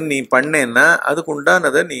த்ரில்லா இருக்குன்னு நீ பண்ணேன்னா அதுக்கு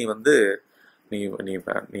உண்டானதை நீ வந்து நீ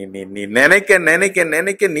நீ நீ நினைக்க நினைக்க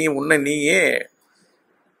நினைக்க நீ உன்னை நீயே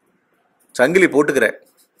சங்கிலி போட்டுக்கிற.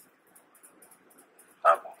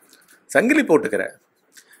 சங்கிலி போட்டுக்கிற.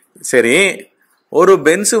 சரி, ஒரு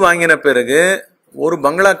பென்ஸ் வாங்கின பிறகு, ஒரு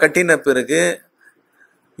பங்களா கட்டின பிறகு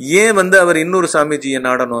ஏன் வந்து அவர் இன்னொரு சாமிஜியை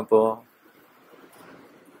நாடணும்? இப்போ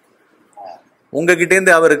உங்ககிட்ட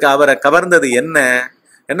இருந்து அவரை கவர்ந்தது என்ன?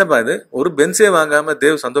 என்னப்பா இது? ஒரு பென்ஸே வாங்காம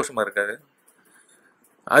தேவ் சந்தோஷமா இருக்காரு,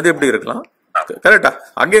 அது எப்படி இருக்கலாம்? கரெக்டா?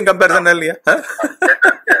 அங்கேயும் கம்பேரிசன் இல்லையா?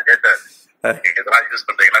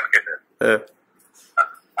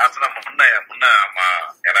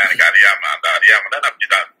 எனக்கு அறியாம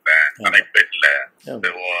அப்படிதான் இருந்தேன். ஆனா இப்ப இல்ல,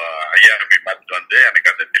 ஐயா பார்த்துட்டு வந்து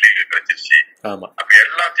எனக்கு அந்த தெளிவு கிடைச்சிருச்சு. அப்ப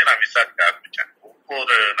எல்லாத்தையும் நான் விசாரிக்க ஆரம்பிச்சேன்.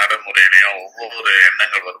 ஒவ்வொரு நடைமுறையிலையும் ஒவ்வொரு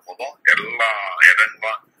எண்ணங்கள் வரும்போதும் எல்லா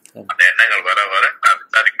இடங்களும் அந்த எண்ணங்கள் வர வர நான்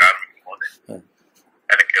விசாரிக்க ஆரம்பிக்கும் போது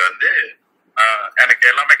எனக்கு வந்து எனக்கு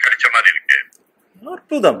எல்லாமே கிடைச்ச மாதிரி இருக்கு.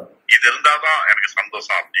 அற்புதம். இது இருந்தாதான் எனக்கு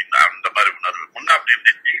சந்தோஷம் அப்படின்னு அந்த மாதிரி உணர்வு முன்ன அப்படி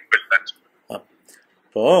இருந்துச்சு, இப்ப இல்லைன்னு.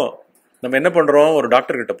 இப்போ நம்ம என்ன பண்றோம்? ஒரு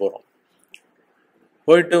டாக்டர் கிட்ட போறோம்,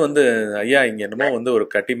 போயிட்டு வந்து ஐயா இங்க என்னமோ வந்து ஒரு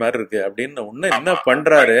கட்டி மாதிரி இருக்கு அப்படின்னு ஒண்ணு என்ன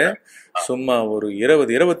பண்றாரு? சும்மா ஒரு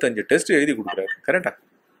 20-25 டெஸ்ட் எழுதி கொடுக்குறாரு. கரெக்டா?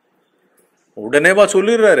 உடனேவா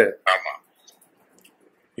சொல்லிடுறாரு?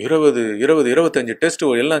 20-25 டெஸ்ட்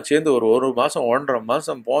எல்லாம் சேர்ந்து ஒரு மாசம் 1.5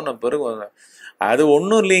 மாசம் போன பிறகு அது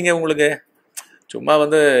ஒன்றும் இல்லைங்க உங்களுக்கு, சும்மா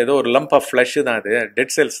வந்து ஏதோ ஒரு லம்ப் ஆஃப் ஃப்ளஷ் தான், அது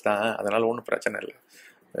டெட் செல்ஸ் தான், அதனால ஒன்றும் பிரச்சனை இல்லை,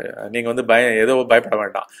 நீங்க வந்து ஏதோ பயப்பட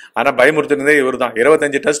வேண்டாம். ஆனா பயமுறுத்தினதே இவர் தான்.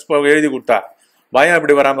 25 டெஸ்ட் எழுதி கொடுத்தா பயம்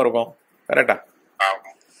எப்படி வராம இருக்கும்? கரெக்டா?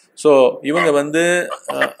 ஸோ இவங்க வந்து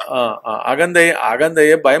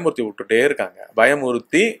அகந்தைய பயமுறுத்தி விட்டுட்டே இருக்காங்க.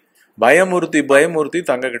 பயமுறுத்தி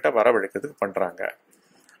தங்க கிட்ட வரவழைக்கிறதுக்கு பண்றாங்க.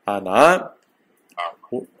 ஆனா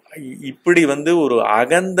இப்படி வந்து ஒரு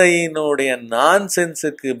அகந்தையினுடைய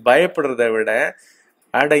நான்சென்ஸுக்கு பயப்படுறதை விட,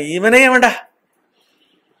 அட இவனே வேண்டா,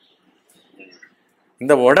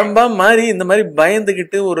 இந்த உடம்பா மாதிரி இந்த மாதிரி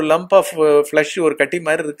பயந்துகிட்டு ஒரு லம்ப் ஆஃப் ஃப்ளஷ் ஒரு கட்டி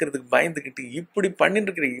மாதிரி இருக்கிறதுக்கு பயந்துகிட்டு இப்படி பண்ணிட்டு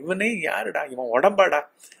இருக்கிற இவனே யாருடா? இவன் உடம்பாடா,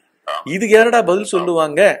 இதுக்கு யாருடா பதில்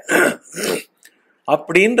சொல்லுவாங்க?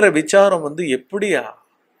 அப்படின்ற விசாரம் வந்து எப்படி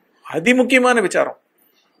அதிமுக்கியமான விசாரம்.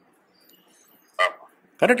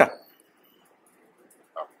 கரெக்டா?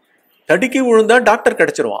 தடுக்கி விழுந்தா டாக்டர்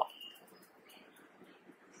கிடைச்சிருவான்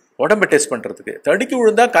உடம்ப டெஸ்ட் பண்றதுக்கு, தடுக்கி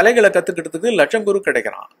விழுந்தா கலைகளை கத்துக்கிறதுக்கு லட்சம் குரு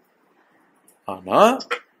கிடைக்கிறான். ஆனா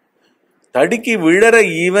தடுக்கி விழற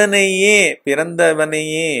இவனையே,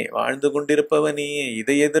 பிறந்தவனையே, வாழ்ந்து கொண்டிருப்பவனையே,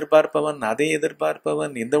 இதை எதிர்பார்ப்பவன், அதை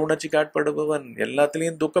எதிர்பார்ப்பவன், இந்த உணர்ச்சிக்கு ஆட்படுபவன்,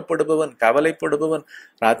 எல்லாத்திலையும் துக்கப்படுபவன், கவலைப்படுபவன்,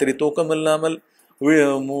 ராத்திரி தூக்கம் இல்லாமல்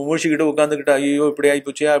மூழ்கிக்கிட்டு உட்காந்துக்கிட்டு ஐயோ இப்படி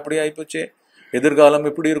ஆயிப்போச்சே அப்படி ஆயிப்போச்சே, எதிர்காலம்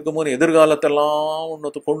இப்படி இருக்குமோ, எதிர்காலத்தெல்லாம்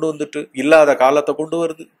ஒன்று கொண்டு வந்துட்டு இல்லாத காலத்தை கொண்டு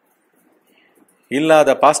வருது,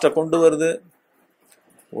 இல்லாத பாஸ்ட கொண்டு வருது.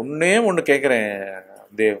 ஒன்னே ஒன்று கேட்குறேன்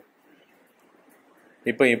தேவ்,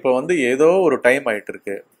 இப்போ வந்து ஏதோ ஒரு டைம் ஆயிட்டு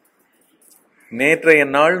இருக்கு, நேற்றைய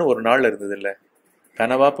நாள்னு ஒரு நாள் இருந்தது இல்ல,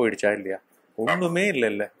 கனவா போயிடுச்சா இல்லையா? ஒண்ணுமே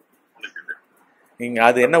இல்ல. நீங்க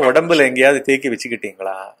அது என்ன உடம்புல எங்கேயாவது தேக்கி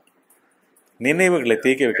வச்சுக்கிட்டீங்களா? நினைவுகளை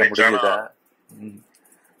தேக்கி வைக்க முடியுதா?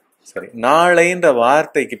 சரி, நாளைன்ற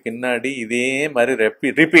வார்த்தைக்கு பின்னாடி இதே மாதிரி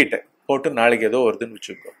ரிப்பீட் போட்டு நாளைக்கு ஏதோ வருதுன்னு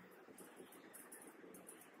வச்சுக்கோ,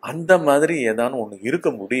 அந்த மாதிரி ஏதானு ஒண்ணு இருக்க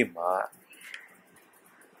முடியுமா?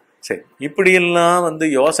 சரி, இப்படியெல்லாம் வந்து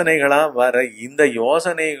யோசனைகளா வர, இந்த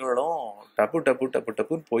யோசனைகளும் டப்பு டப்பு டப்பு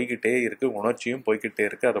டப்புன்னு போய்கிட்டே இருக்கு, உணர்ச்சியும் போய்கிட்டே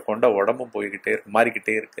இருக்கு, அதை கொண்ட உடம்பும் போய்கிட்டே இருக்கு,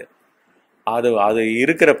 மாறிக்கிட்டே இருக்கு, அது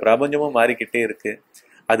இருக்கிற பிரபஞ்சமும் மாறிக்கிட்டே இருக்கு,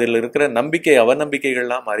 அதில் இருக்கிற நம்பிக்கை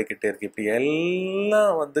அவநம்பிக்கைகள்லாம் மாறிக்கிட்டே இருக்கு. இப்படி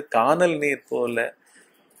எல்லாம் வந்து காணல் நீர் போல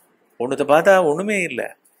ஒண்ணுத்த பார்த்தா ஒண்ணுமே இல்லை.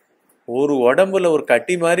 ஒரு உடம்புல ஒரு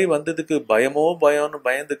கட்டி மாதிரி வந்ததுக்கு பயம்னு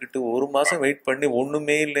பயந்துக்கிட்டு 1 மாசம் வெயிட் பண்ணி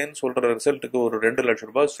ஒண்ணுமே இல்லைன்னு சொல்ற ரிசல்ட்டுக்கு ஒரு 2 லட்சம்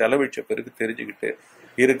ரூபாய் செலவிச்ச பிறகு தெரிஞ்சுக்கிட்டு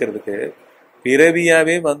இருக்கிறதுக்கு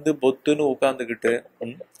பிறவியாவே வந்து பொத்துன்னு உட்காந்துக்கிட்டு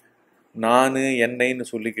நானு என்னைன்னு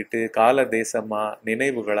சொல்லிக்கிட்டு கால தேசமா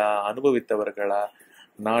நினைவுகளா அனுபவித்தவர்களா,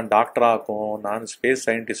 நான் டாக்டராக்கும், நான் ஸ்பேஸ்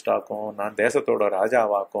சயின்டிஸ்டாக்கும், நான் தேசத்தோட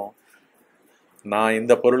ராஜாவாக்கும், நான்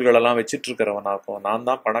இந்த பொருள்களெல்லாம் வச்சிட்டு இருக்கிறவனாக்கும், நான்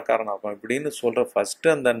தான் பணக்காரனாக்கும் இப்படின்னு சொல்ற ஃபர்ஸ்ட்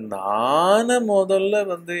அந்த நான முதல்ல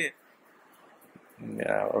வந்து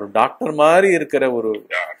ஒரு டாக்டர் மாதிரி இருக்கிற ஒரு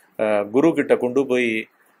குரு கிட்ட கொண்டு போய்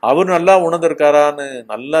அவர் நல்லா உணர்ந்திருக்காரான்னு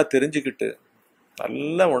நல்லா தெரிஞ்சுக்கிட்டு,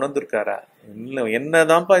 நல்லா உணர்ந்திருக்காரா இல்லை,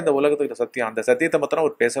 என்னதான்ப்பா இந்த உலகத்துக்கு சத்தியம், அந்த சத்தியத்தை மாத்திரம்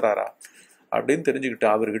அவர் பேசுறாரா அப்படின்னு தெரிஞ்சுக்கிட்டு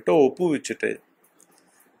அவர்கிட்ட ஒப்பு வச்சுட்டு,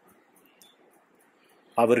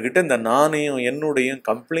 அவர்கிட்ட இந்த நானையும் என்னுடையும்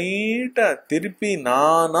கம்ப்ளீட்டா திருப்பி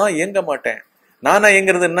நானா இயங்க மாட்டேன். நானா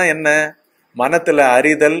இயங்குறதுன்னா என்ன? மனத்துல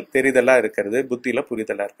அறிதல் தெரிதலா இருக்கிறது, புத்தியில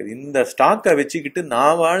புரிதலா இருக்குது. இந்த ஸ்டாக்கை வச்சுக்கிட்டு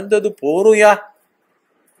நான் வாழ்ந்தது போருயா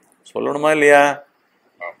சொல்லணுமா இல்லையா?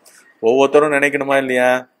 ஒவ்வொருத்தரும் நினைக்கணுமா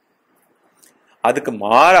இல்லையா? அதுக்கு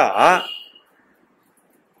மாறா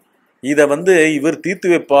இத இவர் தீர்த்து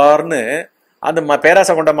வைப்பார்னு அந்த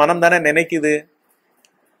பேராசை கொண்ட மனம் தானே நினைக்குது.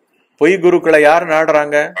 பொய் குருக்களை யாரு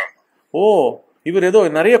நாடுறாங்க? ஓ, இவர் ஏதோ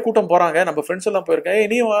நிறைய கூட்டம் போறாங்க, நம்ம ஃப்ரெண்ட்ஸ் எல்லாம் போயிருக்கேன்,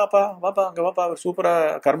 நீ வாப்பா வாப்பா அங்க வாப்பா, அவர் சூப்பரா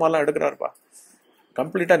கர்மாலாம் எடுக்கிறாருப்பா,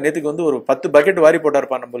 கம்ப்ளீட்டா நேத்துக்கு ஒரு 10 பக்கெட் வாரி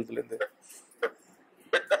போட்டாருப்பா நம்மளதுல இருந்து.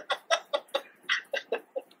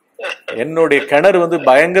 என்னுடைய கிணறு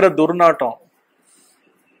பயங்கர துர்நாட்டம்,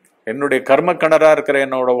 என்னுடைய கர்ம கிணறா இருக்கிற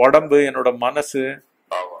என்னோட உடம்பு என்னோட மனசு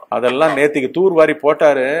அதெல்லாம் நேத்திக்கு தூர் வாரி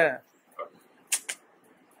போட்டாரு.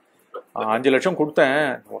 5 லட்சம் கொடுத்தேன்,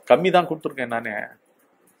 கம்மி தான் கொடுத்துருக்கேன் நானே.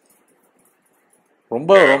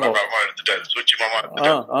 ரொம்ப ரொம்ப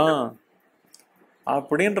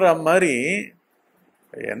அப்படின்ற மாதிரி.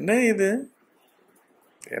 என்ன இது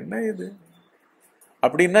என்ன இது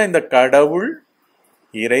அப்படின்னா, இந்த கடவுள்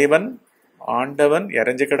இறைவன் ஆண்டவன்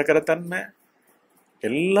இறைஞ்சு கிடக்கிற தன்மை,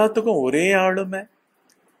 எல்லாத்துக்கும் ஒரே ஆளுமை.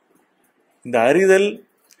 இந்த அறிதல்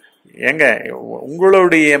ஏங்க,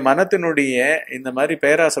 உங்களுடைய மனத்தினுடைய இந்த மாதிரி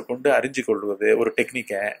பேராசை கொண்டு அறிஞ்சு கொள்வது ஒரு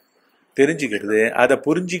டெக்னிக்கை தெரிஞ்சுக்கிறது, அதை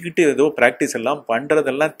புரிஞ்சுக்கிட்டு ஏதோ பிராக்டிஸ் எல்லாம்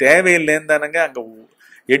பண்றதெல்லாம் தேவையில்லைன்னு தானங்க அங்க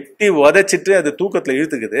எட்டி உதைச்சிட்டு அது தூக்கத்துல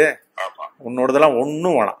இழுத்துக்குது. உன்னோடதெல்லாம்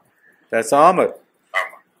ஒன்னும் வேணாம், பேசாம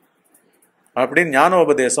அப்படின்னு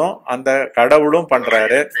ஞானோபதேசம் அந்த கடவுளும்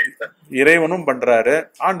பண்றாரு, இறைவனும் பண்றாரு,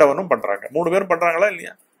 ஆண்டவனும் பண்றாங்க. 3 பேரும் பண்றாங்களா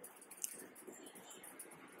இல்லையா?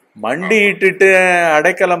 மண்டி இட்டுட்டு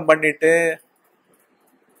அடைக்கலம் பண்ணிட்டு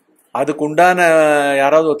அதுக்கு உண்டான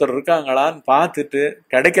யாராவது ஒருத்தர் இருக்காங்களான்னு பார்த்துட்டு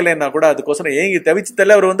கிடைக்கலன்னா கூட அதுக்கோசரம் ஏங்கி தவிச்சு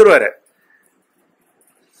தள்ள அவர் வந்துருவாரு.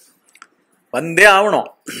 வந்தே ஆகணும்.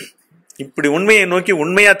 இப்படி உண்மையை நோக்கி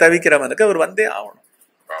உண்மையா தவிக்கிறவனுக்கு அவர் வந்தே ஆகணும்.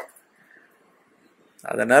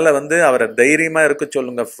 அதனால அவரை தைரியமா இருக்க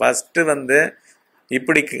சொல்லுங்க. ஃபர்ஸ்ட்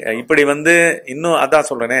இப்படி இன்னும் அதான்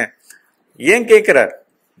சொல்றேனே, ஏன் கேட்கிறார்,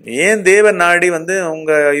 ஏன் தேவ நாடி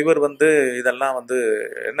உங்க இவர் இதெல்லாம்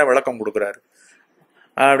என்ன விளக்கம் கொடுக்குறாரு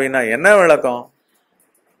அப்படின்னா, என்ன விளக்கம்?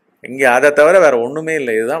 இங்க அதை தவிர வேற ஒண்ணுமே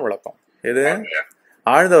இல்லை. இதுதான் விளக்கம். இது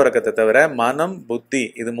ஆழ்ந்த உறக்கத்தை தவிர மனம் புத்தி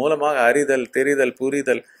இது மூலமாக அறிதல் தெரிதல்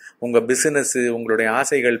புரிதல், உங்க பிசினஸ் உங்களுடைய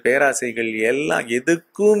ஆசைகள் பேராசைகள் எல்லாம்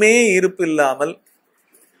எதுக்குமே இருப்பு இல்லாமல்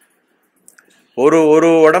ஒரு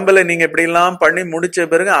உடம்புல நீங்க இப்படி எல்லாம் பண்ணி முடிச்ச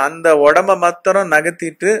பிறகு அந்த உடம்ப மாத்திரம்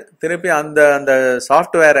நகர்த்திட்டு திருப்பி அந்த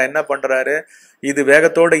சாஃப்ட்வேரை என்ன பண்றாரு, இது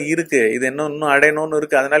வேகத்தோட இருக்கு, இது இன்னும் அடையணும்னு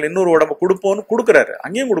இருக்கு, அதனால இன்னொரு உடம்ப கொடுப்போம்னு கொடுக்குறாரு,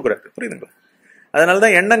 அங்கேயும் கொடுக்குறாரு. புரியுதுங்களா?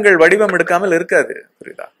 அதனாலதான் எண்ணங்கள் வடிவம் எடுக்காமல் இருக்காது.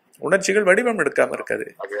 புரியுதா? உணர்ச்சிகள் வடிவம் எடுக்காம இருக்காது,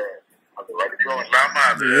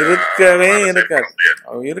 இருக்கவே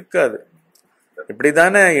இருக்காது.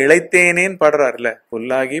 இப்படித்தானே இளைத்தேனேன்னு பாடுறாருல,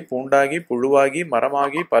 புல்லாகி பூண்டாகி புழுவாகி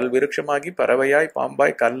மரமாகி பல்விருட்சமாகி பறவையாய்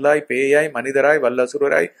பாம்பாய் கல்லாய் பேயாய் மனிதராய்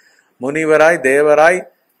வல்லசுரராய் முனிவராய் தேவராய்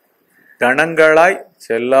கணங்களாய்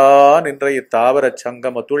செல்லா நின்ற இத்தாவர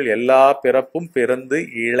சங்கமத்துள் எல்லா பிறப்பும் பிறந்து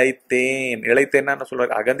இளைத்தேன்னா என்ன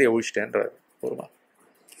சொல்றாரு, அகந்தைய ஒழிச்சிட்டேன்றாரு. போருமா?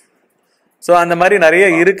 சோ அந்த மாதிரி நிறைய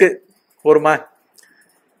இருக்கு. போருமா?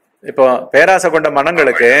 இப்போ பேராசை கொண்ட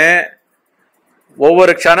மனங்களுக்கு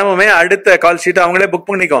ஒவ்வொரு க்ஷணமுமே அடுத்த கால் ஷீட் அவங்களே புக்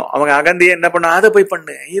பண்ணிக்கும். அவங்க அகந்தியே என்ன பண்ண, அதை போய்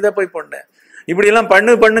பண்ணு இதை போய் பண்ணு இப்படி எல்லாம்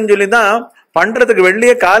பண்ணுன்னு சொல்லிதான் பண்றதுக்கு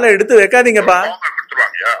வெளியே காலை எடுத்து வைக்காதீங்கப்பா.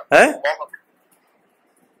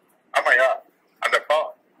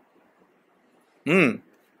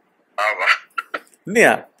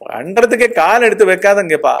 இல்லையா? பண்றதுக்கே காலை எடுத்து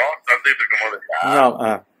வைக்காதங்கப்பா.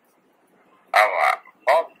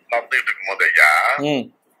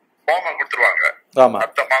 கொடுத்துருவாங்க.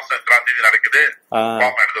 அடுத்த மாசம் எத்தனாம் தேதி நடக்குது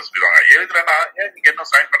எழுத சொல்லிடுவாங்க. எழுதுறேன்னா நீங்க என்ன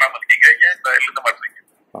சைன் பண்ணாம இருக்கீங்க, ஏன் எழுத மாட்டீங்க?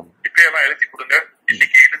 இப்ப எல்லாம் எழுதி கொடுங்க.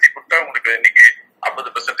 இன்னைக்கு எழுதி கொடுத்தா உங்களுக்கு இன்னைக்கு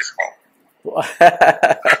 50% டிஸ்கவுண்ட்.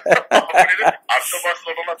 அடுத்த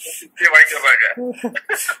மாசம் வாங்கிடுறாங்க.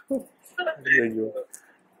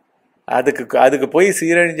 அதுக்கு போய்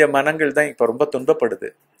சீரழிஞ்ச மனங்கள் தான் இப்ப ரொம்ப துன்பப்படுது,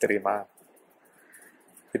 தெரியுமா?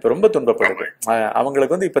 இப்ப ரொம்ப துன்பப்படுது.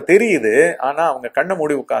 அவங்களுக்கு இப்ப தெரியுது. ஆனா அவங்க கண்ணை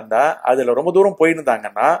மூடி உட்கார்ந்தா அதுல ரொம்ப தூரம்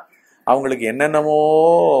போயிருந்தாங்கன்னா அவங்களுக்கு என்னென்னமோ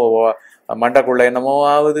மண்டைக்குள்ள என்னமோ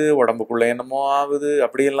ஆகுது, உடம்புக்குள்ள என்னமோ ஆகுது,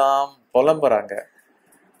 அப்படியெல்லாம் புலம்புறாங்க.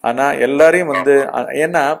 ஆனா எல்லாரையும்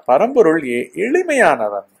ஏன்னா பரம்பொருள்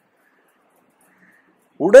எளிமையானவன்,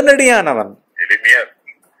 உடனடியானவன்.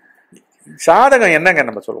 சாதகம் என்னங்க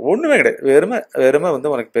நம்ம சொல்றோம்? ஒண்ணுமே கிடையாது. வெறுமை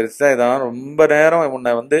உனக்கு பெருசா இதான் ரொம்ப நேரம்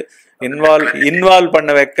உன்னை இன்வால்வ்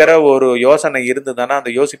பண்ண வைக்கிற ஒரு யோசனை இருந்ததுன்னா,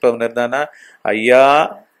 அந்த யோசிப்பவன் இருந்தானா, ஐயா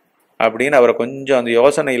அப்படின்னு அவரை கொஞ்சம் அந்த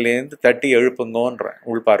யோசனையிலேருந்து தட்டி எழுப்புங்கன்ற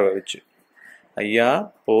உள்பார்வை வச்சு, ஐயா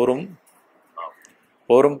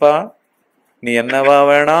போரும்பா, நீ என்னவா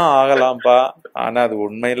வேணா ஆகலாம்ப்பா, ஆனா அது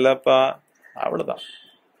உண்மை இல்லப்பா, அவ்வளவுதான்,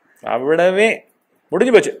 அவ்வளவே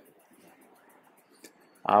முடிஞ்சு போச்சு,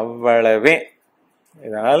 அவ்வளவே.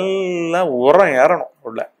 இதெல்லாம் உரம் ஏறணும்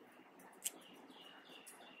உள்ள.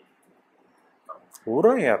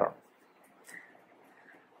 உரம் ஏறணும்.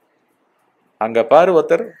 அங்க பாரு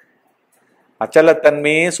ஒருத்தர்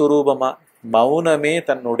அச்சலத்தன்மையே சுரூபமா, மௌனமே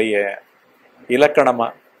தன்னுடைய இலக்கணமா,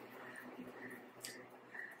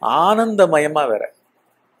 ஆனந்தமயமா, வேற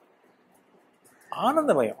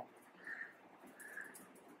ஆனந்தமயம்.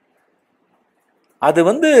 அது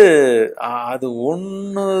அது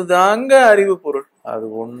ஒண்ணுதாங்க அறிவு பொருள், அது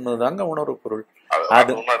ஒண்ணுதாங்க உணர்வு பொருள்.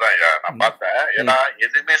 அது உண்மைதான் நான் பார்த்தேன். ஏன்னா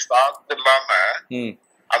எதுவுமே சார்ந்து இல்லாம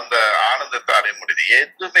அந்த ஆனந்தத்தை அடைய முடியுது.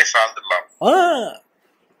 எதுவுமே சார்ந்து இல்லாம,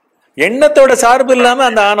 எண்ணத்தோட சார்பு இல்லாம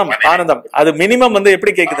அந்த ஆனந்தம் அது மினிமம்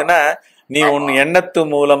எப்படி கேக்குதுன்னா, நீ உன் எண்ணத்து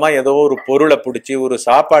மூலமா ஏதோ ஒரு பொருளை பிடிச்சி, ஒரு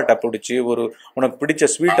சாப்பாட்டை பிடிச்சி, ஒரு உனக்கு பிடிச்ச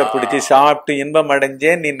ஸ்வீட்டை பிடிச்சி சாப்பிட்டு இன்பம்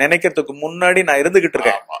அடைஞ்சேன் நீ நினைக்கிறதுக்கு முன்னாடி நான் இருந்துகிட்டு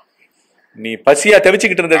இருக்கேன். நீ பசியா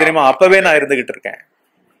தவிச்சுக்கிட்டு இருந்த தெரியுமா, அப்பவே நான் இருந்துகிட்டு இருக்கேன்.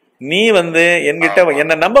 நீ என்கிட்ட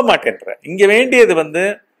என்ன நம்ப மாட்டேன்ற. இங்க வேண்டியது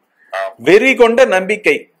வெறி கொண்ட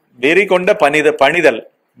நம்பிக்கை, வெறி கொண்ட பணிதல்,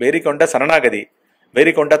 வெறி கொண்ட சரணாகதி,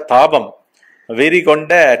 வெறி கொண்ட தாபம், வெறி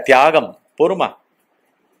கொண்ட தியாகம், பொறுமா.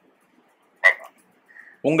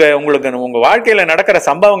 உங்களுக்கு உங்க வாழ்க்கையில நடக்கிற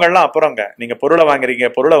சம்பவங்கள்லாம் அப்புறங்க. நீங்க பொருளை வாங்குறீங்க,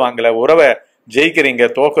 பொருளை வாங்கல, உறவை ஜெயிக்கிறீங்க,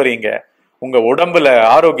 தோக்குறீங்க, உங்க உடம்புல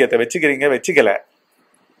ஆரோக்கியத்தை வச்சுக்கல.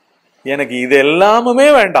 எனக்கு இது எல்லாமே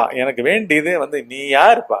வேண்டாம். எனக்கு வேண்டியது நீ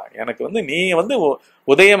யாருப்பா, எனக்கு நீ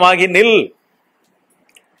உதயமாகி நில்.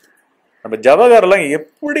 நம்ம ஜவஹர் எல்லாம்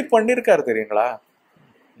எப்படி பண்ணிருக்காரு தெரியுங்களா?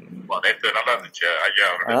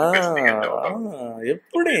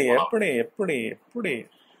 எப்படி எப்படி எப்படி எப்படி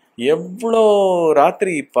எவ்வளோ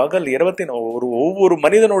ராத்திரி பகல் ஒவ்வொரு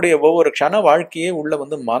மனிதனுடைய ஒவ்வொரு க்ஷண வாழ்க்கையே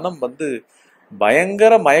உள்ள மனம்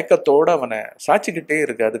பயங்கர மயக்கத்தோட அவனை சாட்சிக்கிட்டே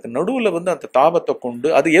இருக்கு. அதுக்கு நடுவுல அந்த தாபத்தை கொண்டு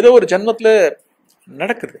அது ஏதோ ஒரு ஜென்மத்துல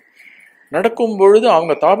நடக்குது. நடக்கும் பொழுது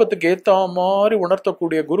அவங்க தாபத்துக்கு ஏத்த மாதிரி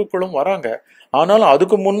உணர்த்தக்கூடிய குருக்களும் வராங்க. ஆனாலும்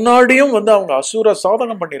அதுக்கு முன்னாடியும் அவங்க அசுர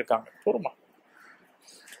சாதகம் பண்ணியிருக்காங்க. போருமா,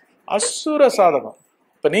 அசுர சாதகம்.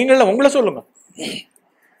 இப்ப நீங்கள உங்களை சொல்லுங்க,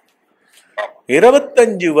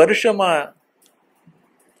 25 வருஷமா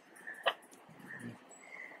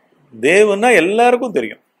தேவன்னா எல்லாருக்கும்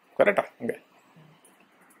தெரியும். கரெக்டா? அங்க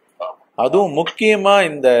அதுவும் முக்கியமா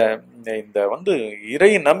இந்த இறை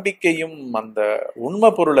நம்பிக்கையும் அந்த உண்மை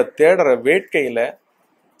பொருளை தேடுற வேட்கையில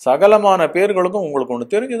சகலமான பேர்களுக்கும் உங்களுக்கு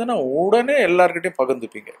ஒண்ணு தெரிஞ்சதுன்னா உடனே எல்லார்கிட்டையும்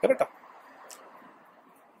பகிர்ந்துப்பீங்க. கரெக்டா?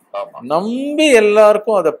 நம்பி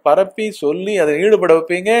எல்லாருக்கும் அதை பரப்பி சொல்லி அதை ஈடுபட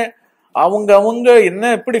வைப்பீங்க. அவங்க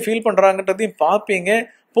என்ன எப்படி ஃபீல் பண்றாங்கன்றதையும் பார்ப்பீங்க.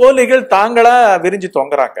 போலிகள் தாங்களா விரிஞ்சு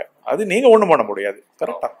தொங்குறாங்க, அது நீங்க ஒண்ணும் பண்ண முடியாது.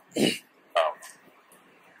 கரெக்டா?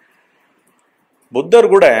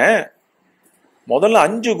 புத்தர் கூட முதல்ல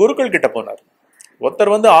 5 குருக்கள் கிட்ட போனார். ஒருத்தர்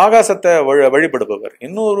ஆகாசத்தை வழிபடுபவர்,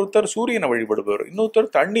 இன்னொருத்தர் சூரியனை வழிபடுபவர், இன்னொருத்தர்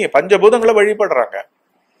தண்ணியை, பஞ்சபூதங்களை வழிபடுறாங்க.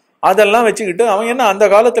 அதெல்லாம் வச்சுக்கிட்டு அவன் என்ன அந்த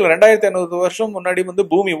காலத்துல 2500 வருஷம் முன்னாடி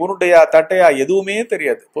பூமி உருண்டையா தட்டையா எதுவுமே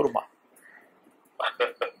தெரியாது. பொறுமா.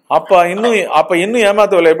 அப்ப இன்னும்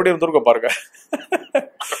ஏமாத்தவில்லை. எப்படி இருந்திருக்க பாருங்க.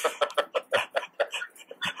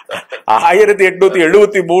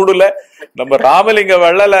 1873 நம்ம ராமலிங்க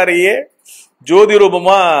வள்ளலாரையே ஜோதி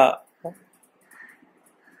ரூபமா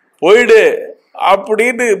போயிடு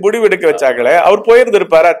அப்படின்னு முடிவெடுக்க வச்சாங்களே, அவர்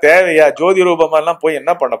போயிருந்திருப்பாரா? தேவையா? ஜோதி ரூபமா எல்லாம் போய்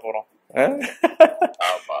என்ன பண்ண போறோம்?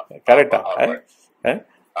 கரெக்டா?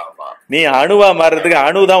 நீ அணுவா மாறுறதுக்கு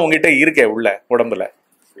அணுதான் உங்ககிட்ட இருக்க உள்ள உடம்புல.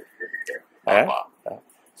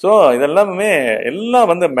 சோ இதெல்லாமே எல்லாம்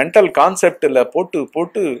மென்டல் கான்செப்ட்ல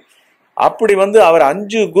போட்டு அப்படி அவர்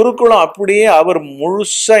 5 குருக்களும் அப்படியே அவர்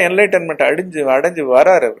முழுசா என்லைட்டன்மெண்ட் அடைஞ்சு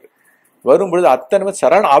வராரு. அவரு வரும்பொழுது அத்தனை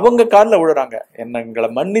சரண் அவங்க காலில் விழுறாங்க. எங்களை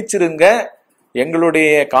மன்னிச்சிருங்க, எங்களுடைய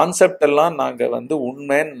கான்செப்ட் எல்லாம் நாங்க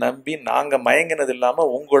உண்மைன்னு நம்பி நாங்க மயங்கினது இல்லாம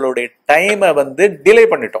உங்களுடைய டைமை டிலே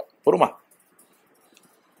பண்ணிட்டோம். பொறுமா.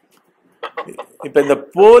 இப்ப இந்த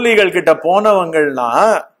போலிகள் கிட்ட போனவங்கன்னா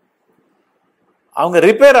அவங்க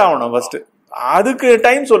ரிப்பேர் ஆகணும் ஃபர்ஸ்ட். அதுக்கு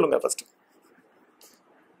டைம் சொல்லுங்க ஃபர்ஸ்ட்.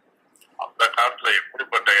 அந்த காலத்துல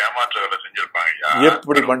எப்படிப்பட்ட ஏமாற்றங்களை செஞ்சிருப்பாங்க,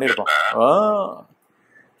 எப்படி பண்ணிருக்கோம்.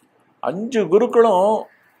 5 குருக்களும்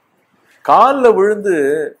காலில் விழுந்து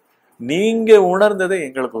நீங்க உணர்ந்ததை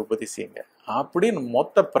எங்களுக்கு உபதேசிங்க அப்படின்னு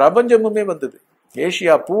மொத்த பிரபஞ்சமுமே வந்தது.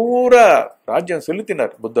 ஏசியா பூரா ராஜ்யம்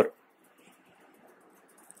செலுத்தினார் புத்தர்.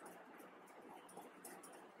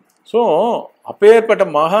 சோ அப்பேற்பட்ட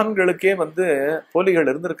மகான்களுக்கே போலிகள்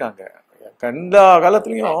இருந்திருக்காங்க. எல்லா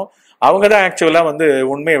காலத்திலயும் அவங்கதான் ஆக்சுவலா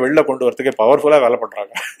உண்மையை வெளில கொண்டு வரதுக்கே பவர்ஃபுல்லா வேலை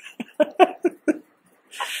பண்றாங்க.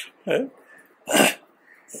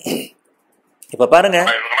 இப்ப பாருங்க,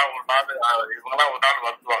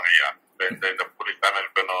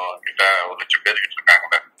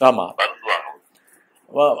 ஆமா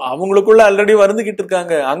அவங்களுக்குள்ள ஆல்ரெடி வந்துகிட்டு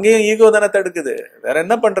இருக்காங்க. அங்கேயும் ஈகோ தானே தடுக்குது. வேற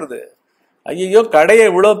என்ன பண்றது? ஐயோ கடையை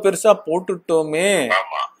இவ்வளவு பெருசா போட்டுட்டோமே,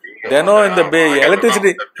 தினம் இந்த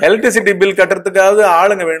எலக்ட்ரிசிட்டி பில் கட்டுறதுக்காவது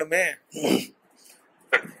ஆளுங்க வேணுமே.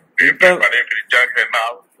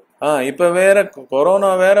 இப்ப வேற கொரோனா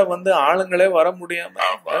வேற வந்து ஆளுங்களே வர முடியாம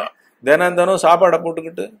தினம் தினம் சாப்பாடை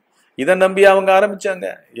போட்டுக்கிட்டு இதை நம்பி அவங்க ஆரம்பிச்சாங்க.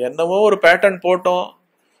 என்னவோ ஒரு பேட்டர்ன் போட்டோம்,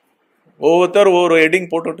 ஒவ்வொருத்தர் ஒவ்வொரு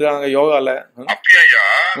ஹெட்டிங் போட்டுட்டு இருக்காங்க யோகால.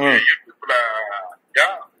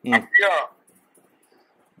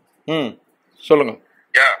 சொல்லுங்க.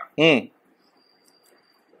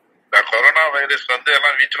 கொரோனா வைரஸ் வந்து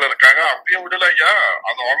எல்லாம் வீட்டுல இருக்காங்க, அப்பயும் விடல ஐயா.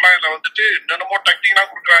 அந்த ஆன்லைன்ல வந்துட்டு என்னென்னமோ டெக்னிக் எல்லாம்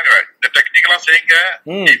கொடுக்குறாங்க. இந்த டெக்னிக் எல்லாம் செய்யுங்க,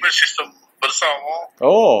 இமெயில் சிஸ்டம் பெருசாகும்,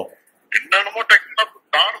 என்னென்னமோ டெக்னிக்.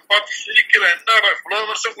 நானும் பார்த்து சிரிக்கிறேன், என்ன இவ்வளவு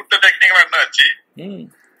வருஷம் கொடுத்த டெக்னிக் எல்லாம் என்ன ஆச்சு?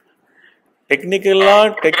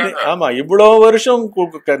 ஆமா, இவ்வளவு வருஷம்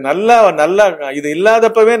நல்லா நல்லா இது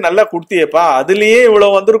இல்லாதப்பவே நல்லா குடுத்தியப்பா, அதுலயே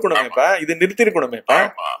இவ்வளவு வந்திருக்கணுமேப்பா, இது நிறுத்தி இருக்கணுமேப்பா.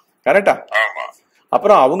 கரெக்டா?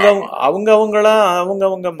 அப்புறம் அவங்க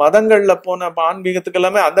மதங்கள்ல போன ஆன்மீகத்துக்கு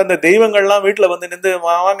எல்லாமே அந்தந்த தெய்வங்கள்லாம் வீட்டுல வந்து நின்று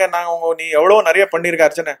வாங்க நாங்க நீ எவ்வளவு நிறைய பண்ணிருக்க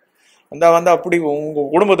அர்ச்சனை வந்தா அப்படி உங்க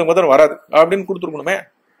குடும்பத்துக்கு முதல் வராது அப்படின்னு கொடுத்துருக்கணுமே.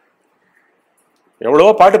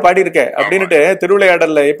 எவ்வளவோ பாட்டு பாடி இருக்க அப்படின்னுட்டு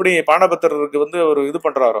திருவிளையாடல்ல எப்படி பானபத்திரருக்கு வந்து ஒரு இது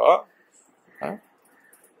பண்றாரோ,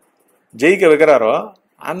 ஜெயிக்க வைக்கிறாரோ,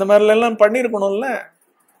 அந்த மாதிரில எல்லாம் பண்ணிருக்கணும்ல.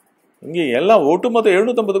 இங்க எல்லாம் ஒட்டுமொத்த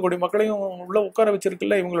 750 கோடி மக்களையும் உள்ள உட்கார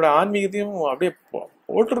வச்சிருக்குல்ல, இவங்களோட ஆன்மீகத்தையும் அப்படியே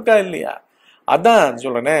போட்டிருக்கா இல்லையா? அதான்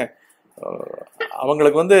சொல்றேனே,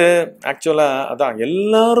 அவங்களுக்கு வந்து ஆக்சுவலா அதான்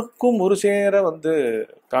எல்லாருக்கும் ஒரு சேர வந்து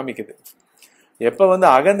காமிக்குது. எப்ப வந்து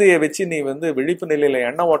அகந்தையை வச்சு நீ வந்து விழிப்பு நிலையில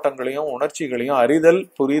எண்ண ஓட்டங்களையும் உணர்ச்சிகளையும் அறிதல்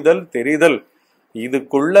புரிதல் தெரிதல்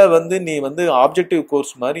இதுக்குள்ள வந்து நீ வந்து ஆப்ஜெக்டிவ்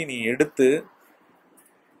கோர்ஸ் மாதிரி நீ எடுத்து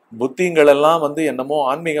புத்திங்கள் எல்லாம் வந்து என்னமோ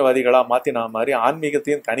ஆன்மீகவாதிகளா மாத்தினா மாதிரி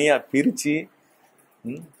ஆன்மீகத்தையும் தனியா பிரிச்சு,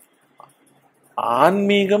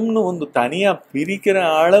 ஆன்மீகம்னு வந்து தனியா பிரிக்கிற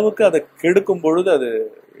அளவுக்கு அதை கெடுக்கும் பொழுது அது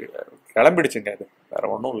கிளம்பிடுச்சுங்க. அது வேற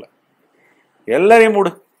ஒண்ணும் இல்லை. எல்லாரையும்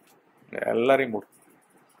மூடு.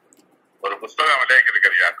 ஒரு புத்தகம்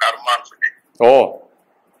விளையாக்கிருக்கிறியா, கர்மான்னு சொல்லி.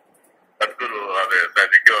 சத்குரு அது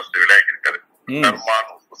விளையாக்கி இருக்காரு,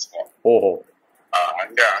 கர்மான்னு புத்தகம்.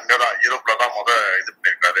 அங்கதான் யூரோப்ல தான் இது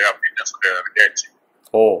பண்ணிருக்காரு அப்படின்னு சொல்லி விளையாச்சு.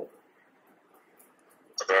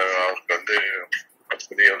 அவருக்கு வந்து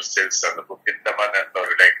ஒரு சேல்ஸ் அந்த புக் இந்த மாதிரி நேரத்தில்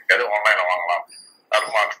விளையாக்கிருக்காரு. ஆன்லைன்ல வாங்கலாம்,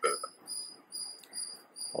 கர்மான்னு.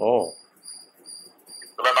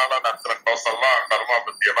 இவ்வளவு நாளா நடத்துற கோர்ஸ் எல்லாம் கர்மா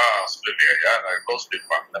பத்தி எல்லாம் சொல்லிருக்கா, கோர்ஸ்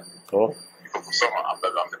சொல்லிருப்பாங்க. இப்ப புத்தகம் அந்த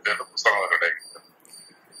பேர்ல புத்தகம் விளையாக்கிருக்காரு.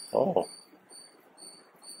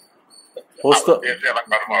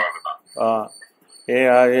 கர்மா வேணுதான்.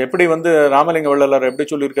 எப்படி வந்து ராமலிங்க வள்ளலார் எப்படி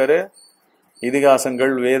சொல்லியிருக்காரு,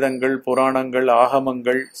 இதிகாசங்கள் வேதங்கள் புராணங்கள்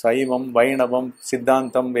ஆகமங்கள் சைவம் வைணவம்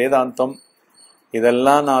சித்தாந்தம் வேதாந்தம்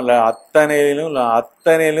இதெல்லாம் நான்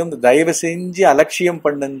அத்தனையிலும் தயவு செஞ்சு அலட்சியம்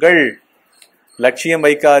பண்ணுங்கள், லட்சியம்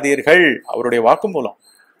வைக்காதீர்கள். அவருடைய வாக்குமூலம்.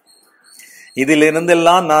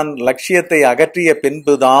 இதிலிருந்தெல்லாம் நான் லட்சியத்தை அகற்றிய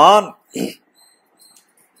பின்புதான்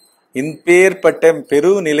இப்பேற்பட்ட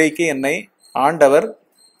பெரு நிலைக்கு என்னை ஆண்டவர்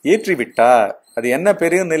ஏற்றிவிட்டார். அது என்ன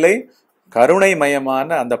பெரிய நிலை? கருணைமயமான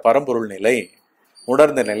அந்த பரம்பொருள் நிலை,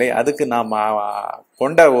 உணர்ந்த நிலை. அதுக்கு நாம்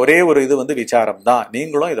கொண்ட ஒரே ஒரு இது வந்து விசாரம் தான்.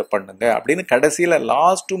 நீங்களும் இதை பண்ணுங்க அப்படின்னு கடைசியில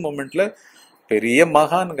லாஸ்ட் மொமெண்ட்ல பெரிய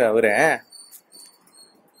மகானுங்க அவரே.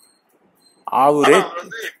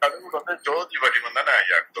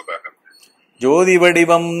 ஜோதி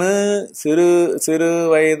வடிவம்னு சிறு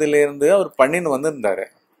வயதுல இருந்து அவர் பண்ணின்னு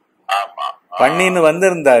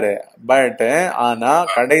வந்திருந்தாரு. பட் ஆனா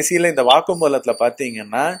கடைசியில இந்த வாக்குமூலத்துல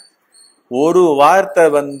பாத்தீங்கன்னா ஒரு வார்த்தை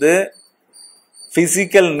வந்து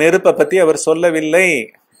பிசிக்கல் நெருப்பை பத்தி அவர் சொல்லவில்லை.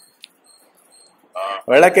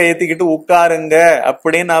 விளக்க ஏத்திக்கிட்டு உட்காருங்க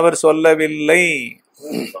அப்படின்னு அவர் சொல்லவில்லை.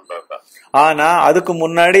 ஆனா அதுக்கு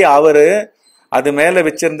முன்னாடி அவரு அது மேல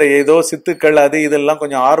வச்சிருந்த ஏதோ சித்துக்கள் அது இதெல்லாம்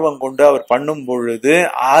கொஞ்சம் ஆர்வம் கொண்டு அவர் பண்ணும் பொழுது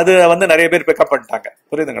அது வந்து நிறைய பேர் பிக்கப் பண்ணிட்டாங்க.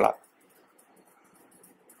 புரியுதுங்களா?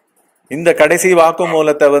 இந்த கடைசி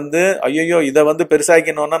வாக்குமூலத்தை வந்து ஐயோ இதை வந்து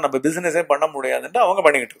பெருசாக்கணும்னா நம்ம பிசினஸே பண்ண முடியாதுன்னு அவங்க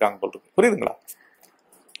பண்ணிக்கிட்டு இருக்காங்க போல. புரியுதுங்களா?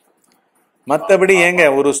 மற்றபடி ஏங்க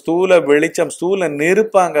ஒரு ஸ்தூல வெளிச்சம் ஸ்தூல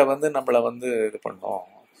நெருப்பாங்க வந்து நம்மள வந்து இது பண்ணோம்.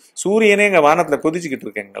 சூரியனே எங்க வானத்துல குதிச்சுக்கிட்டு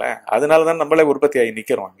இருக்கீங்களேன், அதனாலதான் நம்மளே உற்பத்தி ஆகி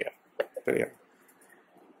நிக்கிறோம் அங்க. தெரியும்.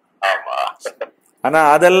 ஆனா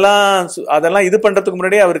அதெல்லாம் இது பண்றதுக்கு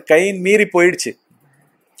முன்னாடியே அவர் கை மீறி போயிடுச்சு.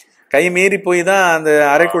 கை மீறி போய் தான் அந்த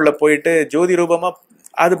அறைக்குள்ள போயிட்டு ஜோதி ரூபமா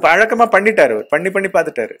அது பழக்கமா பண்ணிட்டாரு. பண்ணி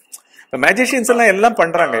பார்த்துட்டாரு. மேஜிஷியன்ஸ் எல்லாம்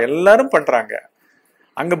பண்றாங்க, எல்லாரும் பண்றாங்க.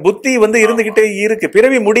 அங்க புத்தி வந்து இருந்துகிட்டே இருக்கு.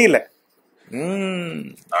 பிறவி முடியல.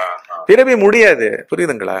 பிறவி முடியாது.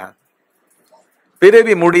 புரியுதுங்களா?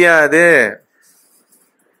 பிறவி முடியாது.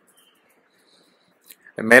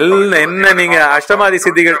 மெல்ல என்ன நீங்க அஷ்டமாதி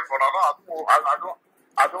சித்திகள் போனாலும்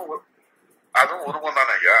அதுவும் உருவம்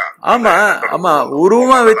தானே ஐயா. ஆமா ஆமா,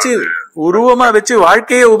 உருவமா வச்சு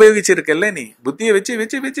வாழ்க்கையே உபயோகிச்சிருக்கல நீ, புத்திய வச்சு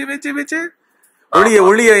வச்சு வச்சு வச்சு வச்சு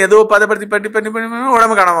ஒளிய ஏதோ பதப்படுத்தி பட்டி பண்ணி பண்ணி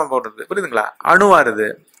உடம்பு காணாம போடுறது, புரியுதுங்களா? அணுவாருது,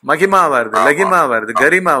 மகிமாவாருது, லகிமாவாருது,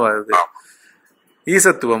 கரிமாவாருது,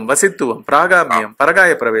 ஈசத்துவம், வசித்துவம், பிராகாமியம்,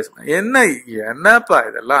 பரகாய பிரவேசம். என்னப்பா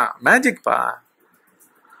இதெல்லாம் மேஜிக்பா.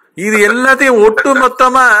 இது எல்லாத்தையும் ஒட்டு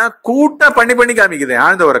மொத்தமா கூட்ட பண்ணி காமிக்குது.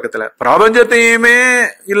 ஆழ்ந்த உறக்கத்துல பிரபஞ்சத்தையுமே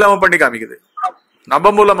இல்லாம பண்ணி காமிக்குது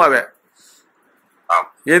நம்ம மூலமாவே.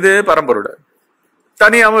 எது பரம்பொருள்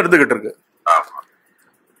தனியாவும் இருந்துகிட்டு இருக்கு.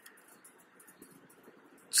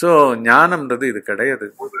 சோ ஞானம்ன்றது இது கிடையாது.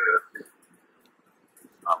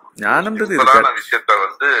 ஞானம்ன்றது இது விஷயத்த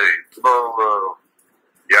வந்து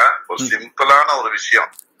ஒரு சிம்பிளான ஒரு விஷயம்.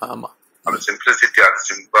 ஆமா, அது சிம்பிளிசிட்டி,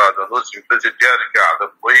 அது வந்து ஒரு சிம்பிளிசிட்டியா இருக்கு. அத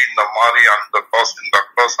போய் இந்த மாதிரி அந்த காஸ் இந்த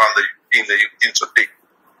காஸ் அந்த யுக்தி இந்த யுக்தின்னு சொல்லி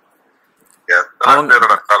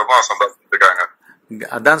பேரோட கர்மா சம்பாதிச்சிருக்காங்க.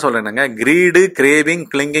 அதான் சொல்றேனுங்க, கிரீடு, கிரேவிங்,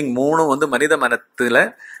 கிளிங்கிங் மூணும் வந்து மனித மனத்துல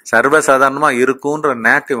சர்வசாதாரணமா இருக்கும்ன்ற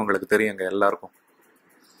நேக்கு இவங்களுக்கு தெரியுங்க எல்லாருக்கும்.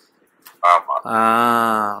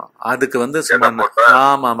 அதுக்கு வந்து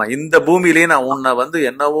ஆமா ஆமா, இந்த பூமியிலேயே நான் உன்னை வந்து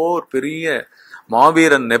என்னவோ ஒரு பெரிய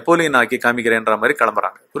மாவீரன் நெப்போலியன் ஆக்கி காமிக்கிறேன்ற மாதிரி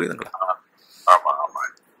கிளம்புறாங்க, புரியுதுங்களா?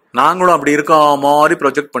 நாங்களும் அப்படி இருக்க மாதிரி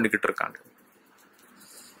ப்ரொஜெக்ட் பண்ணிக்கிட்டு இருக்காங்க.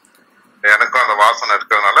 எனக்கும் அந்த வாசனை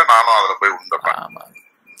இருக்கிறதுனால நானும் அதுல போய் உண்டப்பேன். ஆமா.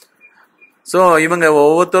 சோ இவங்க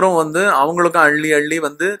ஒவ்வொருத்தரும் வந்து அவங்களுக்கும் அள்ளி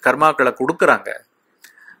வந்து கர்மாக்களை கொடுக்கறாங்க.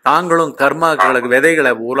 தாங்களும் கர்மாக்களுக்கு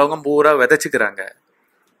விதைகளை உலகம் பூரா விதைச்சுக்கிறாங்க.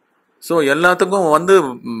 சோ எல்லாத்துக்கும் வந்து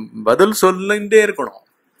பதில் சொல்லிட்டே இருக்கணும்.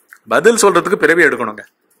 பதில் சொல்றதுக்கு பிறவி எடுக்கணுங்க.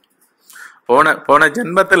 போன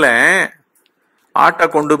ஜென்மத்துல ஆட்டை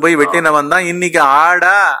கொண்டு போய் வெட்டினவன் தான் இன்னைக்கு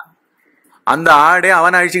ஆடா, அந்த ஆடே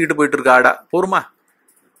அவனை அழிச்சுக்கிட்டு போயிட்டு இருக்க ஆடா. போருமா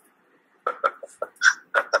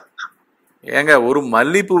ஏங்க, ஒரு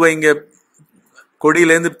மல்லிப்பூ வைங்க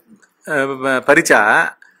கொடியில இருந்து பறிச்சா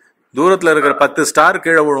தூரத்துல இருக்கிற 10 ஸ்டார்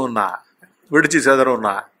கீழே விழுவும்னா, வெடிச்சு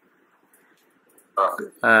செதறும்னா.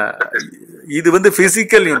 இது வந்து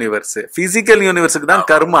பிசிக்கல் யூனிவர்ஸ். பிசிக்கல் யூனிவர்ஸுக்கு தான்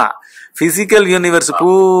கர்மா. பிசிக்கல் யூனிவர்ஸ்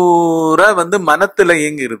பூரா வந்து மனத்துல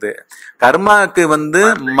இயங்குறது. கர்மாக்கு வந்து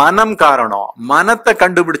மனம் காரணம். மனத்தை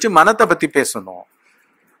கண்டுபிடிச்சு மனத்தை பத்தி பேசணும்.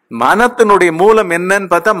 மனத்தினுடைய மூலம்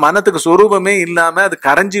என்னன்னு பார்த்தா மனத்துக்கு சொரூபமே இல்லாம அது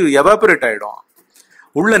கரைஞ்சி எவாபரேட் ஆயிடும்.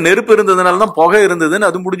 உள்ள நெருப்பு இருந்ததுனாலதான் புகை இருந்ததுன்னு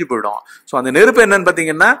அது முடிஞ்சு போயிடும். சோ அந்த நெருப்பு என்னன்னு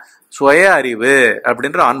பாத்தீங்கன்னா சுய அறிவு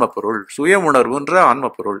அப்படின்ற ஆன்ம பொருள், சுய உணர்வுன்ற ஆன்ம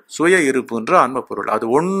பொருள், சுய இருப்புன்ற ஆன்ம பொருள். அது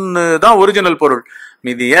ஒண்ணுதான் ஒரிஜினல் பொருள்.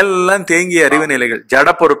 மீதி எல்லாம் தேங்கிய அறிவு நிலைகள்.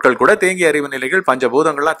 ஜட பொருட்கள் கூட தேங்கிய அறிவு நிலைகள்,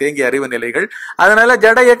 பஞ்சபூதங்கள்லாம் தேங்கிய அறிவு நிலைகள். அதனால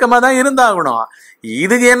ஜட இயக்கமா தான் இருந்தாகணும்.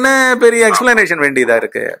 இதுக்கு என்ன பெரிய எக்ஸ்பிளனேஷன் வேண்டியதா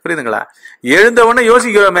இருக்கு, புரியுதுங்களா? எழுந்த உடனே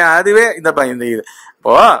யோசிக்கிறோமே, அதுவே இந்த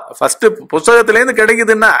இப்போ ஃபர்ஸ்ட் புஸ்தகத்துல இருந்து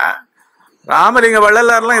கிடைக்குதுன்னா ராமலிங்க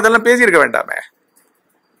வள்ளலார்லாம் இதெல்லாம் பேசியிருக்க வேண்டாமே.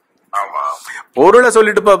 பொருளை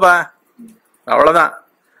சொல்லிட்டு பாப்பா, அவ்வளவுதான்.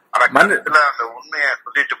 அந்த உண்மையை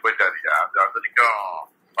சொல்லிட்டு போயிட்டாருயா. அது அது வரைக்கும்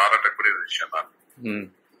பாராட்டக்கூடிய விஷயம் தான்.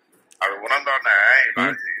 அது உணர்ந்தோடனே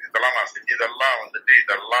இதெல்லாம் நான் செஞ்சதெல்லாம் வந்துட்டு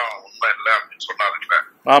இதெல்லாம் உண்மை இல்லை அப்படின்னு சொன்னாருல்ல.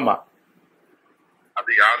 ஆமா, அது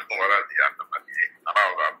யாருக்கும் வராது அந்த மாதிரி. ஆனா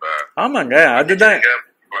அந்த ஆமாங்க, அதுதான்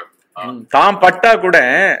தான் பட்டா கூட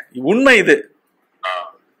உண்மை இது,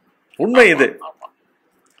 உண்மை இது.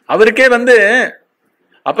 அவருக்கே வந்து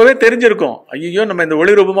அப்பவே தெரிஞ்சிருக்கும், ஐயோ நம்ம இந்த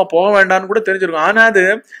ஒளி ரூபமா போக வேண்டாம்னு கூட தெரிஞ்சிருக்கும். ஆனா அது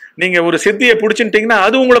நீங்க ஒரு சித்தியை பிடிச்சுட்டீங்கன்னா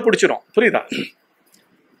அது உங்களை பிடிச்சிரும், புரியுதா?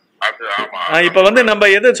 இப்ப வந்து நம்ம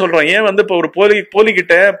எதை சொல்றோம், ஏன் வந்து இப்ப ஒரு போலி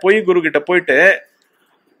கிட்ட பொய் குரு கிட்ட போயிட்டு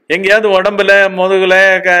எங்கேயாவது உடம்புல முதுகுல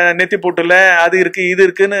நெத்தி போட்டுல அது இருக்கு இது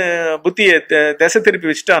இருக்குன்னு புத்திய திசை திருப்பி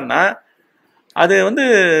வச்சுட்டான்னா அது வந்து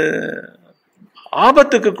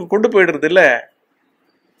ஆபத்துக்கு கொண்டு போயிடுறது இல்ல.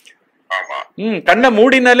 கண்ணை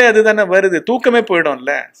மூடினாலே அதுதானே வருது, தூக்கமே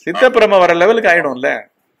போயிடும்ல, சித்தப்பிரம வர லெவலுக்கு ஆயிடும்ல.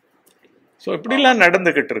 சோ இப்படிலாம்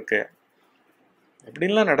நடந்துகிட்டு இருக்கு,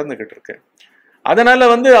 இப்படிலாம் நடந்துகிட்டு இருக்கு. அதனால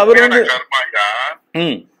வந்து அவர் வந்து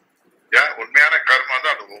உண்மையான கர்மா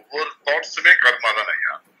தான். அது ஒவ்வொரு தாட்ஸுமே கர்மா தானே.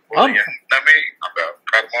 எண்ணமே அந்த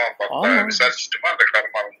கர்மா விசாரிச்சுட்டுமா அந்த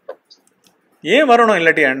கர்மா ஏன் வரணும்?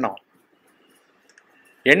 இல்லாட்டி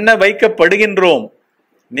எண்ண வைக்கப்படுகின்றோம்.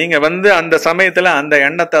 நீங்க வந்து அந்த சமயத்துல அந்த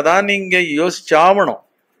எண்ணத்தை தான் நீங்க யோசிச்சாவணும்,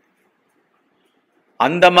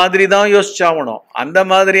 அந்த மாதிரி தான் யோசிச்சாவணும், அந்த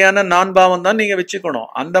மாதிரியான நான் பாவம் தான் நீங்க வச்சுக்கணும்,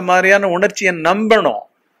 அந்த மாதிரியான உணர்ச்சியை நம்பணும்.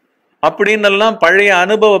 அப்படின்னு எல்லாம் பழைய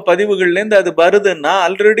அனுபவ பதிவுகள்ல இருந்து அது வருதுன்னா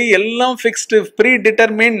ஆல்ரெடி எல்லாம் பிக்ஸ்டு, ப்ரீ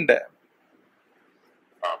டிட்டர்மின்டு.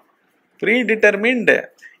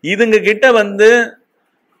 இதுங்க கிட்ட வந்து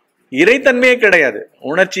இறைத்தன்மையே கிடையாது.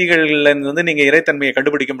 உணர்ச்சிகள்ல இருந்து நீங்க இறைத்தன்மையை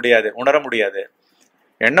கண்டுபிடிக்க முடியாது, உணர முடியாது.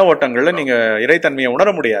 எண்ண ஓட்டங்கள்ல நீங்க இறைத்தன்மையை உணர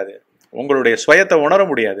முடியாது, உங்களுடைய சுயத்தை உணர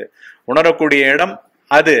முடியாது. உணரக்கூடிய இடம்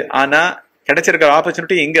அது. ஆனா கிடைச்சிருக்கிற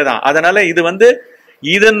ஆப்பர்ச்சுனிட்டி இங்கதான். அதனால இது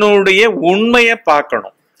இதனுடைய உண்மையை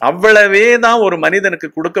பார்க்கணும். அவ்வளவே தான் ஒரு மனிதனுக்கு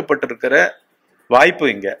கொடுக்கப்பட்டிருக்கிற வாய்ப்பு.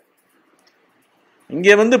 இங்க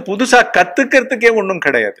புதுசா கத்துக்கிறதுக்கே ஒன்றும்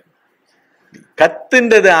கிடையாது.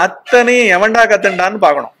 கத்துன்றது அத்தனையும் எவன்டா கத்துண்டான்னு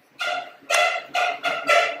பார்க்கணும்.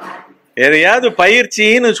 எதையாவது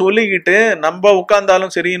பயிற்சின்னு சொல்லிக்கிட்டு நம்ம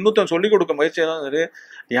உட்கார்ந்தாலும் சரி, இன்னொருத்தன் சொல்லி கொடுக்க முயற்சியாலும் சரி,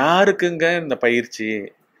 யாருக்குங்க இந்த பயிற்சி?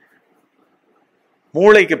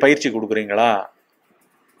 மூளைக்கு பயிற்சி கொடுக்குறீங்களா?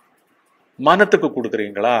 மனத்துக்கு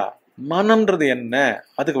கொடுக்குறீங்களா? மனம்ன்றது என்ன?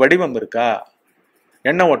 அதுக்கு வடிவம் இருக்கா?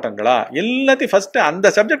 எண்ண ஓட்டங்களா? எல்லாத்தையும் ஃபர்ஸ்ட்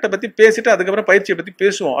அந்த சப்ஜெக்டை பத்தி பேசிட்டு அதுக்கப்புறம் பயிற்சியை பத்தி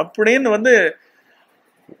பேசுவோம் அப்படின்னு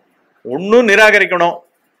ஒன்னும் நிராகரிக்கணும்.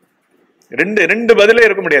 ரெண்டு பதிலே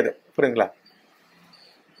இருக்க முடியாது. புரியுதுங்களா?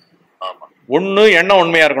 ஒண்ணு எண்ணம்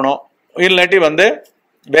உண்மையா இருக்கணும், இல்லாட்டி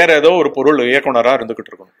வேற ஏதோ ஒரு பொருள் இயக்குனரா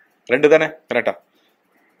இருந்துகிட்டு இருக்கணும். ரெண்டு தானே? கரெக்டா?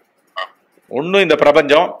 ஒண்ணு இந்த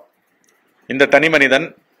பிரபஞ்சம், இந்த தனி மனிதன்,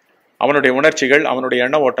 அவனுடைய உணர்ச்சிகள், அவனுடைய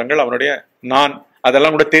எண்ண ஓட்டங்கள், அவனுடைய நான்,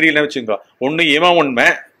 அதெல்லாம் கூட தெரியலன்னு வச்சுக்கோ. ஒண்ணு இவன் உண்மை,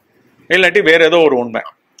 இல்லாட்டி வேற ஏதோ ஒரு உண்மை.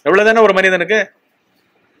 எவ்வளவுதானே ஒரு மனிதனுக்கு.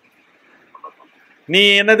 நீ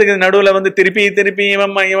என்னதுக்கு நடுவுல திருப்பி திருப்பி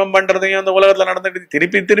இவன் பண்றதையும் அந்த உலகத்துல நடந்துட்டு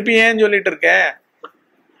திருப்பி ஏன்னு சொல்லிட்டு இருக்க?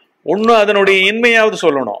 ஒண்ணு அதனுடைய இன்மையாவது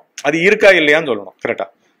சொல்லணும், அது இருக்கா இல்லையான்னு சொல்லணும். கரெக்டா?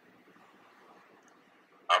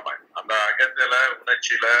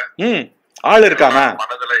 ஆள் இருக்கானா?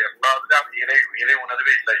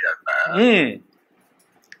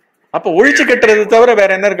 அப்ப ஒழிச்சு கட்டுறது தவிர வேற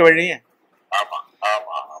என்ன இருக்க வழி?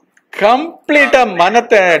 கம்ப்ளீட்டா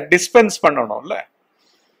மனத்தை டிஸ்பென்ஸ் பண்ணணும்ல.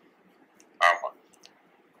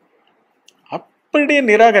 அப்படியே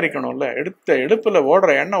நிராகரிக்கணும்ல. எடுப்புல ஓடுற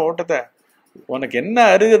எண்ண ஓட்டத்தை, உனக்கு என்ன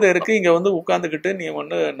அருகதை இருக்கு இங்க உட்கார்ந்துக்கிட்டு நீ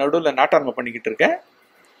நடுவுல நாட்டாண்மை பண்ணிக்கிட்டு இருக்க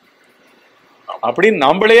அப்படின்னு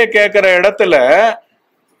நம்மளையே கேட்கிற இடத்துல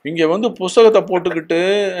இங்க புஸ்தகத்தை போட்டுக்கிட்டு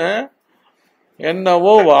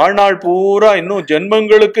என்னவோ வாழ்நாள் பூரா இன்னும்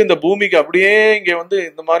ஜென்மங்களுக்கு இந்த பூமிக்கு அப்படியே இங்க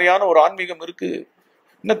இந்த மாதிரியான ஒரு ஆன்மீகம் இருக்கு,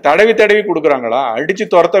 இன்னும் தடவி தடவி கொடுக்குறாங்களா? அடிச்சு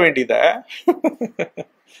துரத்த வேண்டியத.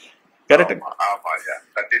 கரெக்ட்?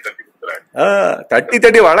 தட்டி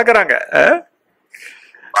தட்டி வளர்க்குறாங்க.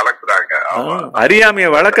 அறியாமைய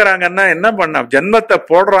வளர்க்குறாங்கன்னா என்ன பண்ண? ஜென்மத்தை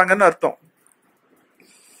போடுறாங்கன்னு அர்த்தம்.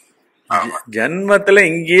 ஜென்மத்துல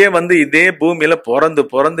இங்கேயே இதே பூமியில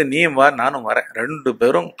பிறந்து நீயும் வா நானும் வரேன், ரெண்டு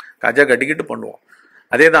பேரும் கஜா கட்டிக்கிட்டு பண்ணுவோம்.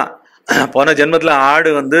 அதேதான் போன ஜென்மத்துல ஆடு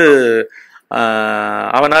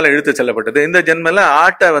அவனால இழுத்து செல்லப்பட்டது. இந்த ஜென்மல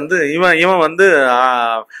ஆட்டை இவன்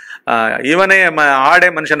இவனே ஆடே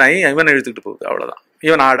மனுஷனாகி இவனை இழுத்துக்கிட்டு போகுது. அவ்வளவுதான்,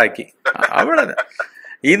 இவன் ஆடாக்கி. அவ்வளவுதான்.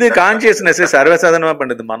 இது கான்சியஸ்னஸ் சர்வசாதாரணமா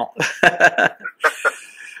பண்ணுது மனம்.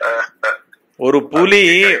 ஒரு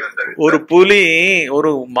புலி ஒரு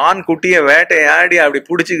மான் குட்டிய வேட்டையாடி அப்படி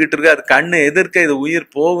புடிச்சுக்கிட்டு இருக்கு, அது கண்ணு எதிர்க்க இது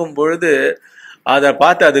உயிர் போகும் பொழுது அதை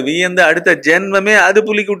பார்த்து அது வியந்து அடுத்த ஜென்மமே அது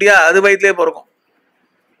புலிக்குட்டியா அது வயிற்றுலயே பிறக்கும்.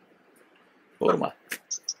 போருமா?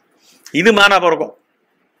 இது மானா பிறக்கும்.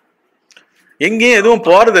 எங்கேயும் எதுவும்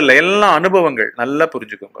போறதில்லை, எல்லாம் அனுபவங்கள். நல்லா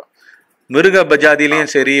புரிஞ்சுக்கோங்க. மிருக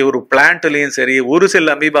பஜாதிலையும் சரி, ஒரு பிளான்ட்லயும் சரி, ஒரு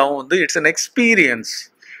சில அமீபாவும் it's an experience.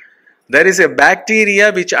 There is a bacteria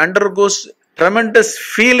which undergoes tremendous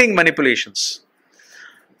feeling manipulations.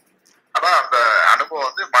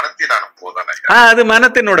 அது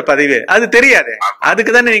மனத்தினோட பதிவு, அது தெரியாது.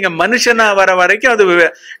 அதுக்கு தானே நீங்க மனுஷனா வர வரைக்கும் அது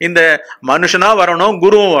இந்த மனுஷனா வரணும்,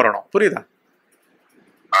 குருவும் வரணும். புரியுதா?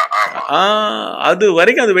 அது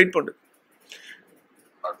வரைக்கும் அது வெயிட் பண்ணுது.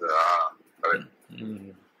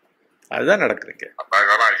 அதுதான் நடக்குறீங்க.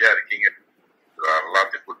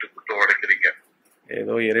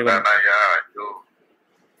 ஏதோ இறைவன்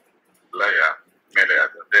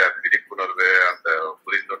விழிப்புணர்வு அந்த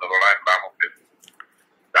புரிந்துணர்வுலாம் இல்லாம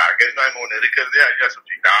ஒண்ணு இருக்கிறதே ஐயா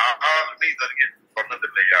சொல்லி யாருமே இது வரைக்கும் சொன்னது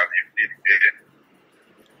இல்லையா. அது எப்படி இருக்கு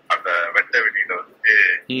அந்த வெட்ட வெளியில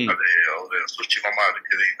அது ஒரு சூட்சமமா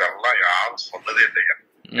இருக்குது, இதெல்லாம் யாரும் சொன்னதே இல்லையா.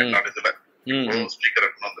 நடுதுல ஸ்பீக்கர்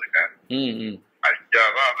கொண்டு வந்திருக்கேன் ஐயா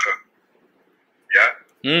தான்.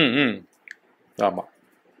 ஆமா,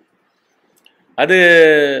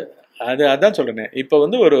 அதான் சொல்றேன். இப்ப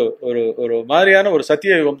ஒரு ஒரு ஒரு மாதிரியான ஒரு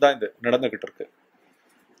சத்திய யுகம் தான் இது நடந்துகிட்டு இருக்கு.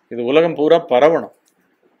 இது உலகம் பூரா பரவணும்.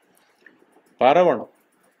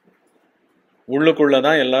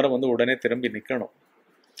 உள்ளுக்குள்ளதான் எல்லாரும் உடனே திரும்பி நிக்கணும்.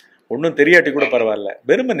 ஒன்னும் தெரியாட்டி கூட பரவாயில்ல,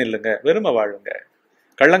 வெறுமை நில்லுங்க, வெறுமை வாழுங்க,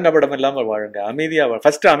 கள்ளங்கபடம் இல்லாம வாழுங்க, அமைதியா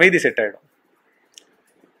ஃபர்ஸ்ட் அமைதி செட் ஆயிடும்.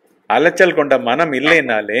 அலைச்சல் கொண்ட மனம்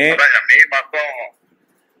இல்லைன்னாலே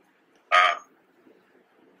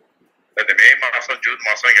மே மாசம் ஜூன்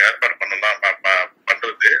மாசம் ஏற்பாடு பண்ணலாம்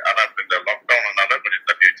பண்றது. ஆனா இந்த லாக்டவுன்னால கொஞ்சம்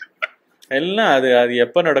தள்ளி வச்சிருக்கேன். எல்லாம் அது அது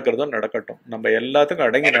எப்போ நடக்கிறதோ நடக்கட்டும், நம்ம எல்லாத்துக்கும்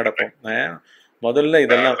அடங்கி நடப்போம். முதல்ல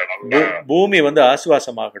இதெல்லாம் பூமி வந்து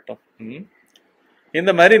ஆசுவாசமாகட்டும்.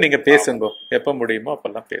 இந்த மாதிரி நீங்க பேசுங்க, எப்ப முடியுமோ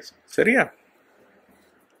அப்பெல்லாம் பேசுங்க. சரியா?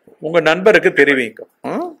 உங்க நண்பருக்கு தெரிவிங்க.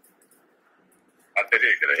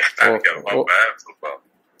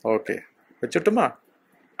 ஓகே, வச்சுட்டுமா?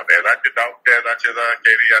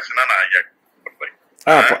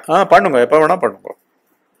 பண்ணுங்க, எப்ப வேணா பண்ணுங்க.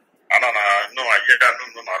 ஆனா நான் இன்னும் ஐயா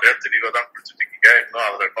இன்னும் நிறைய தெளிவாதான் குடிச்சிட்டு இருக்கீங்க. இன்னும்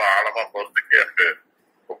அதுல இன்னும் ஆழமா போறதுக்கு எனக்கு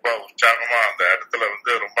ரொம்ப உற்சாகமா அந்த இடத்துல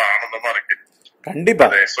வந்து ரொம்ப ஆனந்தமா இருக்கு. கண்டிப்பா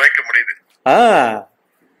சுவைக்க முடியுது.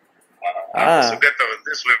 சுகத்தை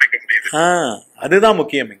வந்து சுவைக்க முடியுது. அதுதான்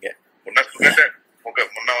முக்கியம். இங்க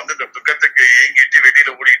முன்ன வந்து இந்த துக்கத்துக்கு ஏங்கிட்டு வெளியில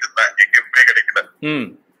ஓடிட்டு இருந்தேன், எங்கேயுமே கிடைக்கல.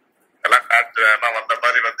 எல்லாம் காற்று வந்த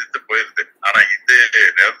மாதிரி வந்துட்டு போயிருது. ஆனா இது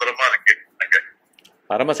நிரந்தரமா இருக்கு. அங்க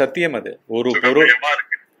பரம சத்தியம். அது ஒரு பொருள்,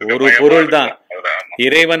 ஒரு பொருள் தான்.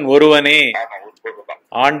 இறைவன் ஒருவனே,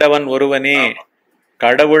 ஆண்டவன் ஒருவனே,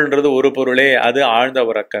 கடவுள்ன்றது ஒரு பொருளே, அது ஆழ்ந்த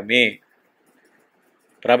உறக்கமே.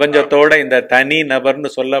 பிரபஞ்சத்தோட இந்த தனி நபர்னு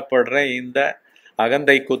சொல்லப்படுற இந்த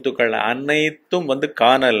அகந்தை கூத்துக்கள் அனைத்தும் வந்து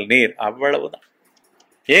காணல் நீர், அவ்வளவுதான்.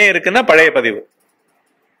 ஏன் இருக்குன்னா பழைய பதிவு,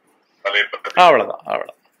 அவ்வளவுதான்.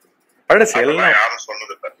 அவ்வளவுதான் பழசு எல்லாம்.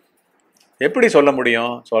 எப்படி சொல்ல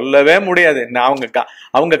முடியும்? சொல்லவே முடியாது.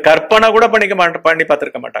 அவங்க கற்பனை கூட பண்ணி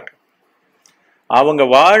பார்த்திருக்க மாட்டாங்க. அவங்க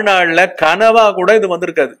வாழ்நாள்ல கனவா கூட இது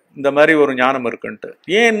வந்திருக்காது, இந்த மாதிரி ஒரு ஞானம் இருக்குன்ட்டு.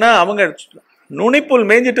 ஏன்னா அவங்க நுனிப்புல்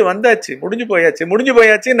மேய்ஞ்சிட்டு வந்தாச்சு, முடிஞ்சு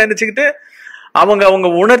போயாச்சுன்னு நினைச்சுக்கிட்டு அவங்க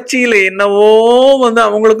உணர்ச்சியில என்னவோ வந்து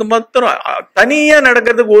அவங்களுக்கு மாத்திரம் தனியா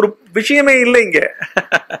நடக்கிறதுக்கு ஒரு விஷயமே இல்லை இங்க.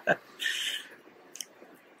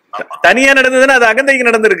 தனியா நடந்ததுன்னா அது அகந்தைக்கு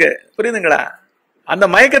நடந்திருக்கு. புரியுதுங்களா? அந்த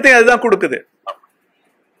மயக்கத்தை அதுதான் கொடுக்குது.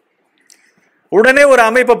 உடனே ஒரு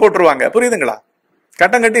அமைப்பை போட்டுருவாங்க. புரியுதுங்களா?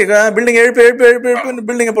 கட்டம் கட்டி பில்டிங் எழுப்பி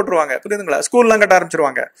பில்டிங்க போட்டுருவாங்க. புரியுதுங்களா? ஸ்கூல்லாம் கட்ட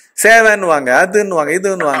ஆரம்பிச்சிருவாங்க. சேவைன்னுவாங்க, அதுன்னுவாங்க,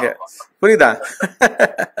 இதுன்னுவாங்க. புரியுதா?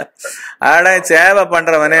 ஆட சேவை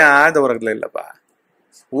பண்றவனே ஆழ்ந்த உலகத்துல இல்லப்பா,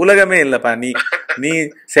 உலகமே இல்லப்பா. நீ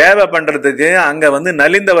சேவை பண்றதுக்கு அங்க வந்து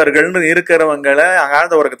நலிந்தவர்கள்னு இருக்கிறவங்களை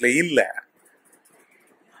ஆழ்ந்த உலகத்துல இல்ல.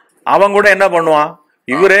 அவன் கூட என்ன பண்ணுவான்?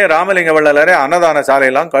 இவரே ராமலிங்க வள்ளலாரே அன்னதான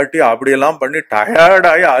சாலையெல்லாம் கட்டி அப்படியெல்லாம் பண்ணி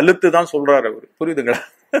டயர்டாயி அழுத்து தான் சொல்றாரு அவரு. புரியுதுங்களா?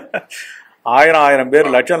 1000 பேர்,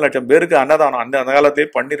 லட்சம் பேருக்கு அன்னதானம் அந்த காலத்திலே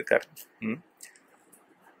பண்ணிருக்காரு.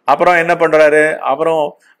 அப்புறம் என்ன பண்றாரு? அப்புறம்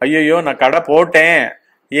ஐயோ நான் கடை போட்டேன்.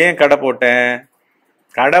 ஏன் கடை போட்டேன்?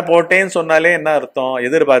 கடை போட்டேன்னு சொன்னாலே என்ன அர்த்தம்?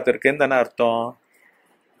 எதிர்பார்ப்பு இருக்குன்னு தானே அர்த்தம்.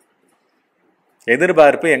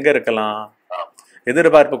 எதிர்பார்ப்பு எங்க இருக்கலாம்?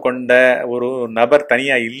 எதிர்பார்ப்பு கொண்ட ஒரு நபர்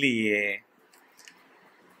தனியா இல்லையே,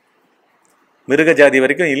 மிருக ஜாதி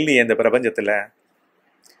வரைக்கும் இல்லையே இந்த பிரபஞ்சத்துல.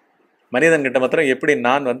 மனிதன் கிட்ட மாத்திரம் எப்படி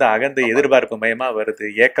நான் வந்து அகந்து எதிர்பார்ப்பு மயமா வருது,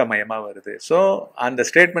 ஏக்க மயமா வருது. ஸோ அந்த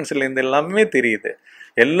ஸ்டேட்மெண்ட்ஸ்ல இருந்து எல்லாமே தெரியுது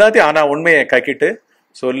எல்லாத்தையும். ஆனா உண்மையை கக்கிட்டு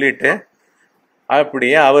சொல்லிட்டு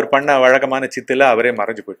அப்படியே அவர் பண்ண வழக்கமான சித்துல அவரே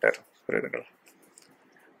மறைஞ்சு போயிட்டாரு. புரியுதுங்களா?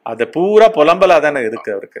 அது பூரா புலம்பலா தானே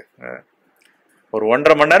இருக்கு அவருக்கு. ஒரு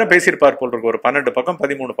 1.5 மணி நேரம் பேசியிருப்பார் போல் இருக்கு. ஒரு 12 பக்கம்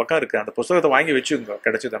 13 பக்கம் இருக்கு. அந்த புத்தகத்தை வாங்கி வச்சுக்கோங்க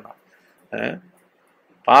கிடைச்சதுன்னா.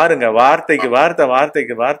 பாருங்க, வார்த்தைக்கு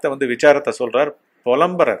வார்த்தை வந்து விசாரத்தை சொல்றார்,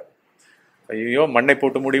 புலம்புறார். ஐயோ மண்ணை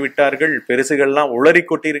போட்டு மூடிவிட்டார்கள், பெருசுகள்லாம் உளறி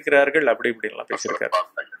கொட்டி இருக்கிறார்கள், அப்படி இப்படி எல்லாம் பேசியிருக்காரு.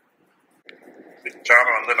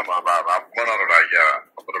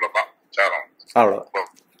 அவ்வளவுதான்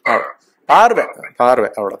பார்வை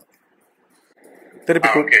அவ்வளவுதான். திருப்பி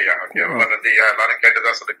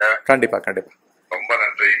கண்டிப்பா ரொம்ப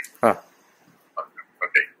நன்றி.